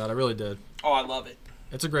taking that. I really did. Oh, I love it.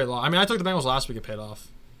 It's a great lock. I mean, I took the Bengals last week. It paid off.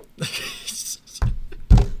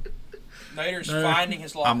 Nider's finding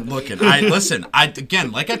his lock I'm of the looking. week.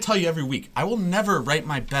 Again, like I tell you every week, I will never write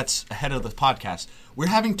my bets ahead of the podcast. We're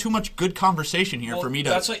having too much good conversation here Well, for me to.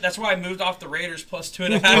 that's why I moved off the Raiders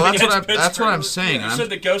 +2.5. Well, against that's what Pittsburgh. I'm saying. You I'm- said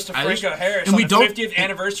the ghost of I just- Franco Harris and on we the don't- 50th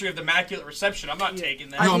anniversary of the Immaculate Reception. I'm not taking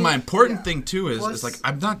that. No, my important yeah. thing too is Plus- like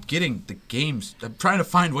I'm not getting the games. I'm trying to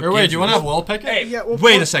find what. Or wait, games do you want to it have is. Will pick it? Hey, Yeah, well,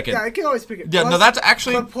 Wait plus- a second. Yeah, I can always pick it. Yeah, no, that's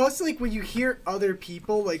actually. But plus, like when you hear other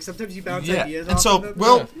people, like sometimes you bounce Yeah, ideas and off so of them.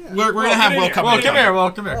 Will, Yeah. we're gonna have get in Will here. come Well, in. come here.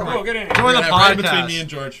 Will, come here. Will, get in here. Join the Right podcast. between me and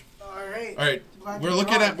George. All right. All right, Glad we're you're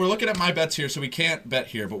looking on. at my bets here, so we can't bet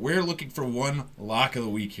here, but we're looking for one lock of the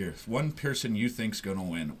week here. One person you think's gonna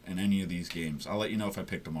win in any of these games. I'll let you know if I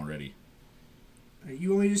picked them already.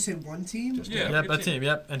 You want me to say one team? Just- Yeah. Yep, that team.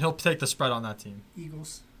 Yep, and he'll take the spread on that team.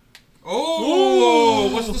 Eagles. Oh,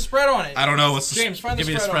 what's the spread on it? I don't know. What's the, James, find the give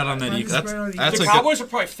me the spread spread on on that. that. Find the That's spread on the that's The a Cowboys are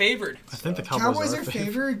probably favored. I think the Cowboys are favored.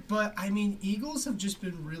 favored, but I mean, Eagles have just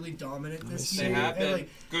been really dominant this They year. have And, been. like,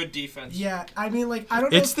 Good defense. yeah, I mean, like I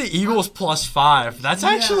don't know. It's the Eagles +5. That's Yeah.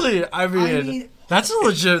 actually. I mean, that's a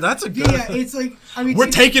legit. That's a good. Yeah, it's like I mean, We're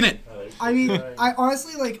taking it. I mean, I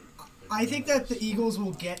honestly like. I think that the Eagles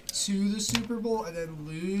will get to the Super Bowl and then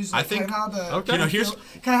lose. I think- kind of how the Okay. You know, here's-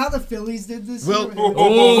 kind of how the Phillies did this Will- year. Will,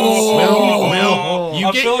 you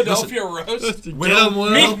A get Philadelphia roast. Will,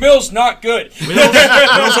 Meek Mill's not good.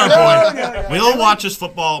 Will's our boy. yeah. Will watches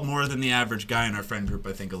football more than the average guy in our friend group,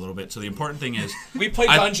 I think, a little bit. So the important thing is, We play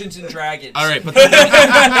I- Dungeons and Dragons. all right, but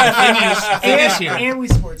the thing is here. And we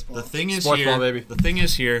sports ball. The thing is Sports here. ball, baby. The thing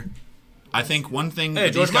is here. I think one thing Hey,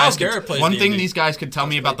 that George these guys Miles could, Garrett plays one thing D&D. these guys could tell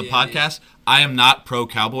me about the D&D. podcast. I am not pro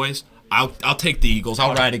Cowboys. I'll take the Eagles.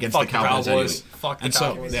 I'll ride against the Fuck the Cowboys. Cowboys. Anyway. Fuck the And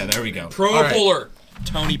Cowboys. so yeah, there we go. Pro All right. Bowler,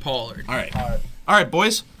 Tony Pollard. All right,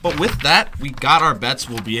 boys. But with that, we got our bets.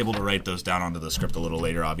 We'll be able to write those down onto the script a little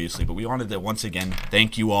later, obviously. But we wanted to once again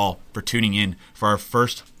thank you all for tuning in for our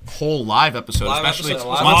first whole live episode. Live especially episode,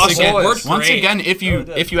 live once episode. again, Worked once great. again, if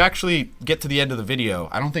you actually get to the end of the video,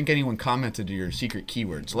 I don't think anyone commented your secret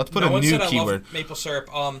keyword. So let's put No a one new said I keyword. love maple syrup.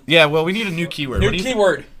 Yeah, well, we need a new keyword. New What do you think?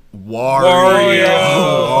 keyword. Wario.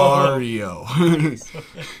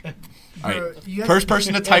 All Bro, right. you guys- First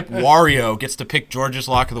person to type Wario gets to pick George's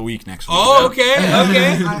lock of the week next week. Oh, okay,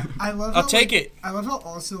 okay. I love. I'll how, take like, it. I love how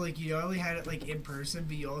also like you not only had it like in person,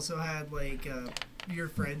 but you also had like your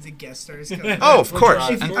friends and guest stars coming. Oh, of course.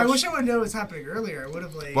 If, And- I wish I would have known what was happening earlier. I would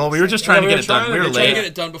have like. well, we were just said trying to we get were it done. trying We to- were we're Trying to late. get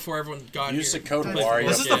it done before everyone got Use the here. code This Wario.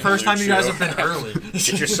 This is for the first time you guys Blue have been early.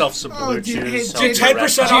 Chew. Get yourself some Oh, blue dude, hey, chews. James, Dude,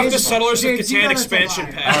 10% off the James, Settlers of James, you Catan gotta expansion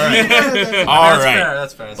survive. pack. All That's right. fair.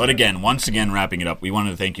 That's fair. But again, once again, wrapping it up, we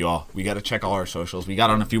wanted to thank you all. We got to check all our socials. We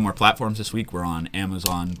got on a few more platforms this week. We're on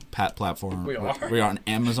Amazon platform. We are? We're on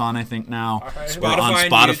Amazon, I think now. right. We're on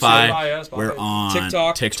Spotify and Spotify. YouTube. We're on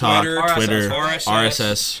TikTok, Twitter, Twitter, RSS.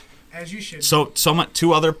 RSS. As you should. So much.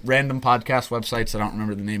 Two other random podcast websites I don't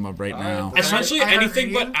remember the name of right now. Essentially I heard anything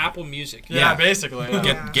radio. but Apple Music. Yeah, basically. Yeah.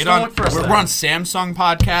 Yeah. Get Don't on. look for us We're there. on Samsung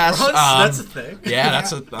podcast. That's a thing. Yeah,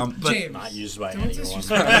 that's a. But James, Not used by don't anyone.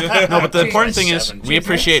 disrespect. no, but the James, important thing is seven. we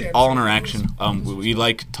appreciate James, all James. interaction. We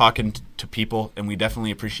like talking to people, and we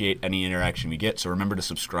definitely appreciate any interaction we get. So remember to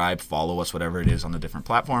subscribe, follow us, whatever it is on the different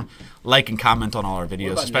platform. Like and comment on all our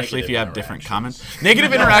videos, about especially if you have negative different interactions? comments.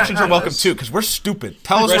 Negative interactions are welcome too, because we're stupid.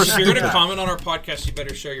 Tell us we're Chris, if you're stupid. gonna comment on our podcast, you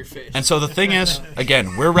better show your face. And so the thing is,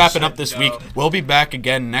 again, we're wrapping up this No. week. We'll be back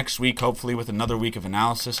again next week, hopefully, with another week of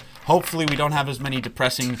analysis. Hopefully, we don't have as many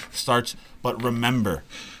depressing starts. But remember,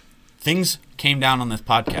 things came down on this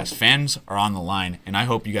podcast. Fans are on the line, and I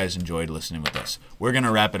hope you guys enjoyed listening with us. We're going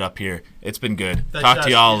to wrap it up here. It's been good. Thanks, Talk to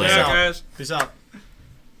guys. y'all Peace later. out. guys. Peace out.